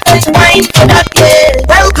for that. Wine for that, yeah.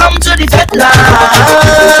 Welcome to the fat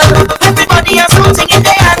land. Everybody has something in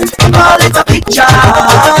their hand. Call it a picture.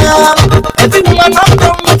 Every woman come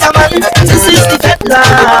down with a man. This is the fat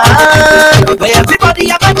land, where everybody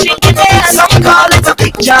have a drink in their hand. Some call it a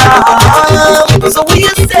picture. So we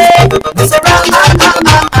say, we say,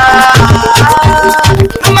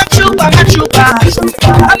 I'm a trooper.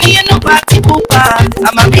 I'm here no party pooper.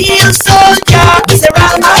 I'm a real soldier. We say,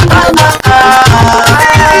 I'm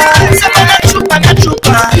a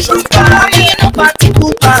trooper. I'm here no party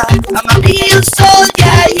pooper. I'm a real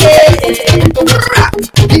soldier, yeah.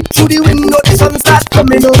 Peep through the window, the sun starts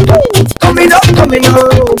coming up.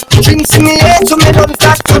 Drinks in the air, so me don't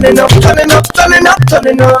start turning up.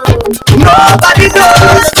 Nobody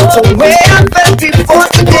knows the way I felt before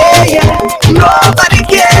today, yeah. Nobody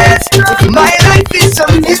cares if my life is a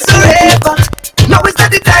misery, but now is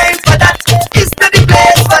not the time for that. It's not the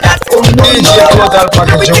place for that. Oh no, now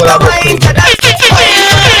we take a mind for that.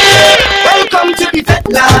 Welcome to the fat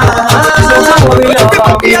land.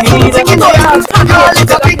 Everybody has something in their hands. Call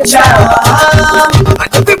it a picture.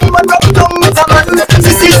 And every woman rub down with a man.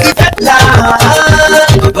 This is the fat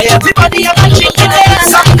land, where everybody have a drink in their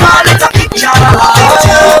hands. Some call it a picture.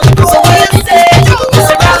 So we'll say,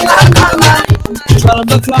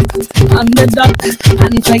 12 o'clock on the dot,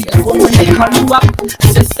 and check your phone when they call you up.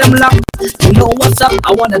 System lock, you know what's up.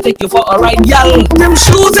 I wanna take you for a ride, y'all. Them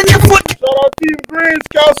shoes in your foot. Shout out Team Greens,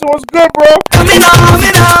 Castle was good, bro. Coming on,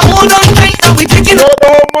 hold on tight, now we taking the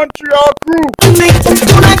whole Montreal crew.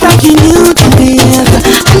 Don't act like you knew to this.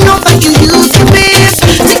 I know that you used to this.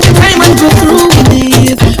 Take your time and go through with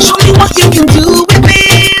this. Show me what you can do with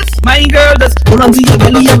this. My girl, just hold on to your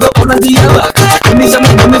belly and go hold on to your back. Give me some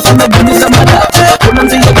of that. Hold on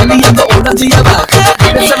to your belly and go hold on to your back.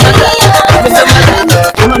 Give me some of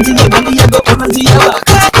that. Hold on to your belly and go hold on to your back.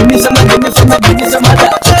 Give me some of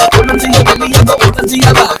that. Hold on to your belly and go hold on to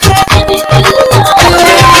your back.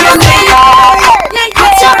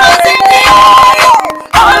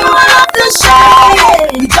 All of the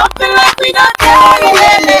shine, jumping like we don't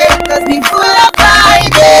care. Cause we full of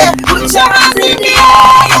pride. Put your hands in the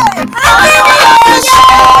air. All of the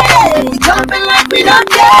shine, jumping like we don't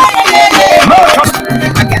care.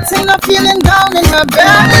 I get a feeling down in my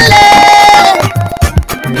belly.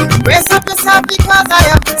 Raise up the sound. because I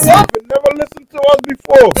am so. If you never listened to us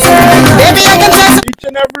before, Baby, I can tell each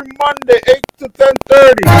and every Monday, 8 to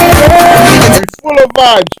 10:30. We're full of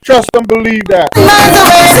vibes. Trust and believe that. miles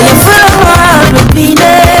away, so you're full of love with me.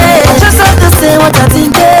 I just have to say what I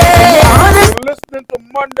think. You're listening to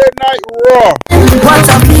Monday Night Raw. What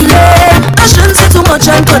a feeling. I shouldn't say too much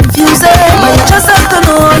and confuse it, but you just have to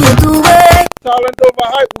know you do it. Talent over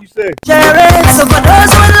hype, we say. Share it, so for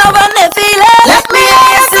those who love and they feel it, let me hear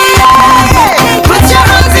you see it. Put your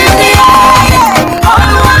hands in the air, all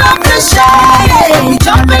the one of the shine. We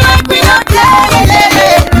jumping like we don't care,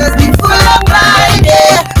 cause we full of pride.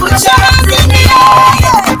 Put your hands in the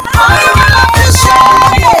air, all the one of the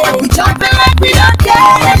shine. We jumping like we don't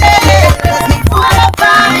care, cause we full of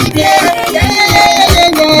pride. We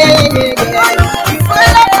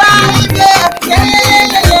full of pride.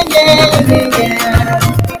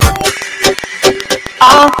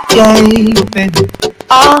 Okay, baby.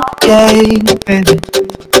 Okay, baby.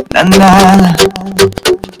 Na na.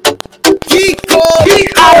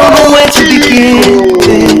 I don't know where to begin,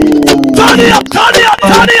 baby. Turn it up, turn it up,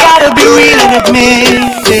 turn it up. Gotta be real and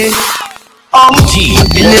admit it. Oh,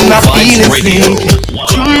 feeling my feelings, baby.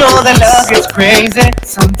 You know that love gets crazy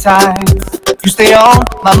sometimes. You stay on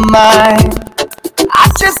my mind.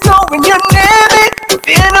 I just know when you're near me,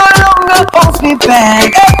 fear no longer holds me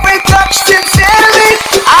back. Every touch you tell me,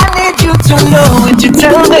 I need you to know what you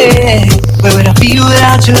tell me. Where would I be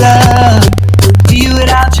without your love? Be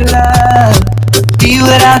without your love? Be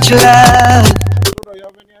without your love?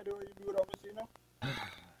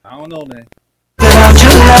 I don't know, man. Without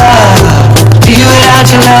your love, be without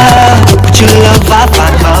your love. With your love, I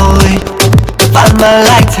find my way. Find my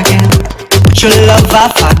light again. With your love, I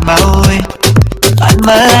find my way. Find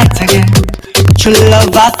my light again. With your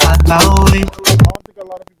love, I find my way. I don't think a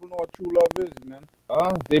lot of people know what true love is, man.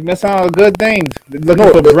 They miss out on good things. They're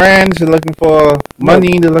looking for brands, they're looking for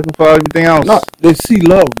money, they're looking for everything else. No, they see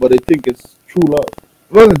love, but they think it's true love.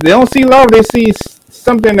 Well, they don't see love, they see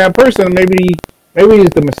something in that person. Maybe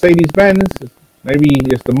it's the Mercedes Benz, maybe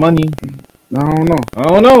it's the money. I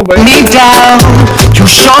don't know, but me down, you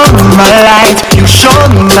show me my light, you show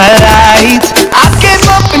me my light. I gave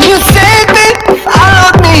up and you saved me,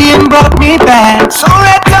 followed me and brought me back. So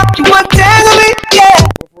wrapped up, you were telling me,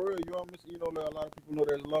 yeah. But for real, you don't miss, you know that a lot of people know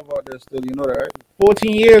there's love out there still, you know that, right?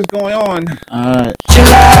 14 years going on. Alright. Your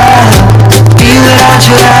love, be without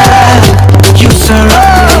your love, you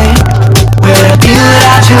surround me. Where would I be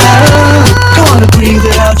without your love? Don't wanna breathe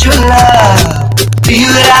without your love. Be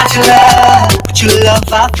without your love, with your love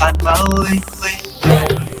I find my way.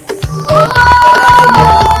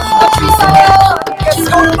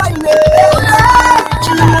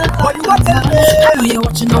 I know you're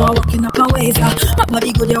watching, now I'm walking up my ways. My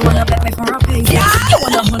body good, you wanna bet me for a pace. You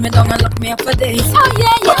wanna hold me down and lock me up for days. Oh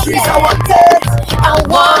yeah. I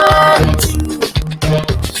want you,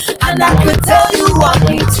 and I could tell you want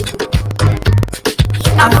me to.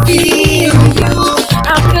 I feel you, I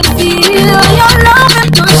could feel your love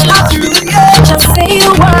and push me through. Just say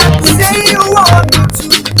you want me to.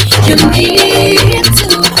 You need to.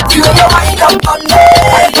 You wind up on me,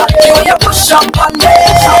 you push up on me,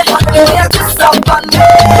 you twist up on me.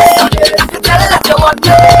 I could tell that you want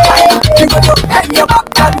me. You bend your back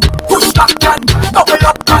and push back and double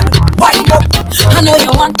up and wind up. I know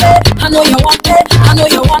you want it, I know you want it, I know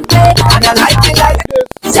you want it, and I like it like this.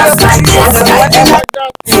 Just like this, I like it like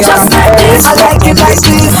that. Just like this, I like it like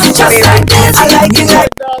this. Just like this, I like it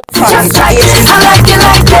like that. Just like this, I like it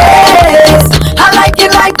like this. I like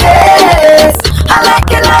it like this. I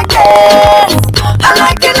like it like this. I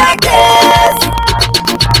like it like this.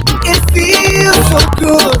 It feels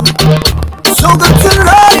so good to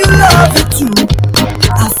love you, love it too.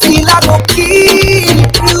 I feel like I'll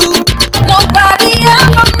keep you. Nobody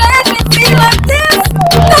ever made me feel like this.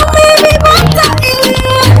 Don't make me want to eat.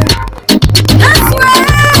 I swear.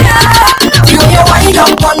 You wind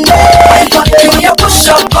up on me, you push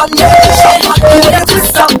up on me, you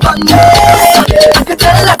twist up on me. I can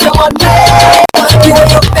tell that you want me. You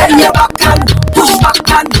bend your back and push back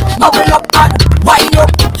and bubble up and wind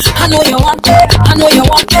up. I know you want it, I know you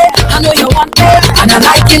want it, I know you want it. And I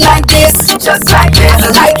like it like this, just like this.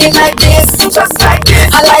 I like it like this, just like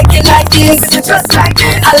this. I like it like this, just like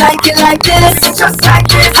this. I like it like this, just like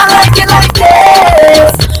this. I like it like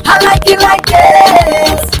this. I like it like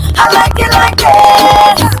this. I like it like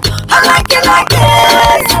this. I like it like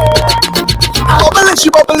this. Bubbling, she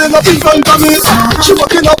bubbling up in front of me. She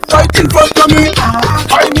walking up right in front of me.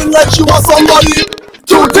 Finding like she was somebody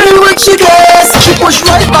to deal with. She gets, she push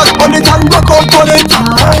right back on it and broke up on it.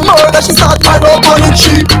 Murder, she start right up on it.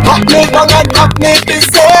 She knock me down and knock me this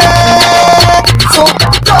way. So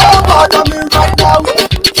don't bother me.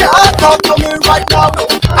 talk to me right now.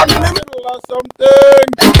 I'm in the middle of something.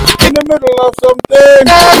 In the middle of something.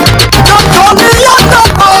 Don't call me on the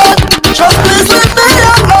phone. Just please leave me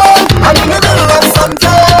alone. I'm in the middle of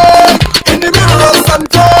something. In the middle of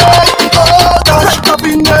something. Oh, gosh, up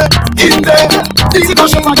in there. Easy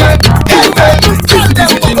motion again. In there. In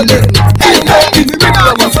there. In there. In the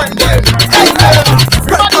middle of something. In there.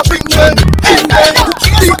 Right up in there. In there.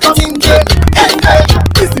 Deep up in there. In there.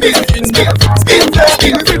 In there. In there.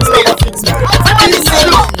 In the middle of something.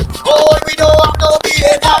 Oh, we don't have no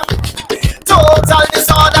behavior. Total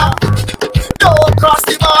disorder. Don't cross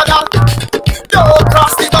the border. Don't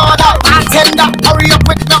cross the border. Attender, hurry up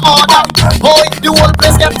with the order. Oh, the whole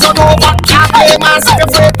place get turned over. Can't play man, sick of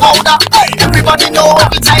fake powder. Everybody know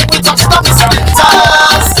every time we touch the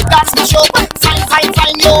splinters. That's the show. Fine, fine,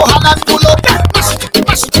 fine, yo, Holland pull up.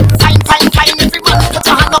 Mash it, fine, fine, fine. Everyone put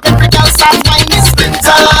your hand up, every girl start fine the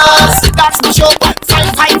splinters. That's the show.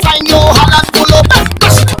 Fine, fine, fine, yo, Holland pull up.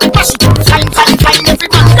 Mash it, fine, fine, fine.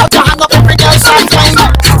 Everyone put your hand up, every girl start fine.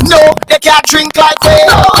 No, they can't drink like we.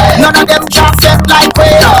 None of them can't step like we.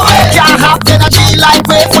 Can't have energy like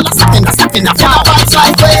we. Full of something, a fire vibes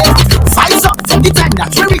like we. Vibes up from the time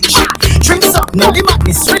that we reach. Drinks up, no the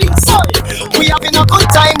madness release. We having a good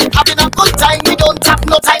time, we don't have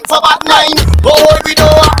no time for bad mind. Oh, we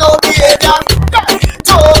don't have no behavior.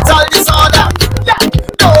 Total disorder.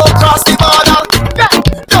 Don't cross the border.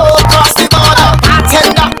 Don't cross the border.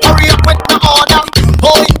 Attender, hurry up with the order.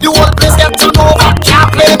 Oh, the whole place get turned over.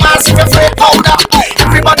 Can't play massive afraid powder.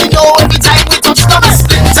 Everybody know every time we touch the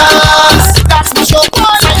splinters. That's the show.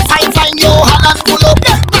 Fine, fine, fine, yo, Holland pull up.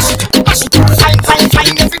 Mash it, fine, fine,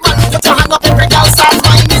 fine. Everyone put your hand up, every girl start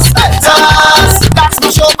fine the splinters. That's the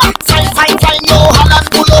show. Fine, fine, fine, yo, Holland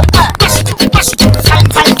pull up. Mash it, fine,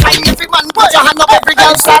 fine, fine. Everyone put your hand up, every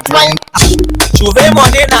girl start fine. Juve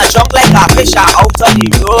money na jump like a fish out of the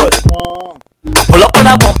road. Pull up on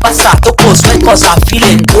a bumper, start to post sweat cause I'm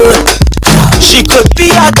feeling good. She could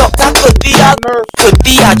be a doctor, could be a nurse, could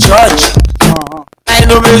be a judge. I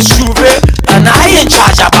know Miss Juve, and I in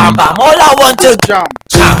charge of Bam Bam. All I want to jump.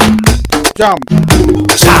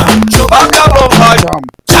 Chewbacca bumper, jump.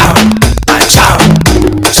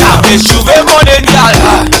 Miss Juve money,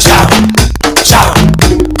 y'all. Jump.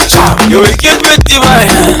 You wicked with the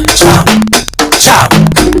mind.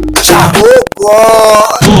 Jump. Oh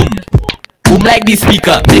God. Boom like the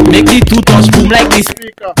speaker, make the two touch. Boom like the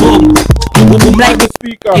speaker. Boom like the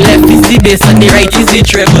speaker. The left is the bass and the right is the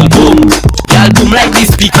treble. Y'all boom like the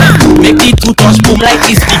speaker, make the two touch. Boom like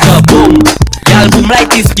the speaker. Y'all boom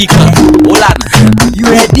like the speaker. Hold on.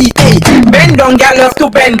 You ready? Hey, bend down, girl, love to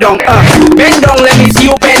bend down. Bend down, let me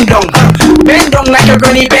see you bend down. Bend down like a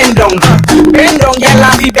granny, bend down. Bend down, girl,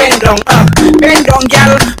 love you bend down. Bend down,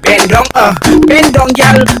 girl, bend down. Bend down,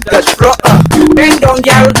 girl, touch floor. Bend down,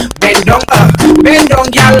 girl, bend down. Bend down,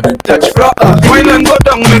 girl, touch floor. Why not go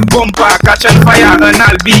down with bumper, catch on fire, and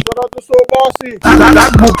I'll be.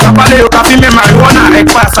 That book, kapale yo kapi me marijuana, ek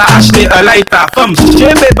pasa acheter a lighter. Femme,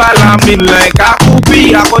 jebe bala min like a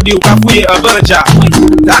kupi, akodi yo kafuye a burja.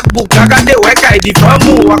 That book, kagade wek I di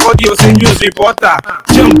famu, akodi yo se news reporter.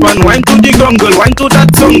 Jump and wine to the gungle, wine to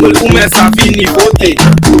that jungle, ume sa fini pote.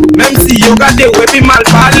 Même si yo gade wepi mal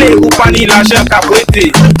pale, upani la jen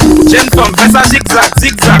kapwete. Jen femme, fais ça zigzag,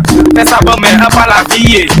 fais ça bon mais un pas la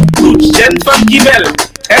vie. Toute jen femme qui belle.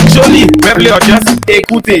 Ek joli, meuble or just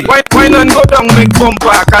écoutez. Why not go down make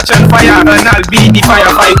bumper, catch on fire, and I'll be the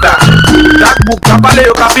firefighter. That book, kapale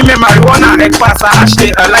yo kapi me marijuana, ek pasa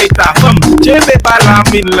acheter a lighter. Jebe bala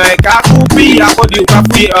min like a kupi, akodi yo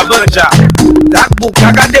kafuye a burja. That book,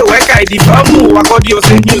 kagade wek I di famu, akodi yo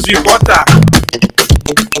se news reporter.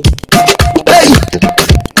 Hey!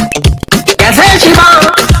 Yes, hey,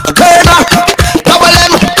 Shiba! Flavor! Double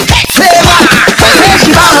M! Flavor! Hey,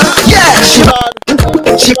 Shiba! Yeah, Shiba!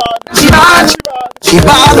 She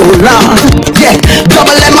bad, oh Lord. Yeah,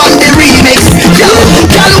 double M on the remix.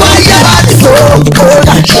 Girl, why you bad so cold?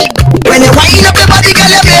 When you wind up your body,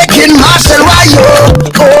 girl, you're making Marshall. Why you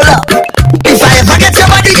cold? If I ever get your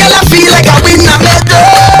body, girl, I feel like I win a medal.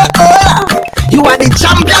 You are the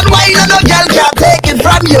champion, why no girl can't take it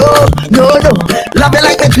from you? No, love you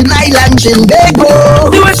like a Twin Island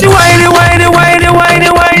Shindig-O. The way she whine it.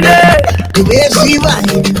 The way she whine.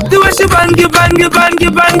 The way she bang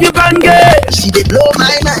it. She did blow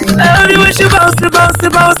my mind. Oh, the way she bounce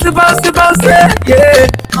it. Yeah.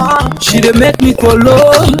 She did make me go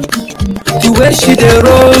low. The way she did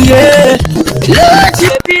roll, yeah.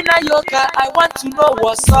 Baby, na yoga, I want to know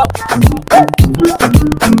what's up.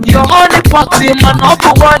 Your honey pot, man,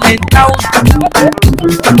 number one in town.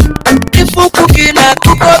 If you cooking, I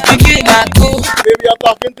cook up, begin, I cook. Baby, I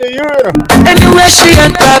talking to you. Anywhere she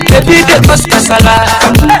enter, baby, they cause casala.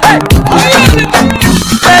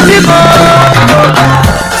 Baby more,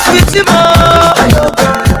 sweetie more,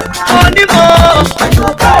 honey more,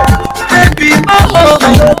 baby more.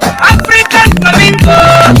 African flamingo,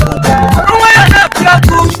 Rwanda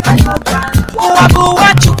Plaku, Uwabu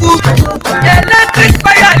Wachuku, electric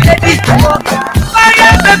fire lady,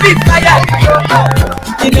 fire baby fire.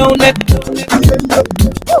 You know that.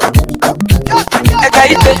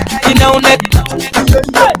 You know that.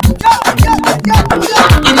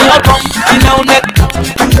 In your bum, you know that.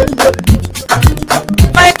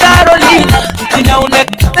 My Carolina, you know that.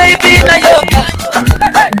 Baby na yoka,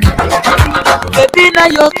 baby na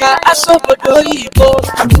yoka. Asobodo Igbo.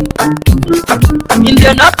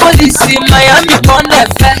 Indianapolis, in Miami, on the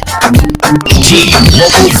fair.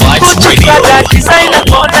 Local Vybz Radio. Designer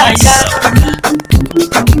corner, yeah.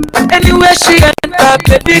 Anywhere she enter,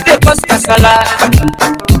 baby, they cause casala.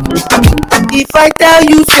 If I tell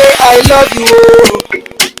you, say I love you, oh.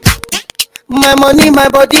 My money, my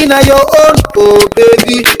body, now your own, oh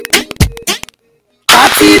baby.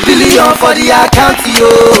 30 billion for the account, yo.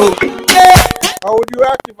 Yeah. How would you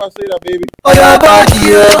act if I say that, baby? For your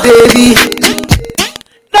body, oh baby.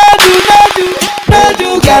 No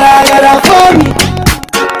do, gotta for me.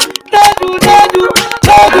 No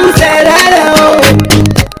do, say that, oh.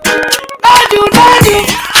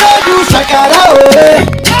 No do, shakara, oh.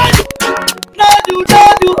 No do,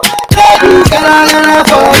 gotta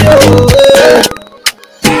for you,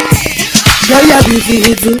 girl, you're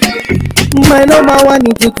beautiful. My number one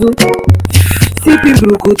in tutu. Sipping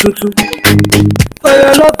bruku tutu. For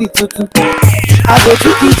your love it tutu. I go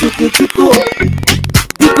chuku.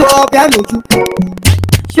 Pick up your nuju.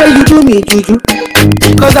 Sure you do me juju.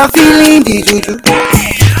 Cause I'm feeling the juju.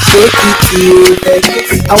 Shake it to you, take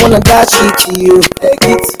it. I wanna dash it to you, take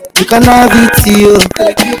it. You can have it to you,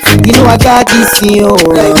 take it. You know I got this in you,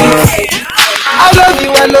 take it. I love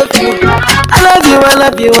you.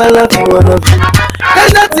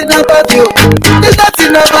 There's nothing above you.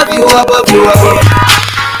 Above you.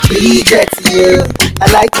 Reject you. I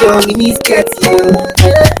like your mini skirt, you.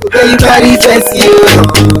 Okay, you carry dress, you.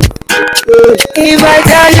 If I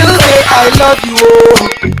tell you, say I love you, oh.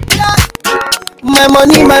 My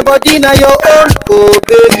money, my body, now your own, oh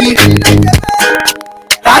baby.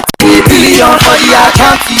 30 billion for the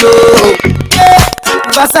account, yo.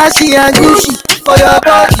 Versace and Gucci for your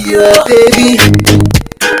body, oh baby.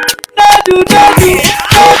 No do.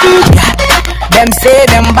 Them say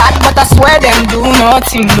them bad, but I swear them do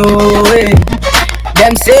nothing, no way.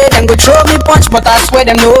 Them say them go throw me punch, but I swear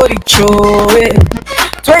them no reach, oh way.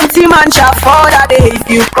 20 man shall fall that day if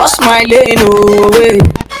you cross my lane, oh way.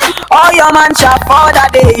 All your man shall fall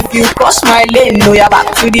that day if you cross my lane. No, you're back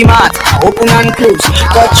to the mat, open and close,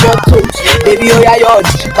 touch your toes, baby, oh yeah, yours.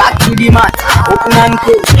 Back to the mat, open and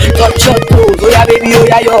close, touch your toes, oh yeah, baby, oh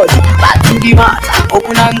yeah, yours. Back to the mat,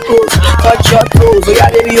 open and close, touch your toes, oh yeah,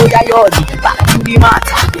 baby, oh yeah, yours. Back to the mat,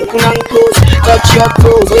 open and close, touch your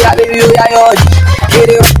toes, oh yeah, baby, oh yeah, yours.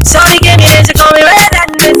 So he gave me this, she call me red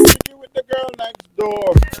and this. With the girl next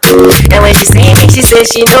door. And when she see me, she says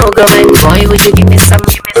she no going. Boy, would you give me some?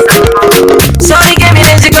 So he gave me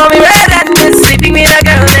this, she call me red and this. Sleeping with the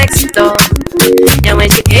girl next door. And when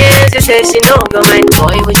she gives, she says she no going.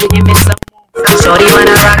 Boy, would you give me some? Shorty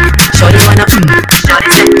wanna rock, shorty wanna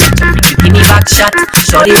Shorty say, give me back shot.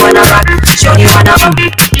 Shorty wanna rock, shorty wanna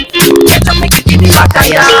get up, make you give me back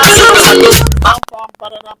a yeah.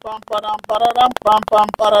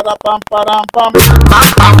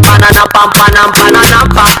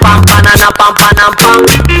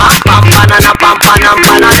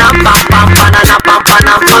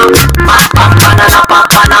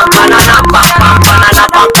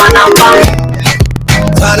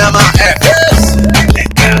 Panama FS,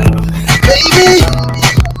 baby.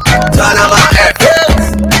 Panama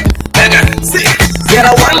FS, yet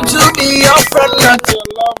I want to be your friend, not your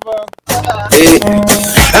lover. Hey.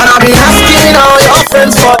 And I've been asking all your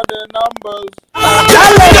friends for the numbers. Bang,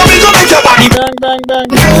 bang, bang.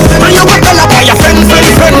 When you get up by your friend.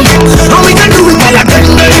 How we can do it while I bang.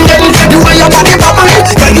 You want your body bubbling.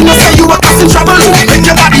 Girl, you know say you are causing trouble. Make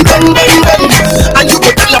your body bang. And you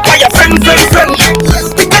get up by your friend.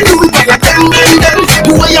 We can do it while I bang.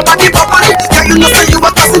 You want your body bubbling. Girl, you know say you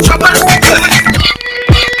are causing trouble.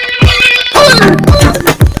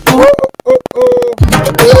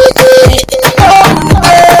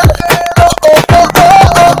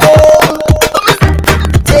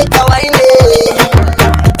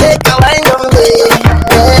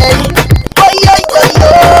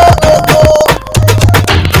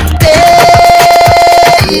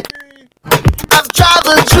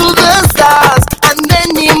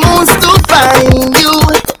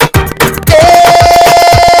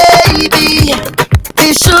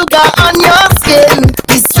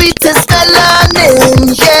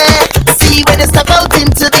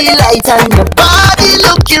 right and your body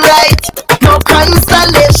looking right. No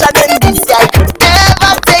constellation in the sky could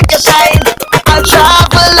ever take a shine. I'll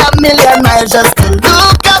travel a million miles just to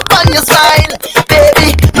look up on your smile.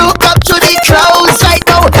 Baby, look up to the clouds right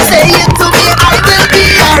now. Say it to me, I will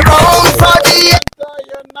be around for the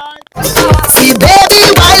see, baby,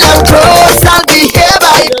 while I'm close, I'll be here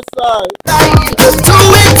by your side.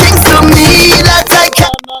 Doing things to me that I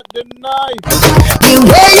cannot deny. The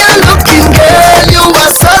way you're looking, girl, you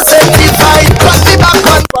are so certified. Put me back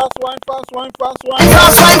on. Fast wine, fast wine, fast wine.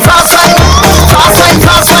 Fast wine, fast wine. Fast wine,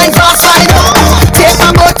 fast wine, fast wine. Take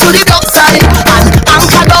my boat to the dock side and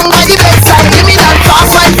anchor down by the bedside. Give me that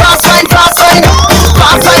fast wine, fast wine, fast wine.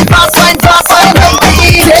 Fast wine, fast wine, fast wine.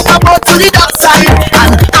 Take my boat to the dock side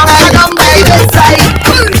and anchor down by the bedside.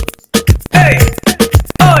 Hey,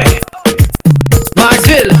 oi,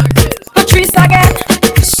 Marcel, Patrice again.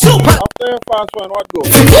 Super. Up there, fast one, what go? I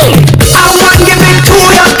want to give it to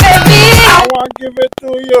you, baby. I want to give it to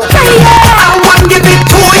you. I want to give it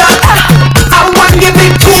to you. I want to give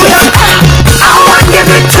it to you. I want to give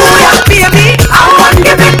it to you, baby. I want to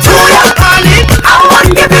give it to you, honey. I want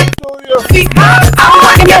to give it to you. I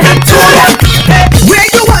want to give it to you. Where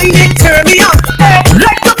you wind it, turn me on.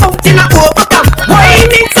 Like a fountain of overcome.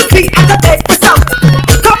 Winding so sweet as a bed for some.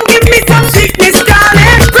 Come give me some sweetness,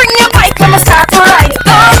 darling. Bring your bike, let me start to ride.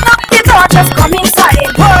 Don't knock the door, just come inside.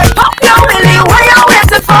 Pop your willy, what you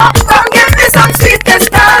waiting for? Come give me some sweetness,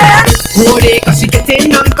 darling. Hold it, cause she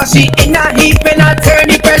getting on, cause she in a heap and I turn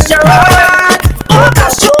the pressure on. Oh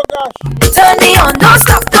gosh, turn me on, don't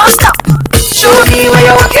stop, don't stop. Show me where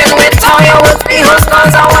you're working with, how you with me, who's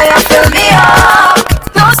cause I want you fill me up.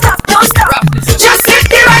 Don't stop, don't stop. Just hit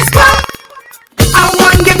the right spot. I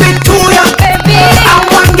want to give it to you, baby. I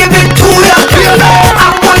want to give it to you.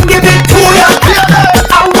 I want to give it to you.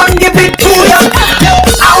 I want to give it to you.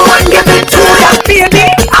 I want to give it to you, baby.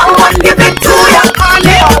 I want to give it to you,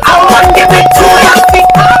 honey. I want to give it to you.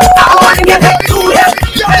 I want to give it to you.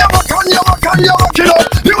 You work it up.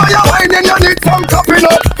 You are your whining, you need some topping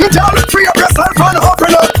up. You tell me free up yourself and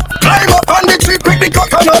open up. Climb up on the tree, quick the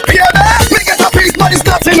coconut. Yeah, me get a piece, but it's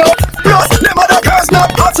not enough. Plus, them other girls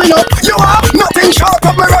not hot enough. You have nothing short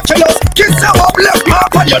of miraculous. Kiss you up, left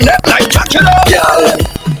mark on your neck like Dracula. Girl,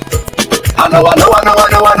 I know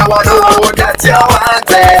that you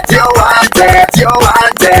want it, you want it, you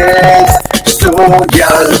want it. So,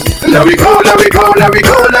 girl, let me go, let me go, let me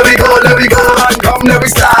go, let me go, let me go, and come, let me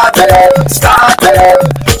start it, start it.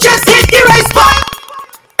 Just hit the right spot.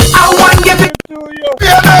 I want to give it to you.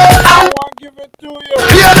 I want to give it to you.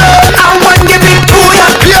 I want to give it to you.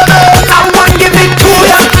 I want to give it to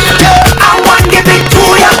you. I want to give it to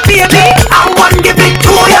you, baby. I want to give it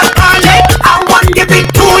to you, honey. I want to give it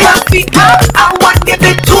to you, I want to give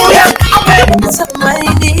it to you. Give me something I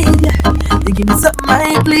need. You give me something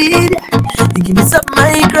I bleed. You give me something I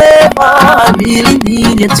crave. I really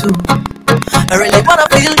need you too. I really wanna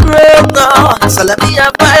feel great now. So let me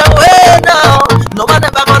have my way now. No one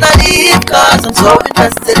ever gonna leave, cause I'm so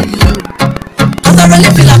invested in you. Cause I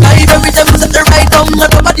really feel like I every time you set the right down.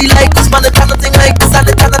 Not nobody like this, man, the kind of thing like this and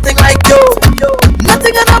the kind of thing like you.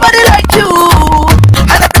 Nothing and nobody like you.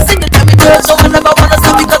 I never sing it, tell me girl, so I never wanna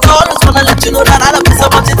stop because I always wanna let you know that I love you so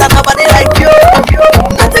much and nobody like you.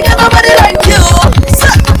 Nothing and nobody like you. So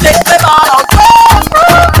take them all out.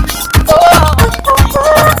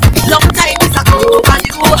 Long time is a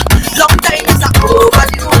overdue. Long time is a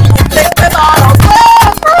overdue. Take them all out.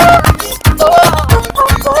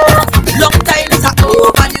 Long time is a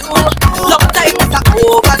overdue. Long time is a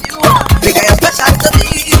overdue. Because you're special to me.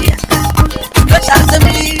 Special to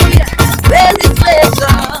me. Very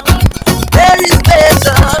special. Very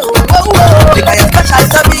special. Whoa, whoa. Because you're special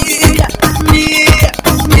to me. Me.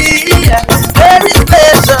 Very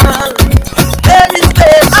special. Very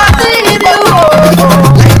special. I need you.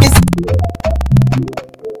 Like this.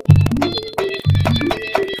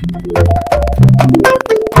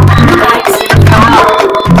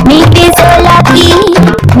 Me feel so lucky,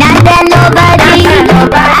 not that nobody.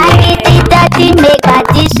 I get it dirty, make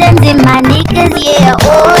partitions in my knickers, yeah,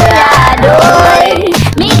 oh lord, oh.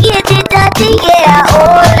 Me get it dirty, yeah,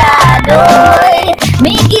 oh lord, oh.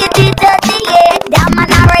 Me get it dirty, yeah, damn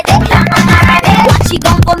man already. What she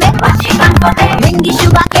gon' for me? Bring the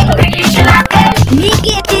sugar cane, Me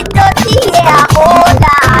get it dirty, yeah, oh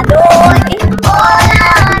lord, oh. Oh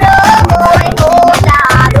lord, oh, oh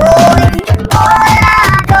lord, oh.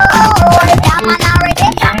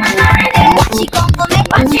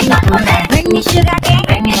 Bring me sugar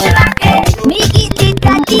cane,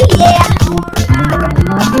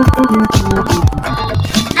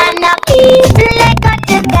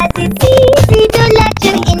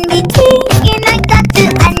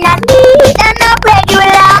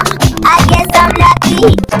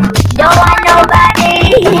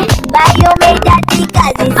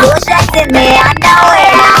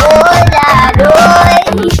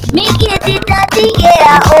 dirty,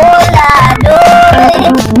 yeah, all I know.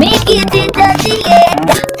 Make it dirty, yeah.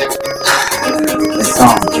 This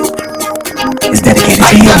song is dedicated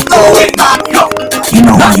to you. You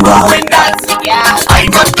know who you are. I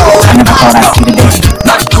never thought I'd see the day,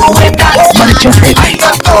 but it just hit me.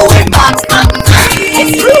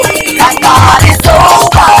 It's true, that God is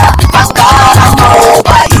over. Thank God I'm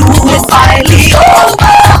over you. It's finally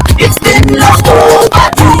over. It's been long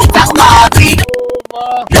overdue. Thank God we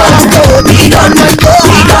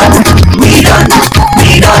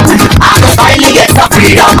done. I will finally get some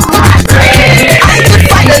freedom. I could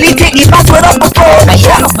finally take the password off the phone.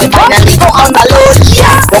 Finally go on the load.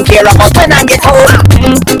 Don't care about when I get home.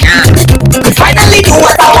 Could finally do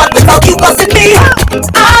what I want without you cussing me.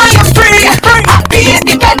 I am free, happy,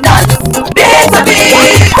 independent. There's a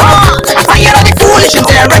big I'm tired of the foolish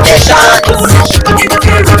interrogation.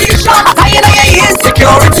 I'm tired of your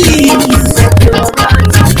insecurities.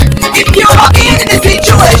 If you're not in this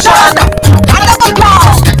situation, round of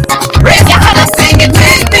applause. Raise your hand and sing it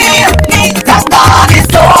with me. Thank God it's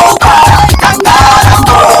over. Thank God I'm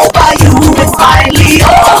over you. It's finally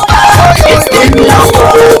over. It's been long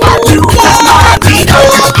overdue. Thank God we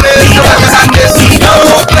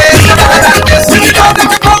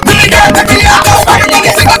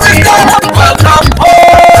done. Welcome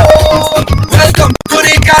home. Welcome to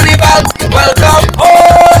the carnival. Welcome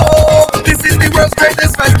home. This is the world's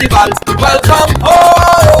greatest festival. Welcome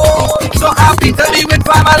home. So happy to be with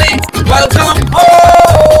family. Welcome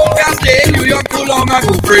home. Can't stay in New York too long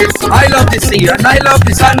ago, Chris. I love the sea and I love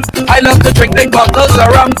the sun. I love to drink big bottles of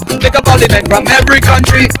rum. Pick up all the men from every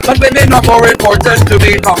country, but women are more important to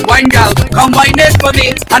me. Come wine, gal, come wine it for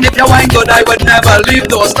me. And if you wine good, I would never leave.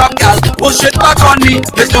 Don't stop, gal, push it back on me.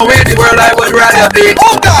 There's no way in the world I would rather be.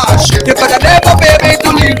 Oh gosh, you could have never pay me to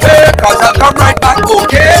leave here, cause I'll come right back,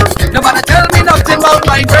 okay? No matter tell me nothing about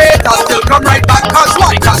my grade, I'll still come right back. Cause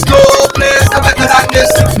why? Cause no place no better than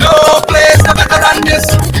this. No place no better than this.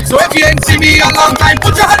 So if you ain't see me a long time,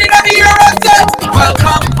 put your hand in the air and say,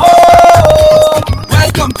 welcome home.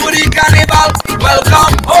 Welcome to the carnival.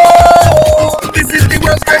 Welcome home. This is the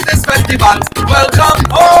world's greatest festival. Welcome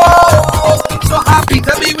home. So happy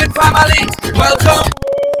to be with family. Welcome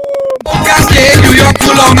home. Can't stay in New York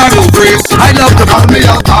too long ago, Chris. I love to call me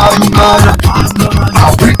a bad man.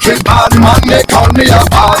 A wicked bad man, they call me a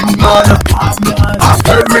bad man. A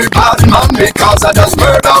very bad man because I just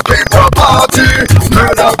murder people party,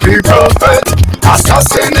 murder people pet,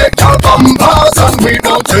 assassinate all bumpers and we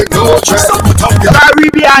don't take no threat.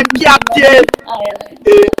 Caribbean captain.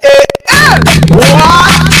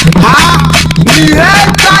 What? Me head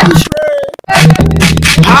country.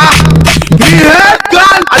 Me head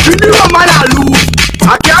gun. I do know man I lose.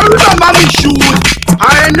 I can't remember me shoes.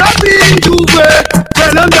 I ain't not being Juve.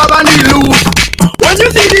 Tell them job and they lose. When you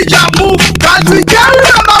see the job move, cause we can't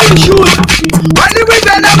remember we shoes. When the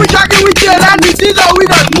weekend and we tracking with tail and this is how we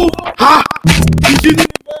just move. This is the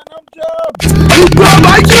Venom job. You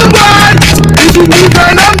provide your man. This is the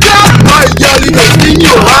Venom job. My girl is in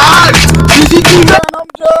your heart. This is the Venom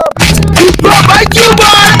job. You provide your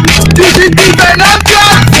man. This is the Venom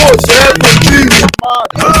job. For 17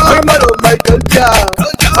 I'm a Michael Jack.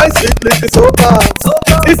 My sibling is so bad.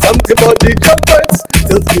 It's something about the comforts.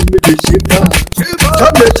 Just give me the shit now.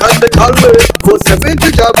 Jamaican they call me. For 70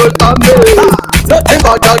 jabber on me. Nothing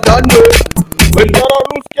but that than me. When you're a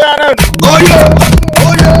loose cannon. Oh yeah,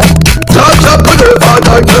 oh yeah. Touch up with the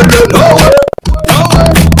father, tell you no way, no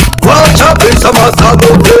way. Watch up in some massage,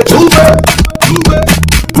 play to me.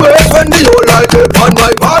 Wait when the whole light is on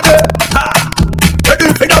my body. Let the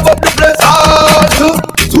finger up the place.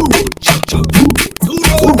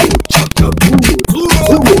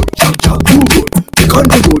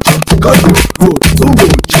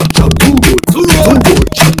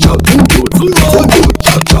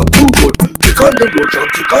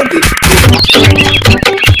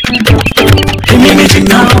 Give me the thing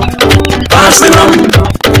now, pass me rum.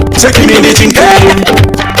 Say give me the thing, hey,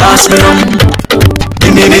 pass me rum.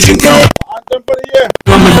 Give me the thing, hey.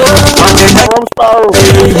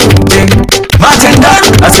 Bartender,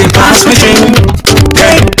 I say pass me drink.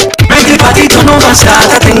 Hey, make the party turn over,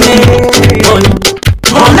 start a thing.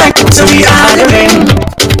 All night, so we are the ring.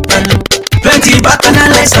 Plenty back and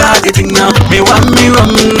let's start the thing now. Me want me rum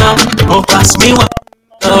now, oh pass me one.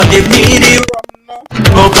 Oh give me the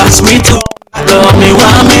rum, oh pass me two. Love me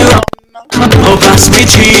want me rum. Oh pass me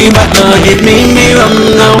three, but Lord give me rum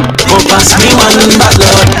now. Oh pass me one, but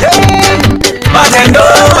Lord. Bartender,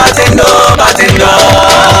 bartender, bartender,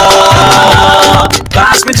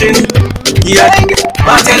 pass me gin. Yeah,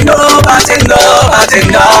 bartender, bartender,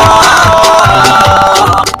 bartender,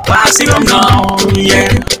 pass maximum now, yeah.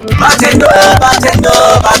 Bartender, bartender,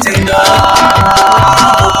 bartender,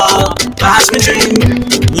 pass me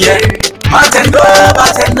drink, yeah. Bartender,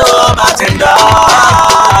 bartender, bartender,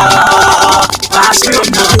 pass me up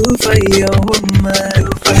now. Do for your woman,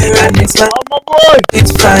 and it's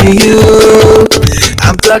for you.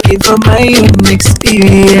 I'm talking from my own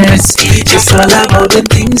experience. It's all about the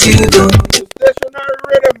things you do.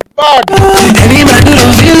 Any man who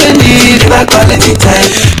don't feel the need for quality time,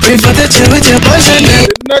 prefer to chill with your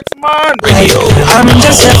boyfriend. Next man, I'm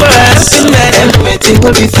just here for asking that everything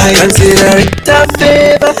will be fine. Consider it a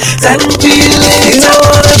favor, and feel it. I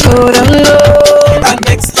wanna go down low. And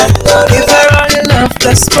next man go give her all your love,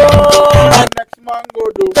 let's go. And next man go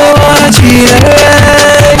do. I wanna treat her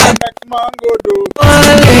right. And next man go do. I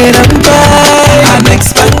wanna lay them by. And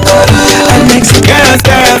next man go do. And next girls,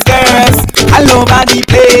 girls, girls, all over the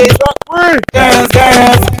place. Girls,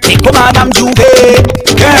 girls, think of Madame Juve.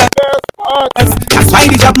 Girls, that's why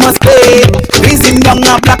the job must pay. Raising young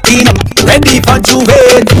and blacking up, ready for Juve.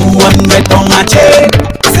 200 pound a chain.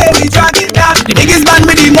 I say we drag it down. The biggest band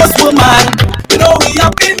with the most woman. You know we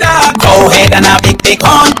up in that. Go ahead and a big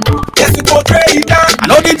horn. Yes, we go trade down.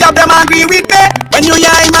 I know the job them agree with me. When you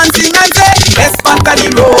hear him and sing and say, best part of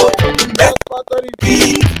the road, best part of the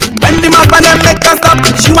beat. When the map and them make us stop,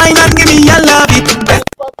 she whine and give me a love it. Best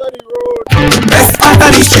part of the road, best part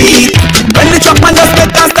of the street. When the truck man just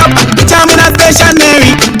make us stop, the jam in a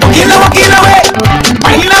stationary. Walking away,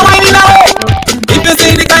 whining away. If you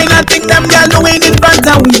see the kind of thing them girl doing in front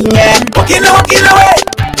of we, yeah. Walking away,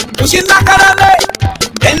 pushing back on the way.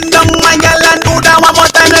 Bend down my girl and do that one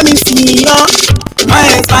more time, let me see ya.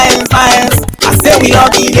 Smiles, smiles, smiles. I say we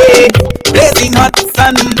all be there, blazing hot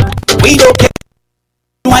sun. We don't care.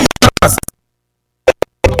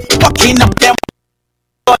 Walking up them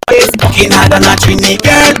boys, walking hard on a Trini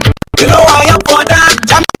girl. You know why I'm for that?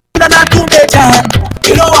 Jump on a two-day.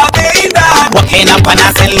 You know what they in that? Walking up on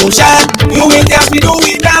a solution. You will tell me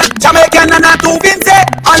doing that. Jamaican and a two Vince.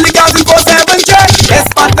 Only girls in 4-7 church. Best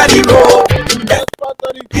part of the road, best part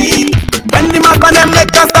of the beat. When the map and them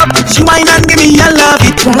make us stop, she whine and give me a love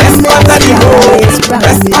it. Best part of the road,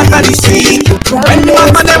 best part of the street. When the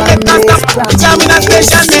map and them make us stop, jam in a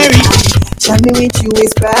stationary. Tell me with you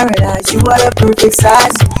is paradise. You are the perfect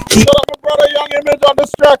size. Keep up my brother Young Image on the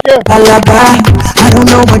track here. Alaba, I don't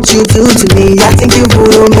know what you do to me. I think you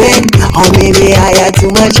voodoo me. Or maybe I had too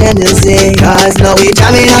much energy. Cause now we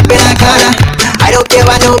jamming up in a corner. I don't care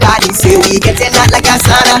what nobody say. We getting that like a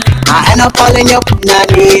sauna. I end up calling you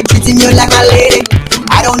nanny, treating you like a lady.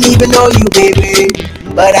 I don't even know you, baby,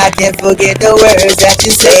 but I can't forget the words that you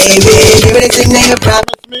say, baby. Everything that you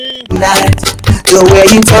promised me. The way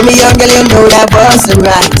you told me, young girl, you know that wasn't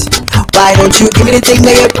right. Why don't you give me the thing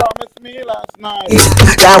that you promised me last night?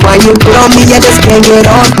 That one you put on me, I just can't get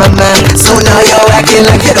off my mind. So now you're acting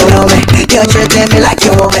like you don't know me. You're treating me like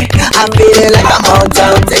you want me. I'm feeling like I'm on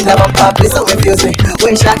town. Things that won't pop, please don't refuse me.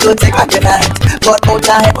 Wish I could take back the night, but all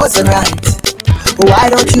time wasn't right.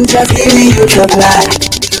 Why don't you just give me your supply?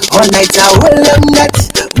 All night I will love that.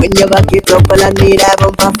 When you back it up, all I need I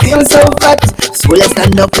bump and feel so fat. So let's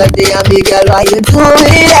stand up like the army girl. Why you do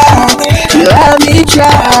me that? You have me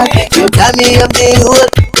try. You tell me I'm the whole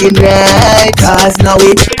thing right. Cause now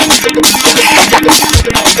it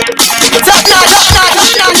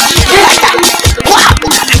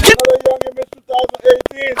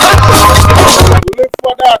Live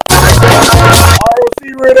for that. ROC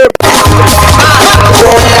rhythm.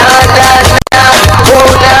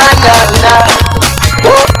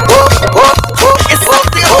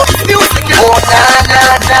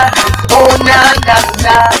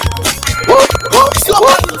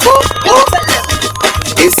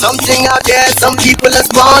 It's something out there some people are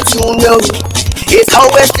born to know. It's how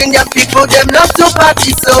West Indian people them love to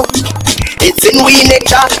party so. It's in we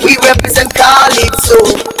nature, we represent Calypso.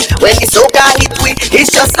 When the soca hit we,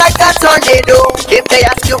 it's just like a tornado. If they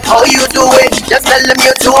ask you how you doing, just tell them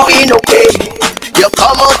you're doing okay. You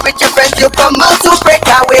come out with your friends, you come out to break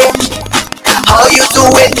away. How you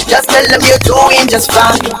doing? Just tell them you're doing just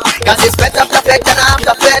fine. Cause it's better to fed than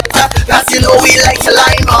after fed. Cause you know we like to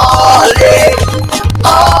lime all day,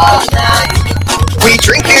 all night. We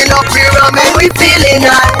drinking up beer rum and we feeling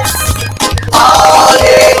nice. All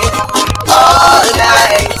day, all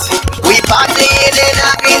night. We partying and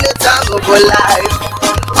having the time of our life.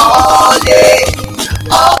 All day,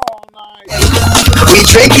 all night. We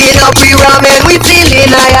drinking up beer rum and we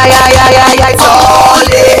feeling nice. All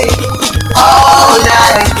day, all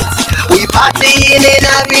night. We partying and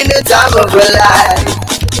having the time of our life.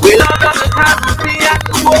 We love the time to be at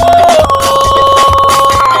the wall.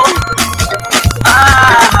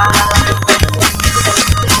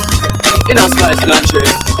 Nice country.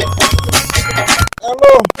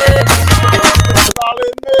 Hello.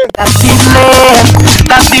 Calling me. That's the flame.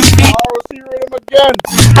 That's the beat. ROC rhythm again.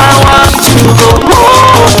 I want to go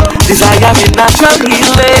home. Desire me natural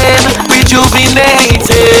healing,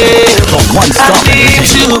 rejuvenated. I need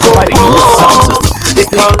to go home.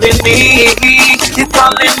 It's calling me. It's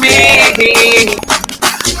calling me.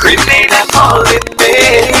 Grenada calling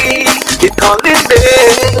me. It's calling me.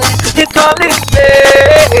 It's calling me.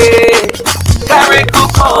 Carrico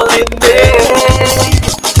calling me.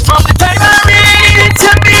 From the time I read to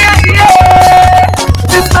the end,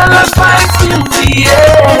 this lullaby till the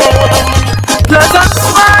end. Blood and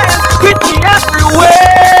smile, with me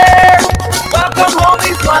everywhere. Welcome home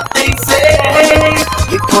is what they say.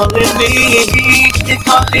 It's calling me, it's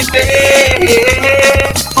calling me.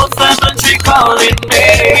 Most country calling me,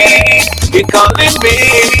 it's calling me,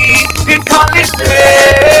 it's calling me.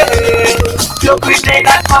 Your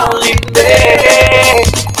Grenada calling me.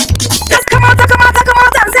 Just come out and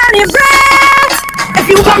celebrate. If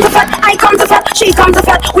you come to fat, I come to fat, she come to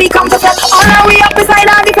fat, we come to fat. All our way up beside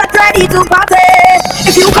all the fat, ready to party.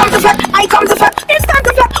 If you come to fat, I come to fat, it's time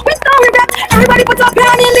to fat, we no regret. Everybody put up your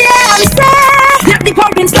hand in the air and say, let the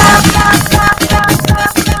pumping start.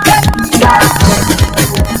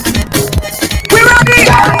 We're ready.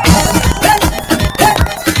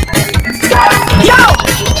 Yo,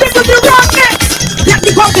 this is the rock mix. Let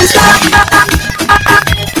the pumping start.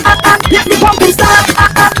 Let the pumping start.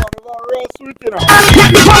 Real sweet, you know. Let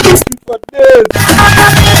the pumping start. For this. Let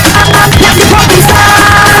the pumping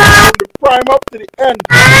start. From the prime up to the end.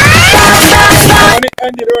 When it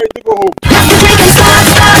ended, ready to go home. Let the drinking start. Let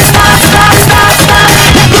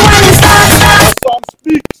the wine start. The song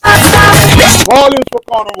speaks. Volumes for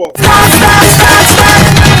carnival.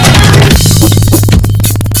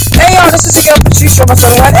 Hey y'all, this is your girl Patricia, but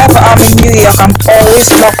whenever I'm in New York, I'm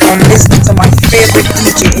always locked on listening to my favorite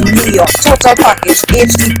DJ in New York, Total Package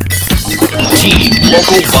HD.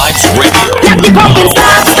 Local Vybz Radio. Let the pumping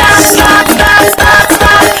start.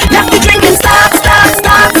 Let the drinking start. Let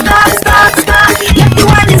the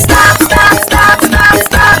wine start.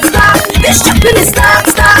 This jumping is start.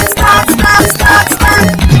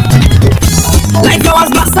 Like flowers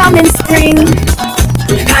blossom in spring.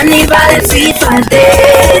 Carnival and sweet for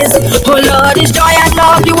days. Oh Lord, it's joy and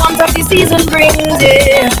love the warmth of the season brings,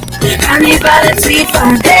 yeah. Carnival and sweet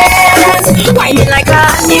for days. Whining like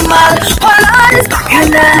an animal. Oh Lord, it's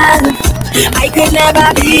bacchanal. I could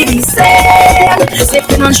never be the same.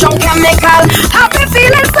 Sipping on strong chemical. I've been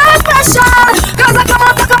feeling so special. Cause I come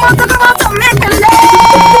out to make me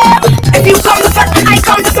live. If you come to fat, I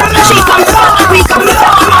come to fat. She come to fat, we come to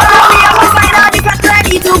fat. All we have a sign of the fat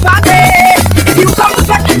ready to party. If you come to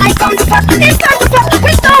fat, I come to fat. It's time to fat,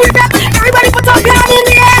 we no regret. Everybody put up your hand in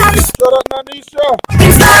the air. Shut up, Nanisha.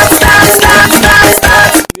 Start.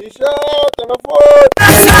 Nisha, telephone.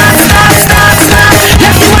 Let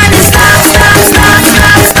the wine start.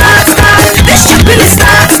 This shit really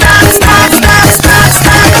start.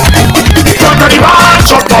 Front of the bar,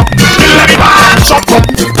 shut up. Middle of the bar, shut up.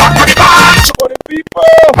 Back of the bar, shut For the people.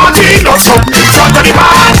 Martin, don't shut. Front of the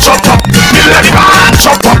bar, shut up. Middle of the bar,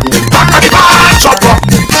 shut up. Back of the bar, shut up.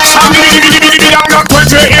 I'm not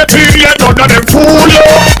 2018, yet none of them fool you.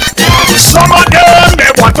 Some of them,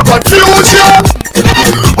 they want to confuse you.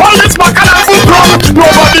 All this bacchanal food rum,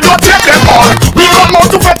 nobody don't take them all. We come out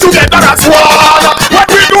to get together as one. What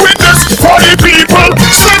we doing this for the people,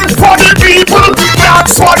 sing for the people,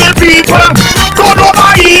 dance for the people, good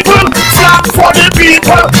over evil, flag for the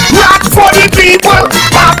people, rock for the people,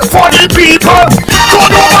 back for the people,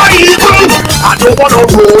 good over evil. I don't want a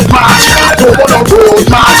road march, I don't want a road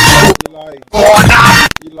march. More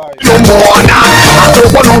now, no more now. I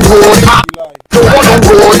don't want a road march, don't want a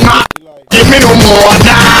road march. Give me no more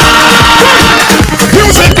now.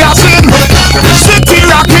 Music blasting, city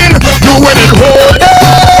rocking, doing it whole day.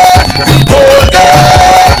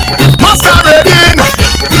 Masquerading,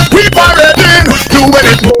 we parading, doing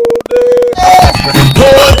it whole day.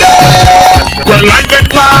 Well, lightning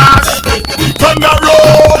flash, turn the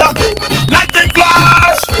road. Lightning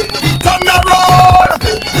flash, turn the road.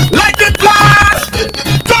 Lightning flash,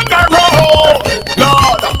 turn the road.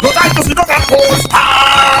 Lord, no time to sit on that post.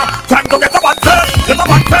 Time to get up on first, get up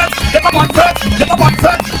on first, get up on first, get up on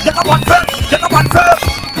first, get up on first, get up on first.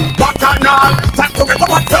 Bacchanal, time to get up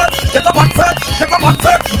on first, get up on first, get up on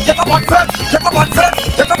first, get up on first, get up on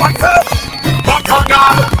first, get up on first.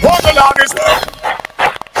 Bacchanal, all the love is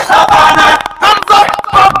Savannah,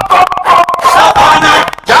 Savannah,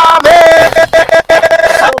 Jamie,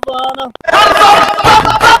 Savannah,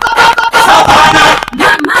 Savannah,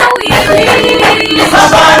 Mama, we ready.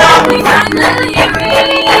 Savannah, we finally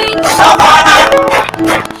ready. Savannah.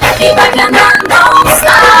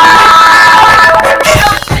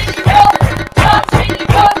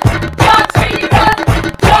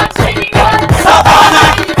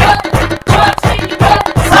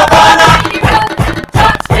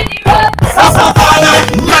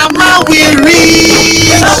 Mama, we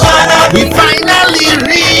reach. We finally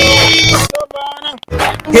reach.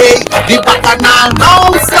 Hey, the bacchanal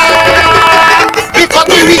now start. Because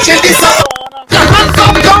we reaching the savannah.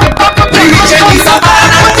 We reaching the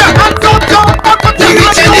savannah. We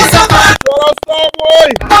reaching the savannah.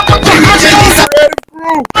 We reaching the savannah.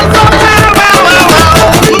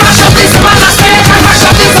 Mash up this savannah stage. Mash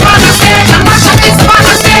up this savannah stage. Mash up this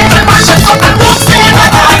savannah stage. Mash up the whole stage.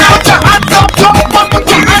 Put your hands up, jump up. Put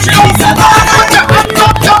your hands up, jump up. Put your hands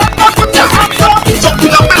up, jump up. Put your hands up. Jump it up,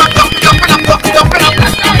 jump it up, jump it up, jump it up.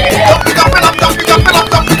 Jump it up, jump it up, jump it up,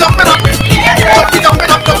 jump it up. Jump it up, jump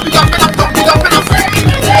it up, jump it up, jump it up.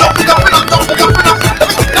 Jump it up, jump it up, jump it up.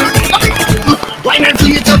 Wine and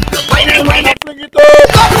fling it up, wine and fling it up.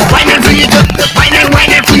 Wine and fling it up, wine and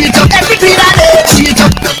fling it up. Everything I did, fling it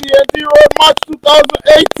up. TNT Road March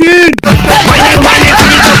 2018. Wine and fling it up.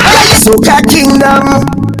 Soca Kingdom.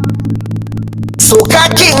 Soca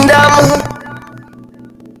Kingdom.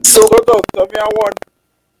 So tell me I won.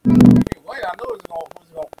 Wait,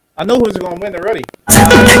 I know who's gonna win already.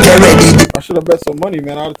 Get ready. I should have bet some money,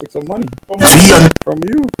 man. I ought to take some money from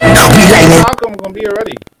you. How come I'm gonna be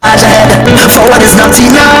already? Forward is not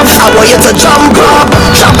enough. I want you to jump up,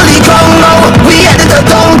 jump the ground now. We headed to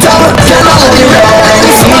downtown. Get all of the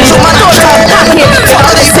rest. Show my daughter,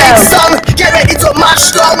 follow the sex song. Get ready to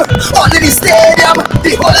march down. All in the stadium,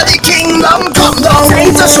 the whole of the kingdom. Come down.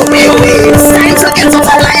 Time to show me your ways. Time to get out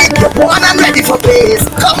of line. One and ready for pace.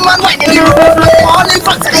 Come on, wine in the roadway. All in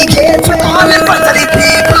front of the gateway. All in front of the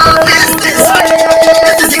people. This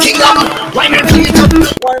is the kingdom. Wine and fling it up.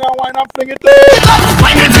 Wine and fling it up.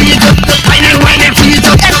 Wine and fling it up. Wine and fling it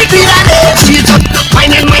up. Every beat I did. Fling it up. Wine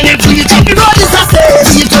and fling it up. Every road is a stage.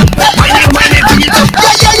 Fling it up. Wine and fling it up.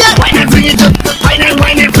 Yeah. Wine and fling it up. Wine and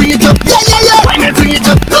fling it up. Yeah. Wine and fling it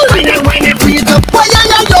up. Wine and fling it up.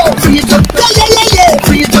 Yo. Fling it up. Yeah.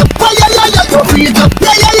 Fling it up. Yo. Fling it up.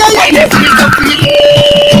 Yeah. Wine and fling it up.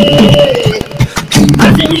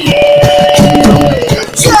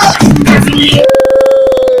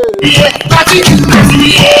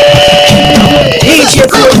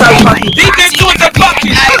 DJ Total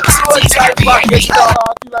Bucket.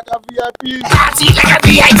 Like a VIP. Party like a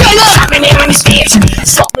VIP. Stop me name on the stage.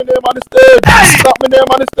 Stop me name on the stage. Stop me name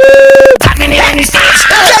on the stage. Stop me name on the stage.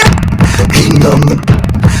 Kingdom.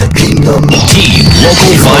 Team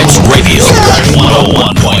Local Vibes Radio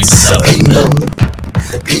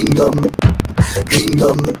 101.7. Kingdom.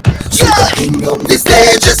 The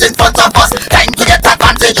stage is in front of us. Time to get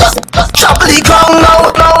advantageous. Trouble the ground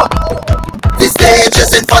now. The stage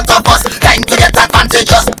is in front of us. Time to get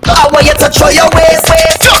advantageous. I want you to throw your waist.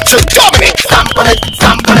 Stamp on it.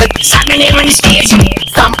 Stop me name on the stage.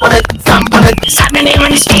 Stamp on it. Stop me name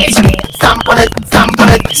on the stage. Stamp on it.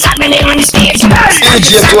 Stop me name on the stage.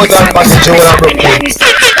 DJ Total Bucket, you wanna broke.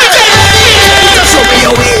 Show me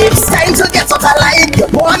your waves. Time to get out of line. You're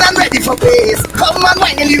born and ready for pace. Come on,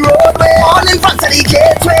 wine in the roadway. All in front of the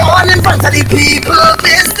gateway. All in front of the people.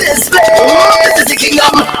 This place. This is the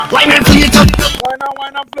kingdom. Wine and fling it up. Wine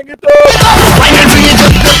and fling it up. Wine and fling it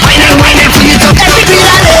up. Wine and fling it up. Every beat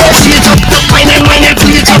I did. Fling it up. Wine and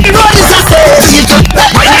fling it up. Every road is a stage. Fling it up.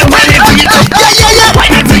 Wine and fling it up. Yeah.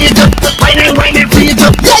 Wine and fling it up. Wine and fling it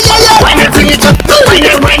up. Yeah. Wine and fling it up. Wine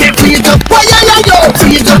and fling it up. Yo.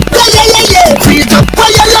 Fling it up. Yeah. Fling it up.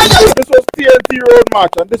 This was TNT Road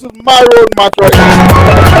Match, and this is my road match right now.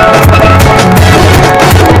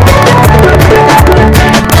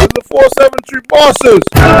 This is the 473 Bosses.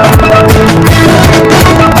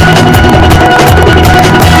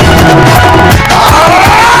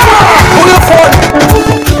 Pull your phone.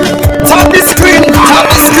 Tap the screen.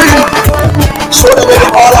 Show them what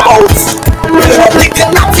it's all about. Pick it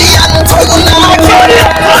up and turn it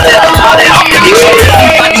like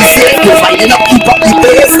everybody safe, we're finding up, keep up the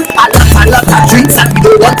pace. A lot of drinks and we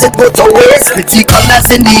don't want it go to waste. Pretty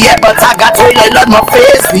colors in the air, but I got oil on my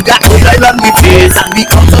face. We got oil on my face and we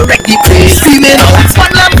come to wreck the place. Feeling up,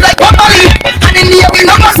 fun up like Bobby. And in the air we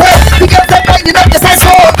know myself. Because they're finding up, this is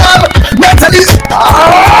so dumb. Mentally,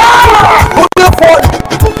 put your phone.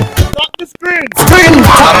 Stop the screen.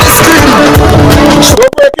 Stop the screen.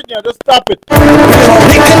 Don't break it now, just stop it.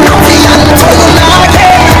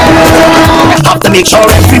 Have to make sure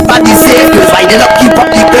everybody's safe. We're finding up, keep up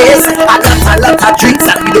the pace. A lot of drinks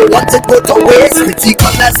and we don't don't want it go to waste. Pretty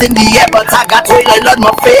colors in the air, but I got oil on my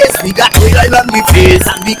face. We got oil on my face,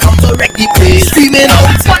 and we come to wreck the place. Screaming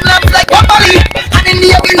out, one love like Bobby, and in the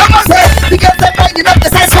air we love ourselves. Because they're finding up the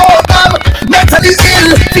sense for them. Mentally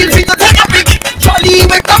ill, feel free to take a pic. Charlie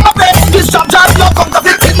with number breast, this job just no come to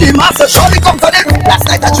fit in the master. Surely come to them. Last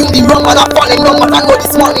night I drink the rum and I'm falling down, but I know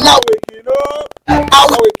this morning now. Waking up.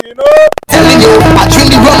 Telling you, I drink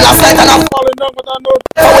the rum last night and I'm falling down, but I know.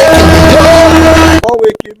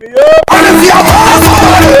 Waking me up. And if you have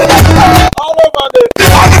all over there.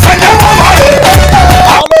 I'm defending over there.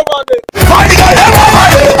 All over there. Fighting on them over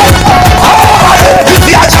there. All over there. The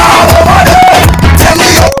job over there. Tell me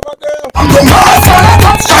over there. I'm the master of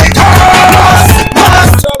the strikers.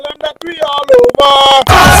 Tell them that we all over.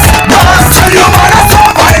 Tell you man a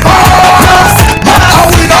survivor. And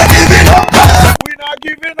we not giving up. We not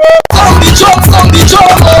giving up. On the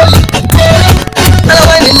job. And I'm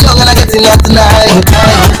winding young and I'm getting up tonight.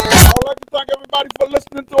 I'd like to thank everybody for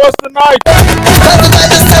listening to us tonight. 101.7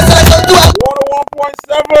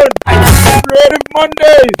 Creative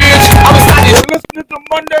Mondays. You're listening to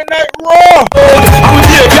Monday Night Raw. I'm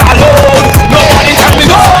here, God, nobody tell me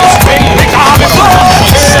no.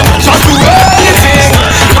 Just do anything.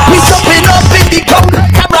 We jumping up in the crowd.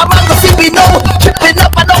 Cameraman go see we know. Tripping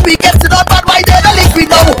up and now we getting on bad. Why they don't leave we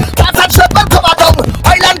know. Dance and trip and come down.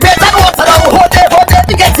 Island bed and water now. Hold it,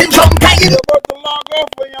 we getting drunk. You're about to log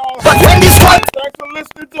off for y'all. But when this one, thanks for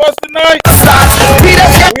listening to us tonight. We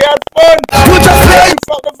had fun. We just play. We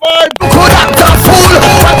felt the vibe. Could act a fool,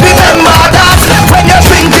 but remember that when you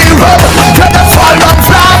drink the rum, you just fall on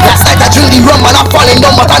flat. Last night I drink the rum and I'm falling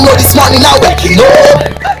down, but I know this morning I'm waking up.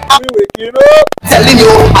 I'm waking up. Telling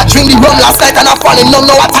you, I drink the rum last night and I'm falling down.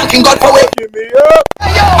 Now I'm thanking God for waking me up.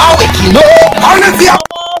 I'm waking up.